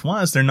much sense.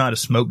 Why is there not a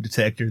smoke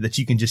detector that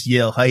you can just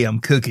yell, "Hey, I'm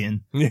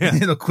cooking," and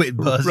it'll quit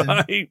buzzing?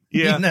 Right?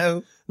 Yeah. You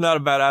know? Not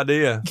a bad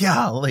idea.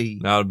 Golly.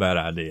 Not a bad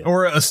idea.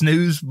 Or a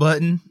snooze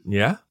button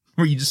Yeah.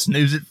 where you just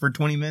snooze it for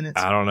 20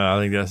 minutes. I don't know. I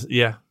think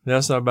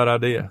that's not a bad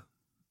idea.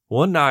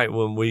 One night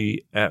when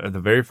at the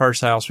very first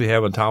house we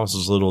had when Thomas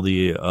was little,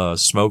 the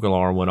smoke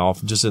alarm went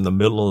off just in the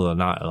middle of the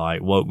night,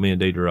 like woke me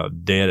and Deidre up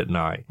dead at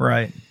night.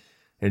 Right.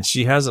 And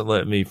she hasn't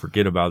let me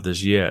forget about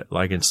this yet.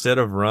 Like, instead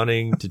of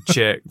running to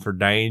check for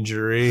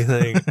danger or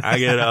anything, I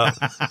get up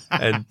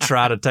and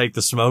try to take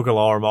the smoke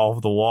alarm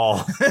off the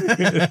wall.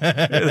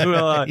 Didn't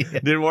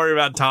worry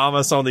about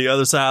Thomas on the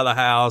other side of the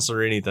house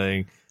or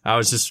anything. I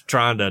was just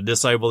trying to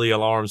disable the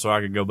alarm so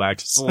I could go back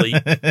to sleep.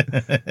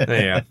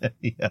 Yeah.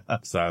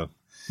 So,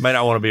 may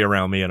not want to be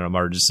around me in an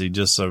emergency,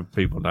 just so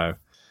people know.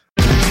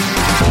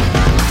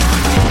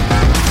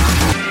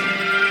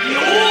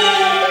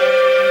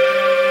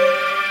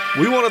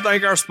 We want to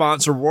thank our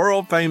sponsor,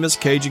 World Famous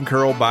Cajun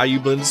Curl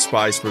Bayou Blended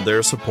Spice, for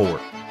their support.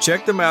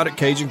 Check them out at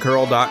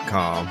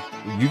CajunCurl.com.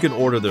 You can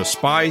order their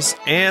spice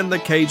and the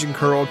Cajun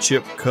Curl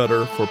chip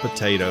cutter for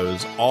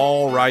potatoes,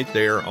 all right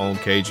there on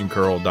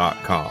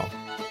CajunCurl.com.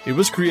 It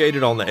was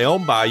created on the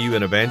Elm Bayou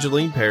in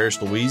Evangeline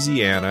Parish,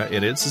 Louisiana,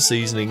 and it's a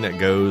seasoning that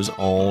goes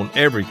on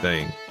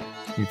everything.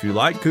 If you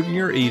like cooking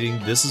or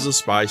eating, this is a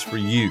spice for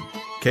you.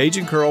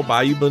 Cajun Curl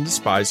Bayou Blended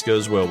Spice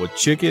goes well with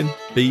chicken,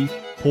 beef,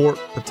 pork,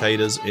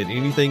 potatoes, and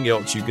anything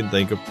else you can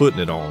think of putting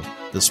it on.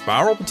 The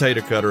spiral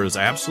potato cutter is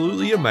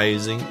absolutely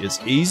amazing. It's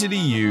easy to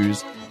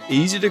use,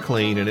 easy to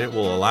clean, and it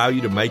will allow you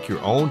to make your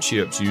own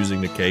chips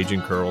using the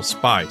Cajun Curl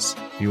spice.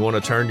 If you want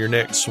to turn your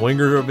next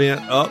swinger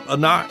event up a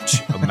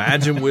notch,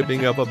 imagine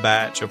whipping up a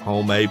batch of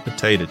homemade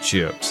potato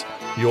chips.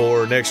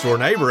 Your next door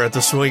neighbor at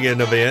the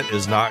swinging event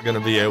is not going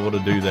to be able to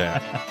do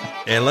that.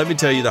 And let me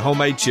tell you, the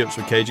homemade chips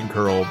with Cajun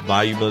Curl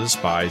Bayou Blended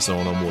Spice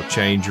on them will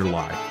change your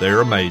life.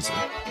 They're amazing.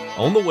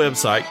 On the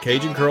website,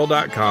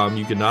 CajunCurl.com,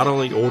 you can not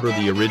only order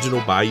the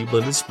original Bayou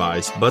Blended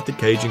Spice, but the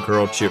Cajun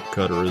Curl chip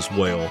cutter as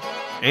well.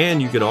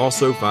 And you can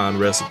also find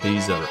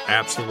recipes that are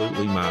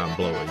absolutely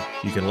mind-blowing.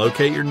 You can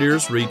locate your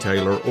nearest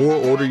retailer or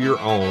order your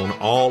own,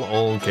 all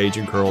on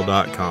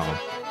CajunCurl.com.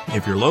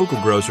 If your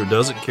local grocer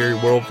doesn't carry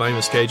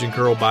world-famous Cajun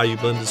Curl Bayou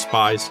Blended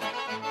Spice,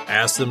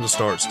 ask them to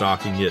start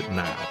stocking it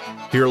now.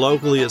 Here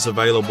locally, it's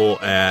available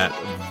at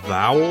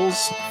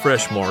Vowels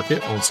Fresh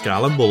Market on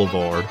Skyland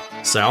Boulevard,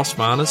 South's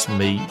Finest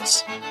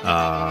Meats,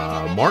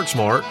 Mark's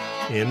Mart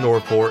in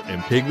Northport,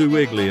 and Piggly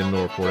Wiggly in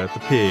Northport at the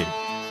Pig.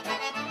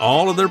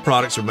 All of their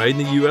products are made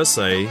in the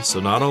USA, so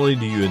not only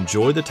do you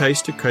enjoy the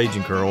taste of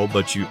Cajun Curl,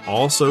 but you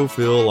also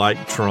feel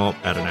like Trump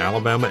at an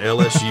Alabama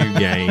LSU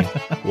game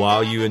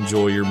while you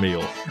enjoy your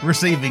meal.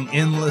 Receiving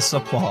endless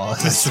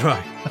applause. That's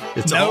right.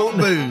 It's no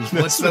booze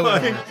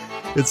whatsoever. Right.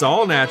 It's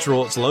all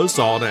natural, it's low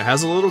salt, and it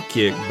has a little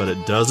kick, but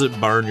it doesn't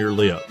burn your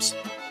lips.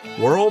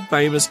 World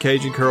famous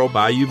Cajun Curl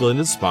Bayou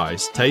Blended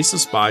Spice. Taste the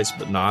spice,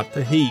 but not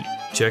the heat.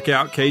 Check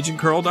out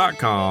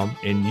CajunCurl.com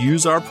and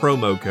use our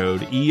promo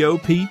code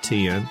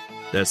EOP10.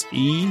 That's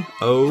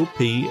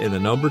EOP and the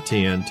number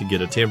 10 to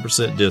get a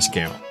 10%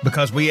 discount.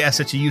 Because we ask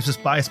that you use the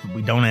spice, but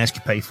we don't ask you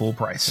to pay full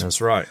price.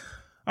 That's right.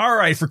 All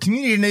right, for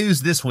community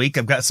news this week,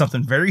 I've got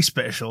something very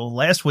special.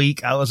 Last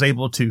week, I was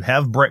able to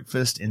have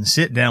breakfast and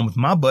sit down with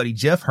my buddy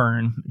Jeff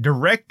Hearn,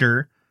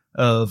 director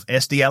of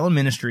SD Allen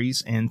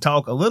Ministries, and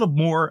talk a little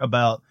more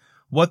about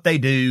what they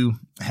do,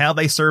 how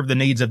they serve the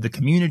needs of the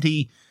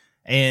community,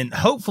 and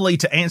hopefully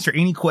to answer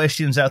any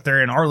questions out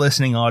there in our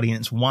listening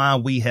audience why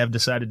we have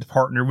decided to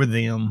partner with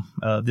them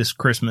this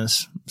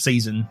Christmas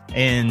season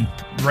and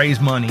raise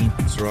money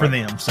for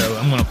them. So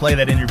I'm going to play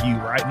that interview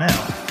right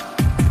now.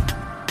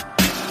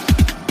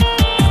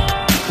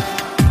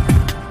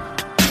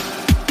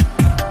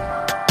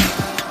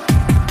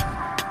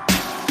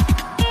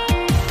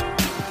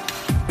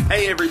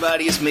 Hey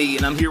everybody, it's me,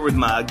 and I'm here with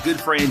my good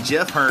friend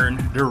Jeff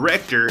Hearn,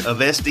 director of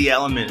SD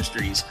Allen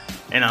Ministries.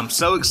 And I'm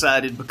so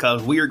excited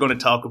because we are going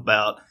to talk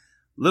about a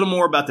little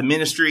more about the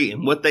ministry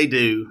and what they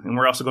do. And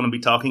we're also going to be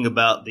talking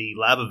about the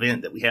live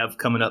event that we have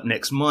coming up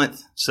next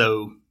month.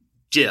 So,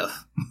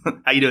 Jeff,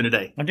 how you doing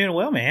today? I'm doing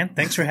well, man.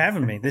 Thanks for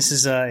having me. This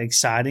is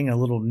exciting, a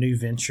little new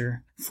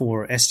venture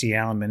for SD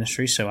Allen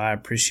Ministries. So I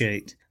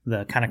appreciate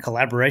the kind of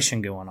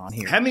collaboration going on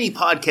here. How many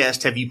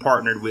podcasts have you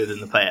partnered with in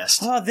the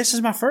past? Oh, this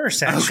is my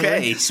first, actually,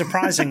 okay.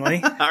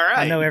 Surprisingly. All right.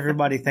 I know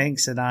everybody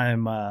thinks that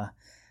I'm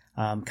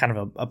kind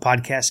of a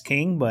podcast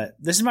king, but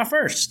this is my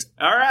first.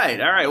 All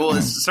right. Well,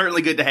 it's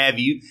certainly good to have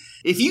you.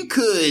 If you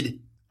could,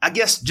 I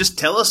guess, just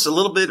tell us a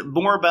little bit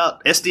more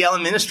about SD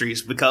Allen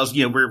Ministries, because,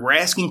 you know, we're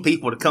asking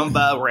people to come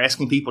by. We're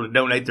asking people to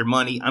donate their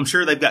money. I'm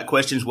sure they've got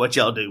questions. What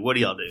y'all do? What do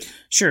y'all do?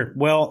 Sure.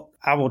 Well,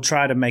 I will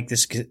try to make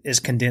this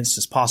as condensed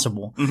as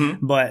possible.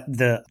 Mm-hmm. But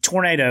the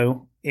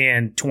tornado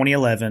in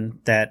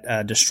 2011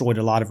 that destroyed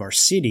a lot of our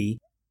city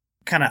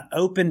kind of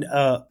opened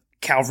up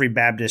Calvary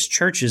Baptist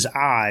Church's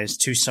eyes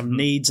to some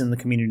needs in the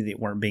community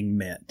that weren't being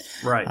met.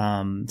 Right.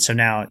 So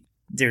now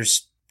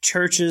there's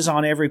churches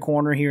on every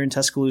corner here in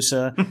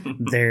Tuscaloosa.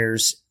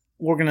 There's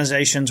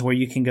organizations where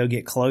you can go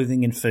get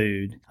clothing and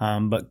food.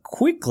 But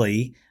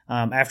quickly,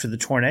 after the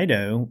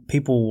tornado,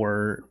 people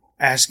were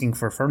asking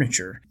for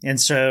furniture. And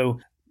so,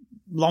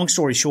 long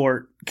story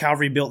short,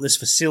 Calvary built this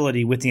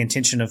facility with the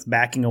intention of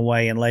backing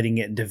away and letting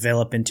it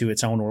develop into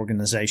its own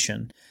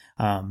organization,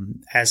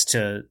 as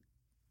to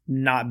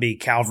not be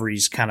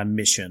Calvary's kind of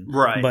mission,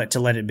 right, but to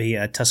let it be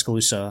a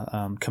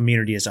Tuscaloosa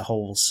community as a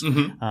whole's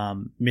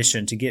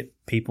mission to get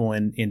people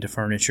into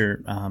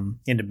furniture,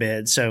 into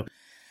bed. So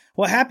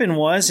what happened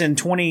was in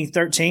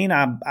 2013,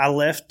 I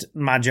left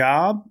my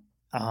job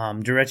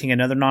directing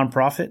another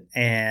nonprofit,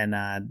 and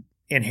I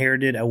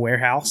inherited a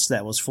warehouse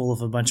that was full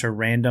of a bunch of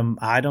random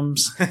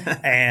items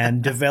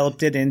and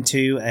developed it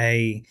into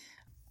a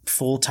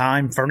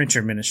full-time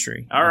furniture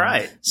ministry. All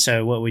right.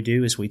 So what we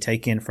do is we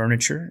take in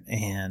furniture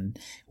and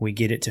we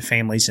get it to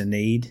families in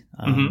need.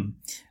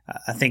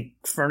 I think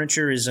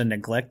furniture is a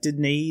neglected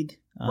need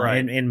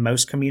right. in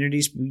most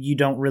communities. You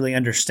don't really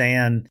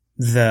understand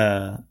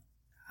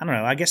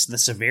I guess the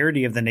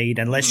severity of the need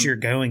unless you're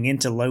going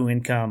into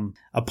low-income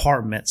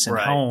apartments and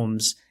right.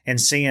 homes and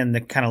seeing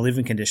the kind of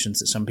living conditions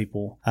that some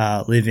people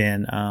live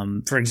in.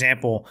 For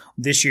example,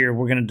 this year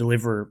we're going to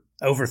deliver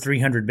over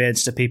 300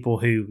 beds to people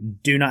who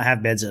do not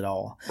have beds at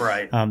all.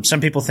 Right.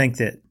 Some people think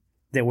that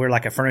we're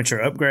like a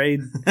furniture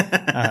upgrade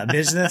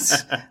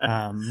business.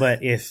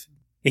 But if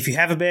you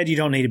have a bed, you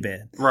don't need a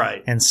bed.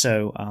 Right. And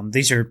so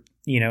these are,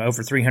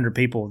 over 300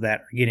 people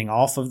that are getting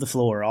off of the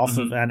floor, of,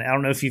 and I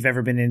don't know if you've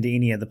ever been into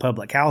any of the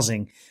public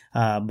housing,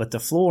 but the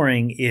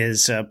flooring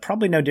is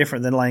probably no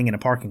different than laying in a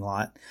parking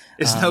lot.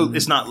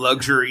 It's not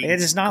luxury.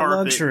 It is not carpet.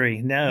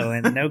 Luxury. No.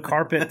 And no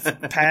carpet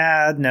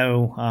pad,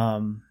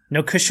 no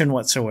cushion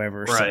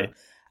whatsoever. Right.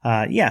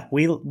 So,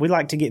 we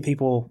like to get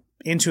people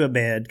into a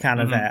bed kind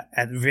of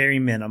at very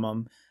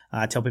minimum.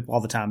 I tell people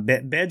all the time,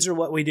 beds are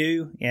what we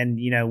do. And,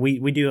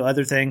 we do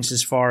other things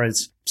as far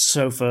as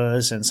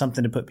sofas and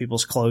something to put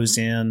people's clothes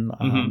in,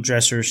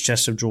 dressers,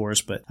 chests of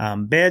drawers. But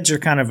beds are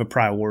kind of a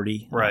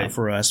priority right.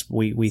 for us.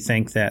 We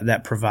think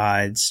that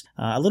provides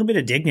a little bit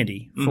of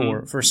dignity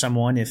for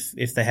someone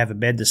if they have a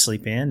bed to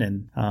sleep in.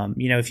 And,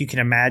 if you can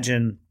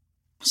imagine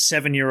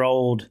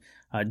 7-year-old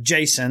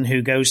Jason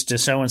who goes to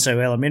so-and-so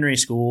elementary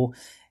school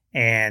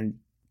and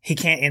he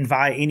can't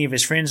invite any of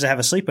his friends to have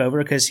a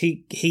sleepover because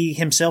he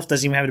himself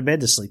doesn't even have a bed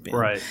to sleep in.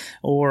 Right.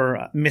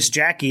 Or Miss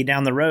Jackie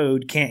down the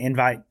road can't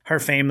invite her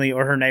family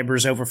or her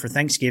neighbors over for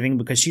Thanksgiving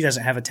because she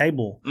doesn't have a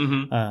table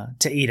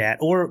to eat at.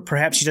 Or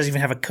perhaps she doesn't even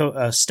have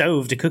a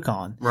stove to cook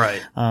on.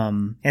 Right.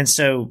 And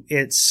so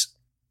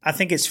I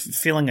think it's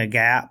filling a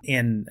gap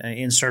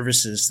in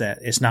services that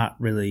is not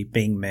really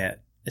being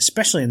met,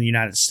 especially in the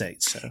United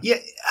States. So. Yeah,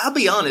 I'll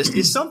be honest.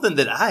 It's something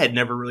that I had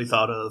never really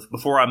thought of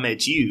before I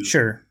met you.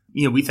 Sure.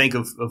 We think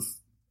of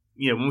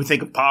when we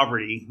think of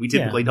poverty, we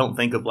typically don't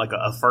think of like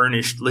a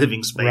furnished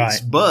living space.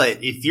 Right.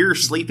 But if you're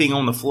sleeping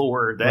on the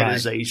floor, that right.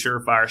 is a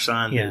surefire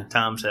sign that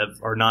times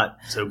are not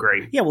so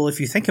great. Yeah, well, if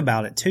you think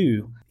about it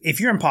too,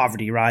 if you're in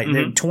poverty, right,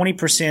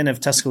 20%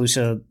 of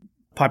Tuscaloosa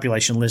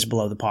population lives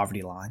below the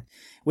poverty line,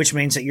 which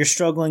means that you're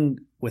struggling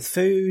with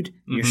food,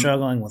 you're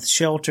struggling with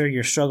shelter,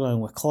 you're struggling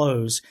with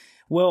clothes.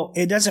 Well,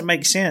 it doesn't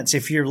make sense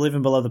if you're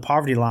living below the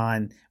poverty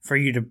line for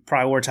you to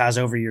prioritize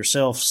over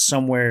yourself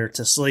somewhere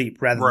to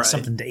sleep rather than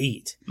something to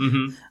eat.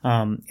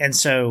 And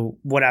so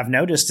what I've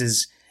noticed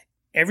is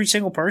every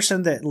single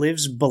person that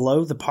lives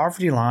below the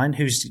poverty line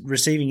who's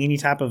receiving any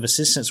type of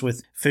assistance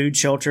with food,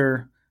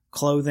 shelter,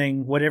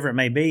 clothing, whatever it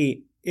may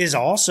be, is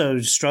also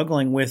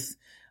struggling with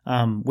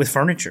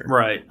furniture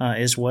right.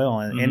 As well.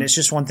 And it's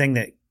just one thing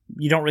that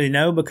you don't really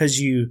know because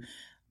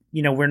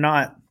we're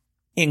not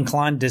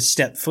inclined to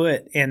step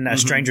foot in a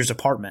stranger's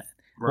apartment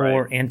right.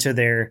 or into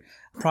their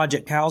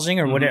project housing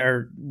or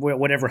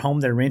whatever home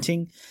they're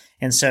renting.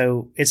 And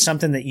so it's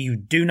something that you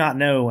do not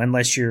know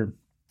unless you're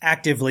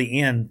actively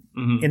in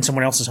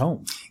someone else's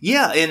home.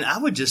 Yeah. And I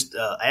would just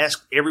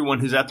ask everyone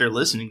who's out there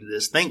listening to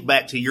this, think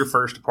back to your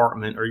first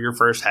apartment or your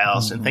first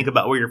house and think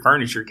about where your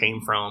furniture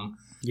came from.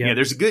 Yeah.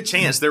 There's a good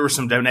chance there were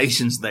some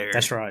donations there.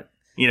 That's right.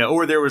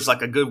 Or there was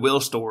like a Goodwill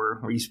store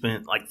where you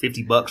spent like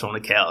 $50 on a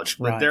couch.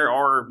 But there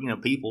are,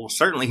 people,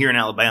 certainly here in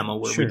Alabama,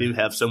 where we do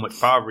have so much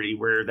poverty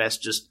where that's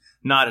just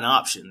not an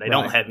option. They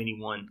don't have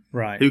anyone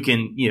who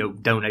can,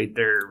 donate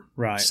their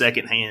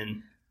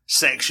secondhand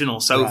sectional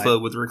sofa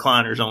with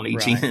recliners on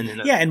each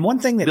end and one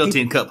thing that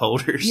built-in cup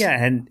holders.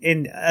 Yeah,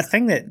 and a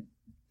thing that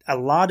a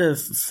lot of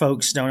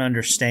folks don't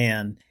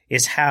understand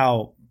is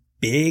how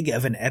big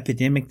of an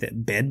epidemic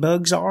that bed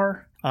bugs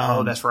are.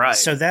 That's right.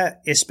 So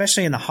that,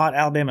 especially in the hot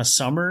Alabama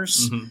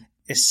summers,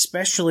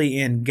 especially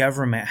in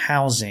government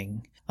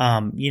housing,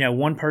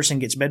 one person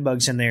gets bed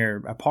bugs in their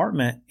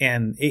apartment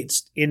and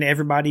it's in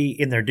everybody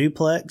in their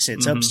duplex.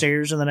 It's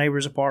upstairs in the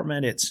neighbor's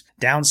apartment. It's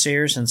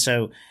downstairs. And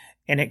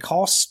it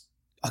costs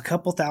a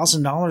couple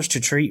 $1,000s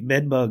to treat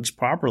bed bugs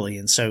properly.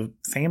 And so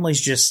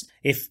families just,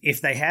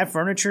 if they have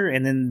furniture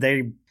and then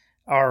they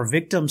are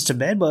victims to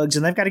bed bugs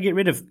and they've got to get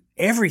rid of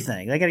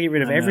everything. They got to get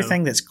rid of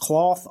everything that's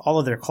cloth, all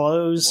of their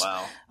clothes,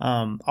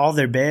 all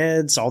their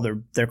beds, all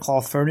their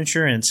cloth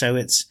furniture. And so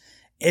it's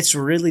it's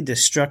really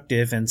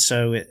destructive. And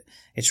so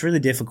it's really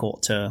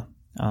difficult to,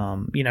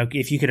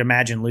 if you could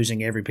imagine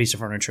losing every piece of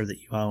furniture that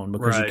you own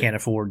because you can't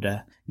afford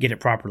to get it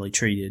properly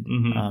treated.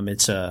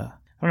 It's I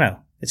don't know.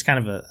 It's kind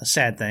of a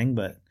sad thing,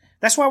 but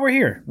that's why we're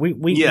here. We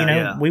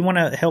want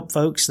to help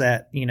folks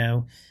that,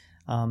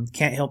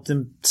 can't help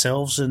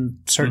themselves in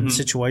certain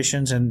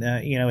situations. And,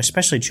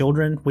 especially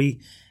children.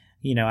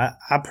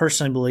 I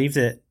personally believe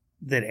that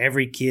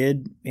every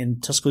kid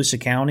in Tuscaloosa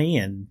County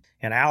and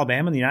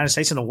Alabama, in the United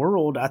States, and the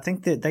world, I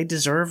think that they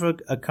deserve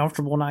a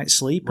comfortable night's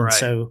sleep. And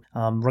so,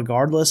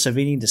 regardless of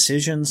any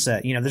decisions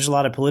that, there's a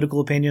lot of political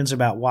opinions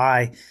about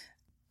why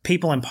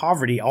people in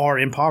poverty are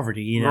in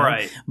poverty,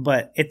 Right.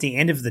 But at the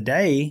end of the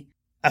day,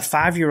 a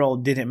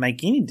 5-year-old didn't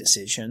make any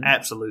decision.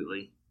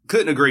 Absolutely.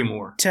 Couldn't agree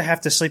more. To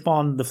have to sleep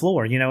on the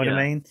floor. You know what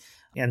I mean?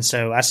 And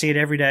so I see it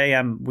every day.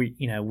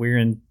 We're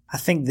in, I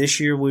think this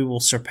year we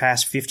will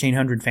surpass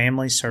 1,500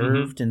 families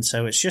served. And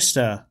so it's just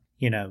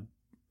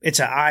it's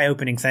an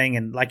eye-opening thing.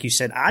 And like you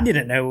said, I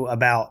didn't know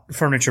about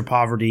furniture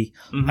poverty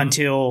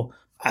until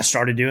I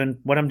started doing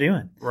what I'm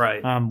doing.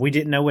 Right. We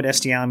didn't know what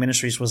SDI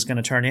Ministries was going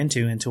to turn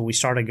into until we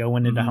started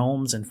going into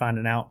homes and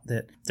finding out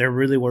that there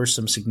really were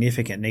some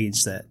significant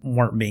needs that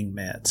weren't being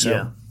met. So.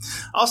 Yeah.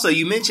 Also,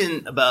 you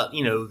mentioned about,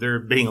 there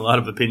being a lot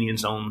of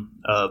opinions on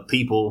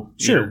people,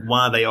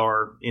 why they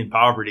are in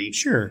poverty.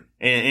 Sure.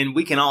 And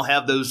we can all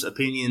have those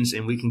opinions,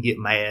 and we can get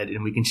mad,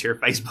 and we can share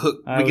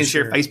Facebook.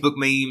 Share Facebook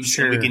memes,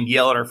 and we can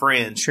yell at our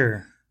friends.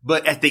 Sure.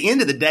 But at the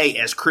end of the day,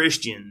 as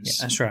Christians,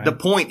 that's right. The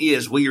point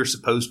is we are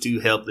supposed to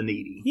help the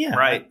needy. Yeah,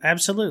 right.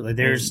 Absolutely.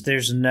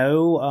 There's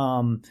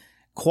no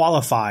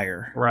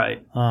qualifier,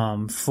 right,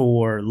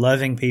 for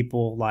loving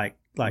people like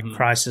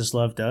Christ has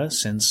loved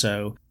us, and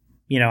so.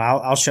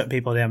 I'll shut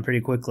people down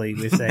pretty quickly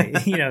if they,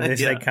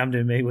 they come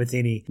to me with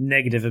any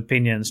negative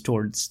opinions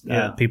towards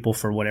people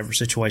for whatever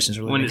situations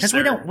are living. Because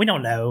we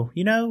don't know,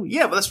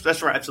 Yeah, but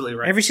that's right, absolutely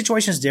right. Every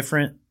situation is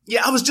different.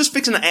 Yeah, I was just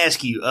fixing to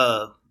ask you,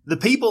 the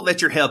people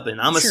that you're helping.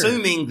 I'm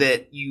assuming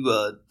that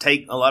you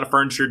take a lot of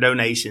furniture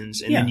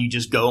donations, and then you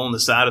just go on the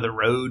side of the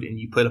road and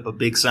you put up a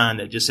big sign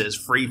that just says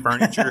 "Free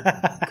Furniture,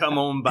 come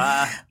on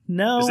by."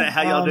 No, is that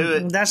how y'all do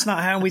it? That's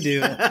not how we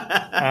do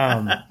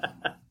it.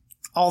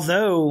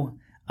 Although.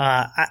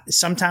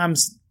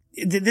 Sometimes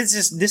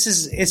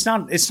it's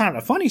not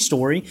a funny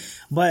story,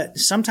 but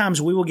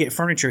sometimes we will get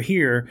furniture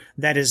here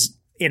that is,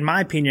 in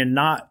my opinion,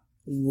 not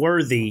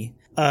worthy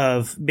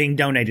of being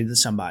donated to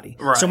somebody.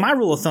 Right. So my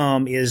rule of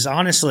thumb is,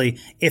 honestly,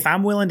 if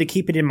I'm willing to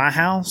keep it in my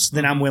house,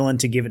 then I'm willing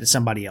to give it to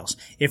somebody else.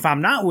 If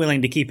I'm not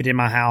willing to keep it in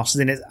my house,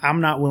 then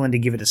I'm not willing to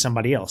give it to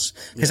somebody else.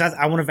 Because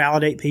I want to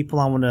validate people.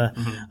 I want to,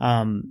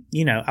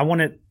 I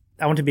want it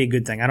to be a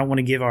good thing. I don't want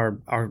to give our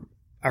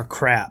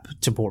crap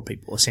to poor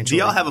people, essentially.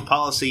 Do y'all have a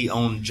policy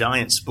on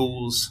giant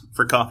spools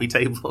for coffee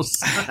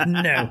tables?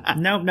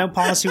 No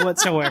policy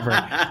whatsoever.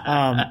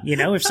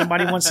 If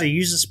somebody wants to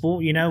use a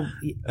spool,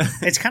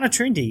 it's kind of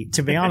trendy,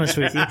 to be honest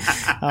with you.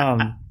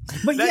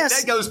 But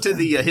that goes to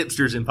the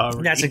hipsters in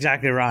poverty. That's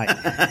exactly right.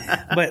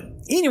 But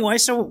anyway,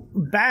 so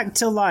back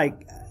to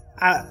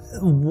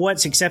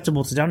what's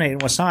acceptable to donate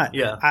and what's not.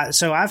 Yeah.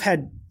 So I've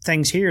had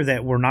things here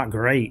that were not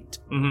great,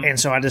 and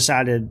so I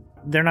decided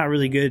they're not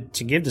really good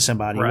to give to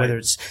somebody, whether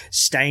it's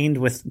stained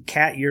with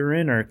cat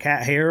urine or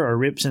cat hair or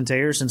rips and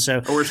tears. And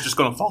so, or it's just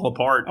going to fall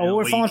apart.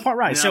 Or falling apart.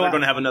 Right. So they're going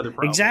to have another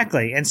problem.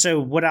 Exactly. And so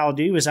what I'll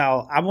do is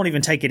I won't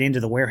even take it into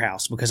the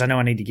warehouse because I know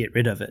I need to get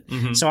rid of it.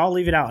 So I'll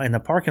leave it out in the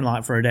parking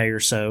lot for a day or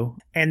so.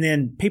 And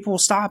then people will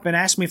stop and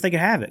ask me if they can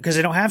have it because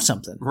they don't have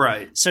something.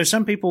 Right. So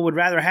some people would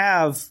rather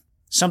have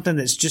something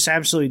that's just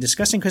absolutely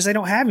disgusting because they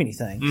don't have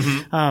anything.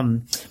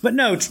 But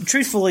no,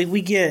 truthfully,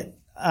 we get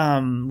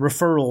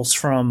referrals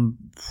from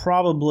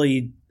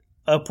probably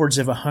upwards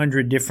of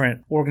 100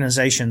 different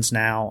organizations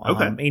now.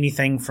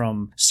 Anything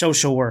from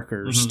social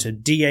workers to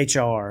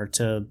DHR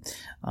to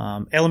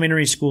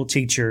elementary school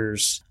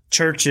teachers,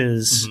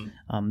 churches.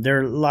 There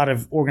are a lot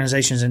of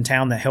organizations in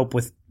town that help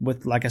with,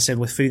 like I said,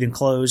 with food and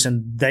clothes,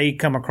 and they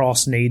come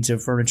across needs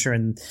of furniture.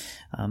 And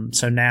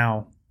so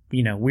now,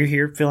 we're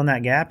here filling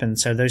that gap. And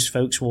so those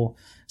folks will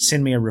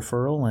send me a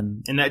referral,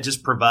 and that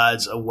just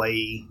provides a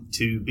way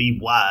to be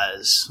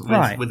wise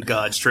with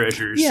God's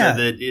treasures, so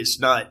that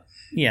it's not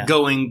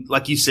going,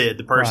 like you said,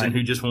 the person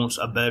who just wants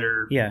a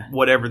better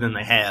whatever than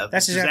they have.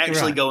 That's exactly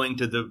actually going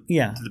to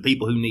the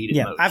people who need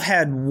it most. I've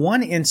had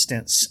one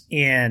instance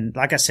in,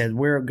 like I said,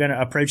 we're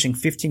approaching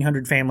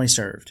 1,500 families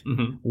served.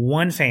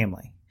 One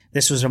family.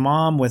 This was a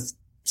mom with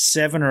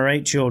 7 or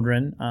 8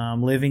 children,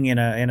 living in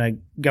a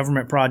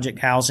government project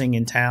housing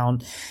in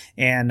town,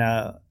 and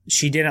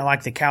she didn't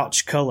like the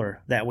couch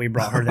color that we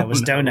brought her that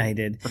was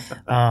donated.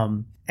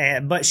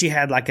 But she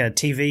had like a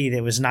TV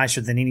that was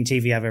nicer than any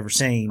TV I've ever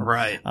seen.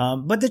 Right.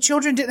 But the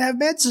children didn't have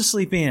beds to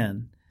sleep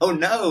in. Oh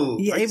no!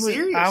 Yeah, Are you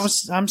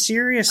serious? I'm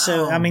serious.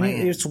 So Oh, I mean,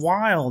 man. it's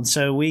wild.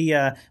 So we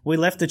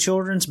left the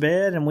children's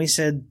bed and we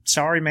said,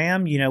 "Sorry,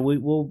 ma'am.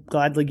 We'll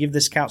gladly give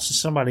this couch to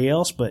somebody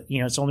else, but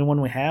it's the only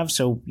one we have.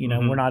 So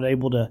we're not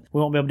able to.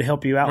 We won't be able to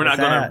help you out. We're with not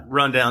going that." to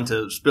run down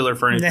to Spiller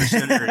Furniture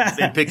Center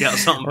and pick out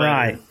something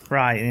better.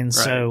 Right. And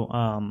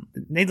so,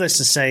 needless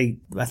to say,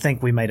 I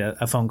think we made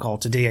a phone call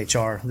to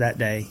DHR that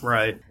day.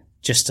 Right.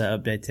 Just to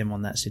update them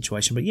on that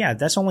situation. But yeah,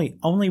 that's only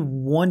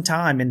one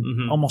time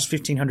in almost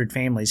 1,500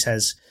 families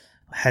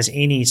has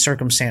any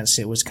circumstance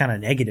that was kind of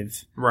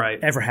negative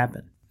ever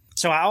happened.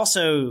 So I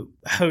also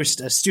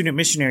host a student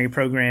missionary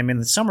program in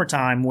the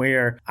summertime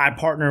where I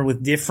partner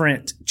with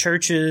different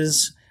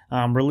churches,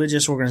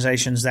 religious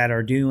organizations that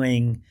are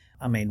doing,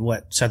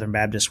 what Southern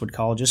Baptists would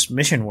call just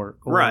mission work.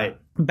 Or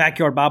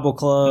backyard Bible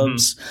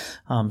clubs,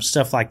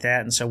 stuff like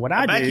that. And so what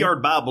I do.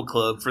 Backyard Bible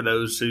Club, for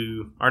those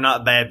who are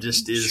not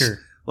Baptist, is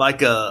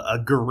like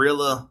a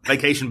guerrilla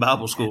vacation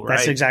Bible school, right?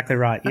 That's exactly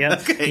right. Yeah.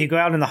 Okay. You go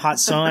out in the hot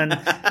sun.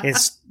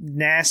 It's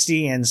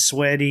nasty and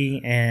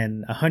sweaty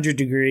and 100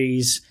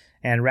 degrees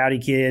and rowdy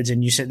kids,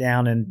 and you sit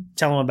down and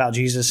tell them about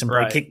Jesus and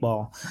play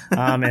kickball,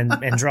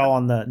 and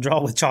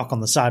draw with chalk on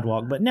the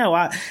sidewalk. But no,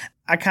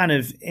 I kind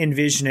of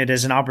envision it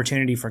as an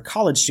opportunity for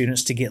college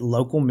students to get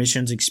local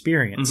missions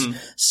experience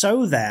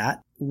so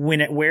that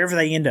wherever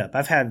they end up,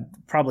 I've had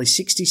probably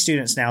 60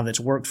 students now that's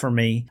worked for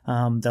me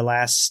the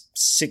last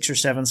 6 or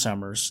 7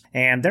 summers,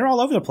 and they're all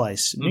over the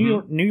place.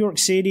 New York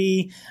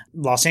City,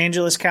 Los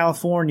Angeles,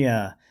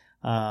 California,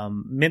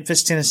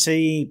 Memphis,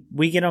 Tennessee.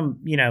 We get them,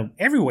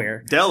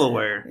 everywhere.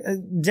 Delaware.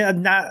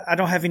 I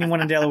don't have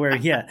anyone in Delaware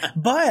yet,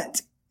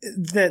 but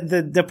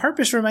the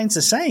purpose remains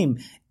the same.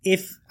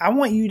 If I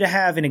want you to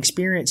have an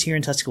experience here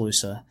in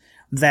Tuscaloosa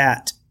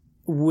that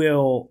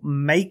will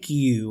make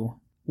you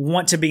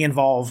want to be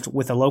involved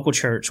with a local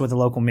church, with a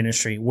local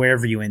ministry,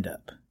 wherever you end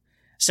up,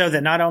 so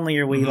that not only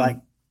are we like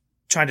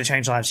trying to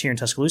change lives here in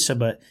Tuscaloosa,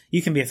 but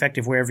you can be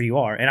effective wherever you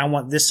are. And I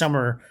want this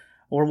summer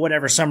or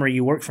whatever summer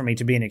you work for me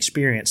to be an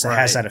experience that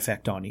has that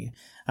effect on you.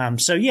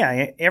 So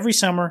yeah, every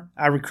summer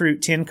I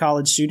recruit 10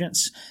 college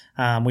students.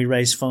 We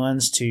raise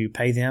funds to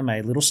pay them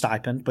a little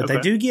stipend, but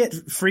they do get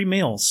free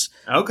meals.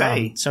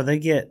 Okay. So they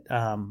get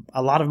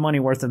a lot of money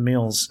worth of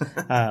meals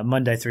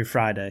Monday through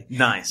Friday.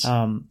 Nice.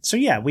 So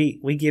yeah,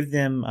 we give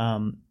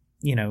them,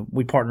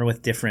 we partner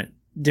with different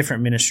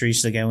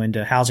ministries to go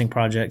into housing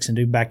projects and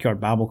do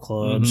backyard Bible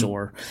clubs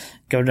or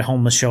go to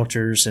homeless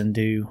shelters and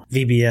do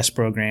VBS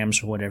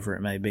programs or whatever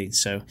it may be.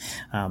 So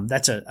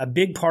that's a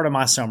big part of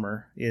my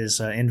summer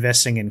is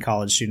investing in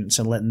college students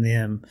and letting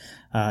them,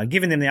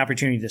 giving them the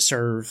opportunity to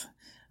serve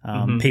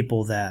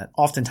people that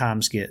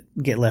oftentimes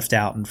get left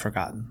out and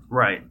forgotten.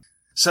 Right.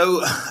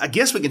 So I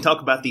guess we can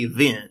talk about the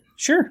event.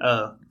 Sure.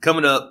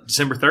 Coming up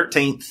December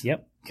 13th.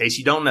 Yep. In case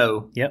you don't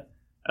know. Yep.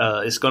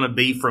 It's going to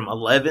be from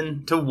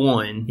 11 to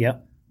 1.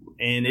 Yep.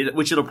 And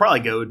which it'll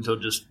probably go until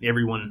just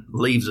everyone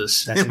leaves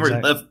us and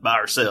we're left by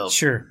ourselves.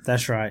 Sure.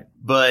 That's right.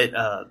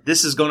 But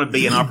this is going to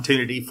be an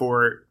opportunity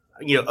for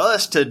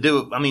us to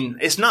do. I mean,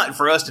 it's not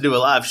for us to do a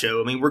live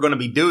show. I mean, we're going to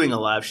be doing a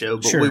live show,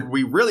 but what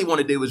we really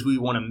want to do is we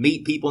want to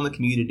meet people in the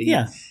community.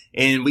 Yeah.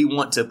 And we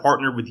want to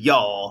partner with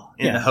y'all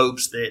in the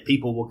hopes that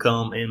people will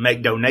come and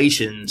make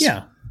donations.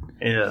 Yeah.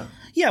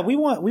 Yeah, we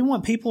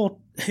want people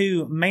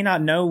who may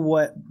not know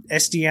what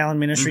SD Allen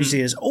Ministries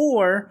is,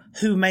 or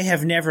who may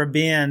have never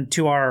been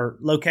to our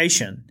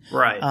location,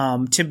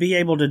 right? To be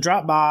able to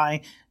drop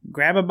by,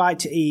 grab a bite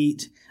to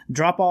eat,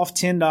 drop off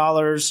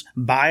 $10,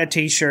 buy a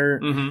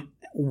T-shirt,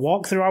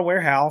 walk through our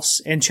warehouse,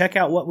 and check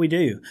out what we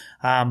do.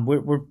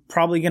 We're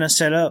probably going to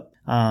set up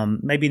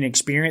maybe an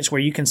experience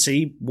where you can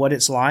see what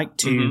it's like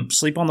to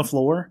sleep on the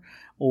floor.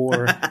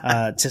 Or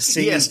to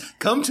see. Yes,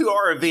 come to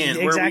our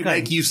event where we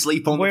make you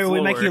sleep on the floor. Where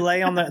we make you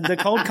lay on the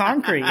cold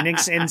concrete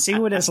and see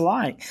what it's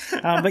like.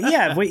 But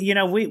yeah,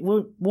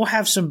 we'll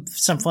have some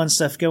fun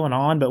stuff going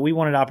on, but we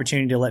wanted an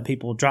opportunity to let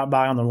people drop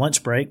by on their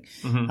lunch break,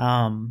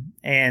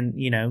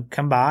 and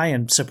come by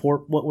and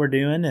support what we're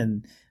doing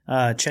and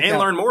check out.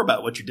 Learn more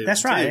about what you're doing.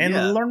 That's right.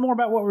 And learn more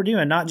about what we're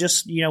doing, not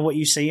just, what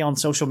you see on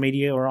social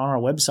media or on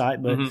our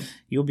website, but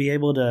you'll be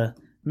able to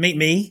meet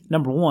me,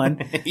 number one,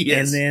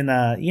 yes. And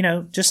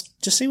then, just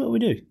see what we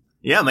do.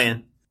 Yeah,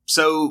 man.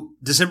 So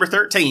December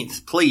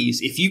 13th, please,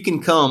 if you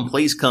can come,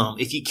 please come.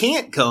 If you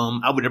can't come,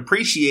 I would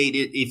appreciate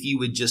it if you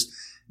would just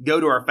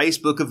go to our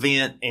Facebook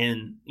event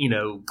and,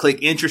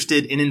 click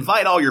interested and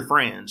invite all your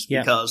friends.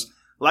 Yeah. Because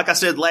like I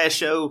said last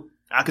show,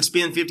 I could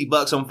spend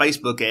 $50 on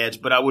Facebook ads,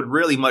 but I would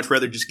really much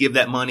rather just give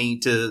that money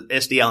to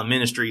SD Allen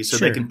Ministries so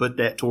they can put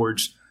that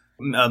towards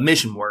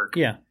mission work.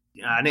 Yeah.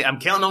 I'm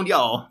counting on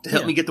y'all to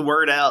help me get the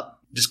word out.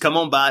 Just come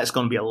on by. It's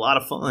going to be a lot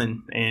of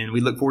fun, and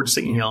we look forward to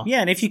seeing y'all.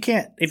 Yeah, and if you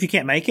can't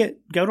make it,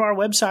 go to our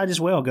website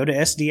as well. Go to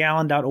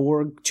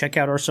sdallen.org. Check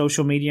out our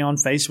social media on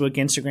Facebook,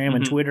 Instagram,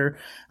 and Twitter.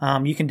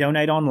 You can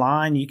donate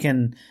online. You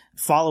can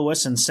follow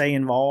us and stay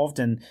involved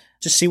and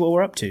just see what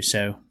we're up to.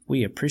 So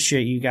we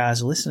appreciate you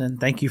guys listening.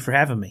 Thank you for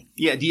having me.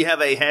 Yeah. Do you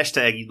have a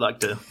hashtag you'd like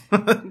to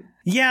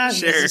Yeah,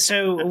 share?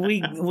 so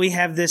we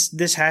have this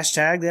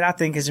hashtag that I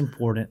think is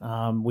important.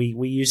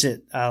 We use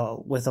it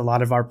with a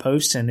lot of our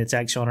posts, and it's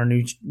actually on our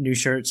new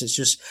shirts. It's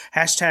just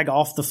hashtag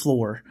off the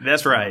floor.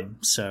 That's right.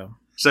 So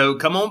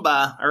come on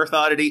by Earth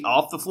Oddity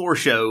Off the Floor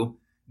Show.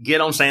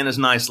 Get on Santa's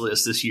nice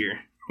list this year.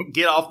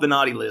 Get off the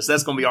naughty list.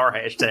 That's going to be our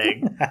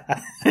hashtag.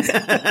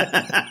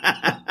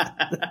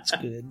 that's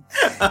good.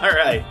 All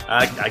right.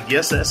 I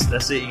guess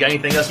that's it. You got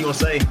anything else you want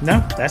to say?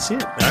 No, that's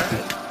it. All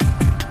right.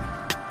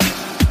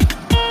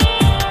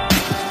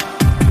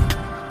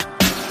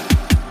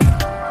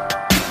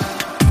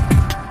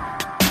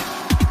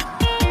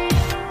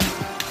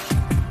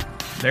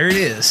 There it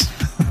is.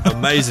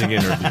 Amazing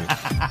interview.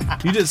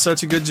 You did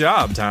such a good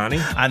job, Tiny.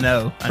 I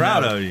know.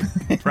 Proud of you.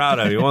 Proud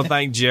of you. I want to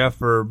thank Jeff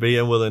for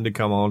being willing to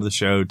come on to the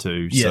show,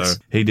 too. Yes. So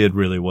he did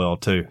really well,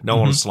 too. Don't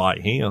want to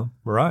slight him,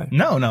 right?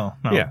 No.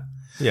 Yeah.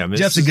 Yeah.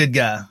 Jeff's a good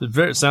guy.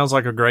 It sounds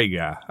like a great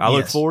guy. I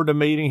look Yes. forward to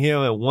meeting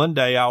him, and one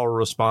day I will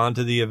respond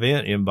to the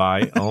event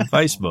invite on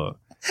Facebook.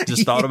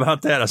 Just thought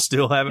about that. I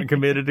still haven't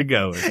committed to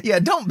going. Yeah,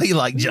 don't be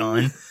like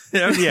John.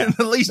 Yeah.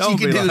 The least Don't you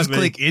can be do like is me.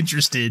 click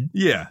interested.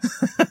 Yeah.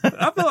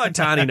 I feel like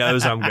Tiny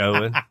knows I'm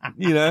going,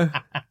 you know?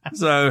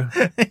 So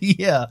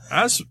Yeah.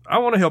 I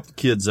want to help the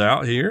kids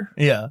out here.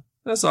 Yeah.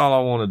 That's all I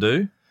want to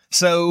do.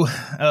 So,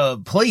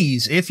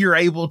 please, if you're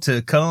able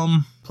to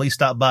come, please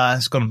stop by.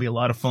 It's going to be a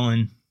lot of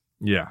fun.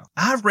 Yeah.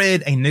 I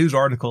read a news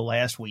article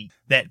last week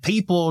that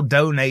people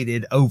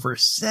donated over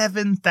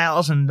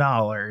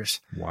 $7,000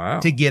 Wow.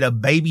 to get a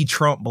baby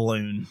Trump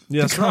balloon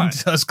Yes, to come right.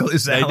 to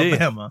Tuscaloosa, They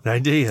Alabama. did. They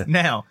did.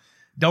 Now,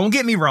 don't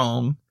get me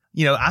wrong.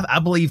 You know, I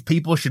believe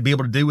people should be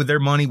able to do with their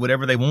money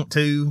whatever they want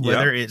to,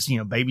 whether it's,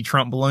 baby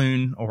Trump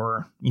balloon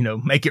or,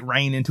 make it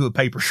rain into a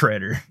paper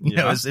shredder. You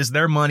know, it's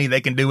their money.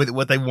 They can do with it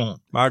what they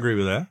want. I agree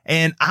with that.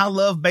 And I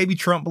love baby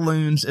Trump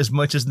balloons as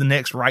much as the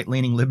next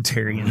right-leaning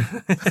libertarian.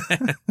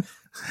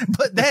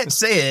 But that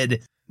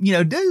said,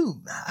 I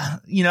don't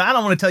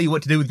want to tell you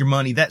what to do with your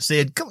money. That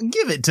said, come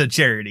give it to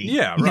charity.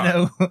 Yeah,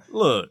 right.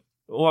 Look,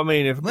 well, I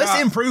mean, Let's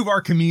improve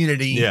our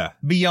community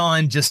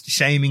beyond just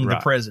shaming the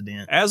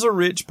president. As a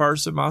rich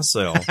person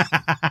myself,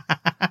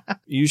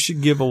 you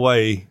should give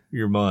away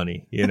your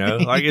money,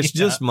 like it's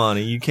just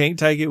money. You can't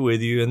take it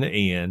with you in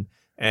the end.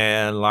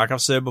 And like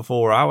I've said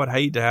before, I would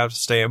hate to have to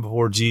stand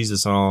before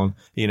Jesus on,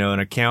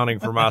 and accounting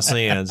for my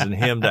sins and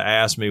him to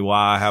ask me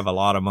why I have a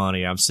lot of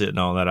money I'm sitting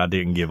on that I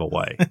didn't give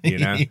away.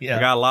 I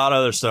got a lot of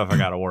other stuff I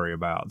got to worry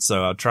about.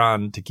 So I'm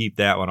trying to keep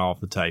that one off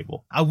the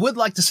table. I would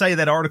like to say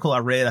that article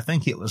I read, I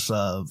think it was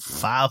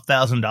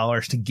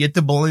 $5,000 to get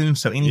the balloon.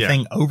 So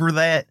anything over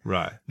that,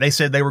 right? They they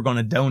said they were going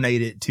to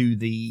donate it to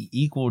the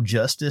Equal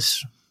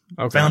Justice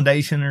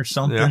Foundation or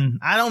something. Yeah.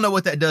 I don't know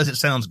what that does. It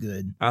sounds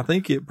good. I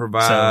think it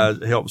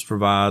helps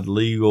provide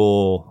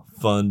legal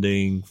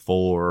funding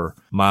for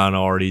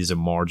minorities and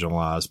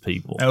marginalized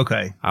people.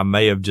 Okay. I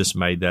may have just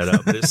made that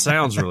up, but it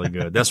sounds really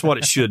good. That's what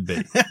it should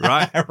be,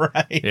 right?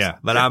 Right. Yeah,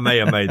 but I may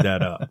have made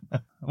that up.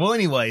 Well,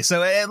 anyway,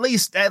 so at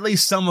least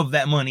some of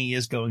that money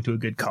is going to a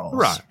good cause.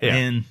 Right. Yeah.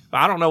 And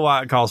I don't know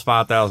why it costs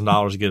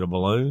 $5,000 to get a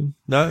balloon.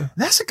 No.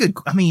 That's a good, it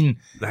costs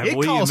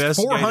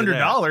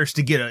 $400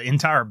 to get an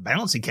entire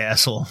bouncy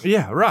castle.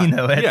 Yeah, right.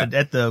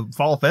 At the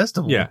fall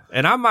festival. Yeah.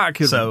 And I might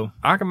could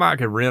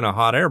rent a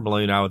hot air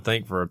balloon, I would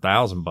think, for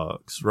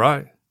 $1,000,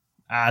 right?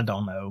 I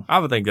don't know. I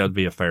would think that'd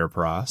be a fair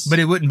price. But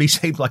it wouldn't be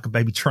shaped like a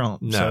baby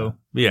Trump. No. So.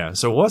 Yeah.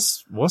 So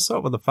what's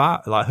up with the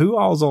fight? Like, who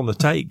all's on the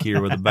take here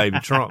with the baby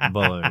Trump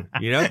balloon?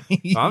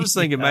 I'm just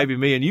thinking maybe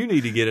me and you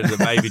need to get into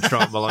the baby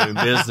Trump balloon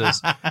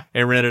business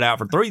and rent it out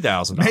for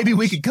 $3,000. Maybe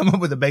we could come up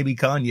with a baby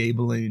Kanye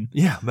balloon.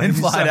 Yeah. And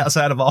fly it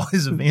outside of all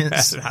his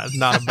events. That's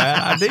not a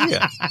bad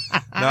idea.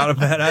 Not a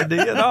bad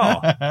idea at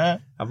all. I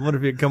wonder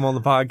if he'd come on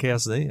the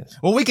podcast then.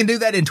 Well, we can do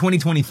that in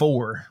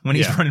 2024 when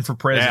he's running for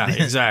president.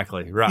 Yeah,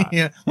 exactly.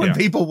 Right. When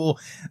people will,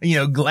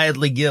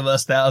 gladly give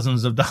us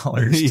thousands of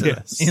dollars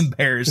to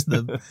embarrass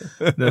the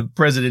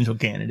presidential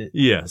candidate.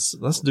 Yes.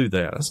 Let's do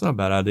that. That's not a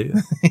bad idea.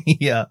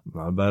 Yeah.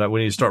 Not a bad idea.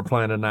 We need to start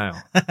planning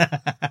now.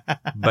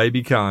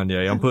 Baby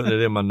Kanye. I'm putting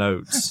it in my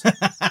notes.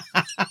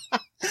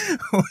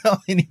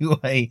 Well,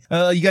 anyway,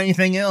 you got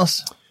anything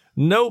else?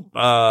 Nope.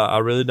 I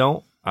really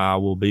don't. I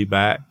will be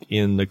back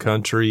in the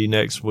country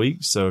next week.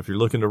 So if you're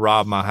looking to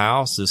rob my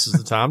house, this is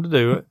the time to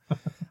do it.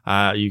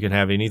 You can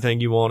have anything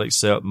you want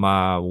except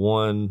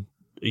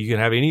you can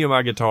have any of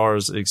my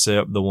guitars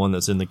except the one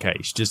that's in the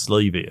case. Just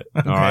leave it.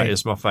 Okay. All right.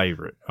 It's my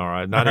favorite. All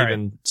right. Not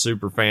even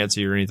super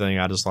fancy or anything.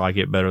 I just like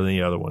it better than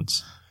the other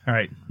ones. All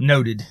right.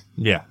 Noted.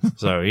 Yeah.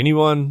 So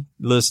anyone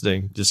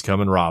listening, just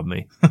come and rob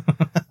me.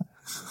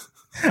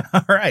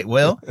 All right.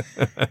 Well,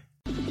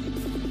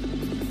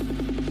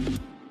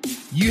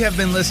 you have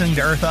been listening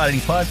to Earth Oddity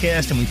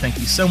Podcast, and we thank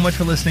you so much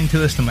for listening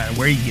to us no matter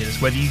where you get us,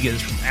 whether you get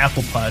us from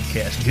Apple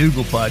Podcasts,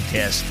 Google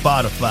Podcasts,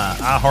 Spotify,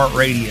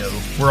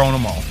 iHeartRadio. We're on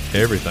them all.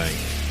 Everything.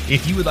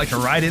 If you would like to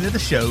write into the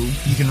show,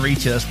 you can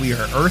reach us. We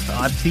are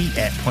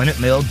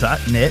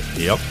earthoddity@planetmail.net.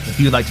 Yep. If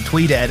you would like to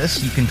tweet at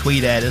us, you can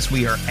tweet at us.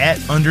 We are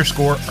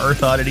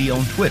 @_earthoddity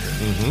on Twitter.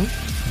 Mm-hmm.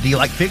 Do you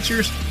like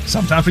pictures?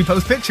 Sometimes we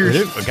post pictures.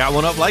 I got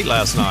one up late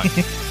last night.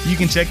 You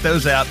can check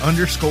those out,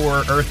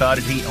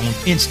 _earthoddity on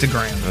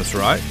Instagram. That's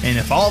right. And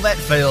if all that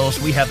fails,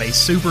 we have a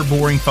super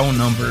boring phone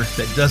number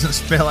that doesn't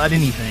spell out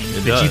anything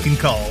you can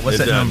call. What's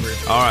that number?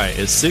 All right.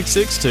 It's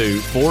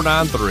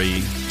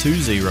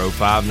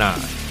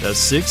 662-493-2059. That's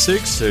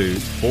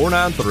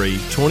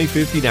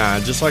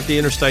 662-493-2059, just like the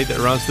interstate that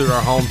runs through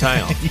our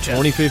hometown.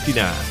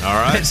 2059, all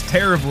right? It's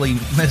terribly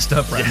messed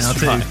up right now,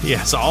 too. Right.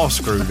 Yeah, it's all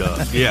screwed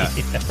up. Yeah,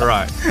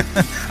 right.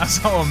 I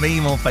saw a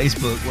meme on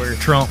Facebook where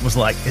Trump was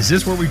like, is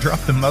this where we drop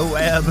the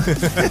Moab?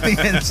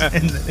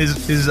 and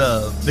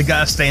the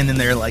guy standing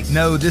there like,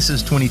 no, this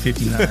is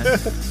 2059.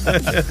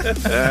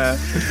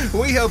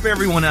 We hope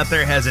everyone out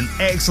there has an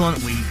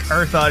excellent week.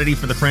 Earth Oddity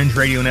for the Fringe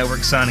Radio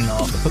Network signing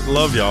off.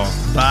 Love y'all.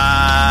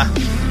 Bye.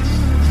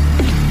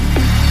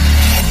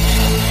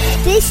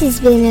 This has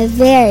been a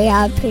Very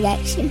Odd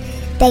production.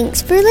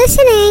 Thanks for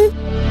listening.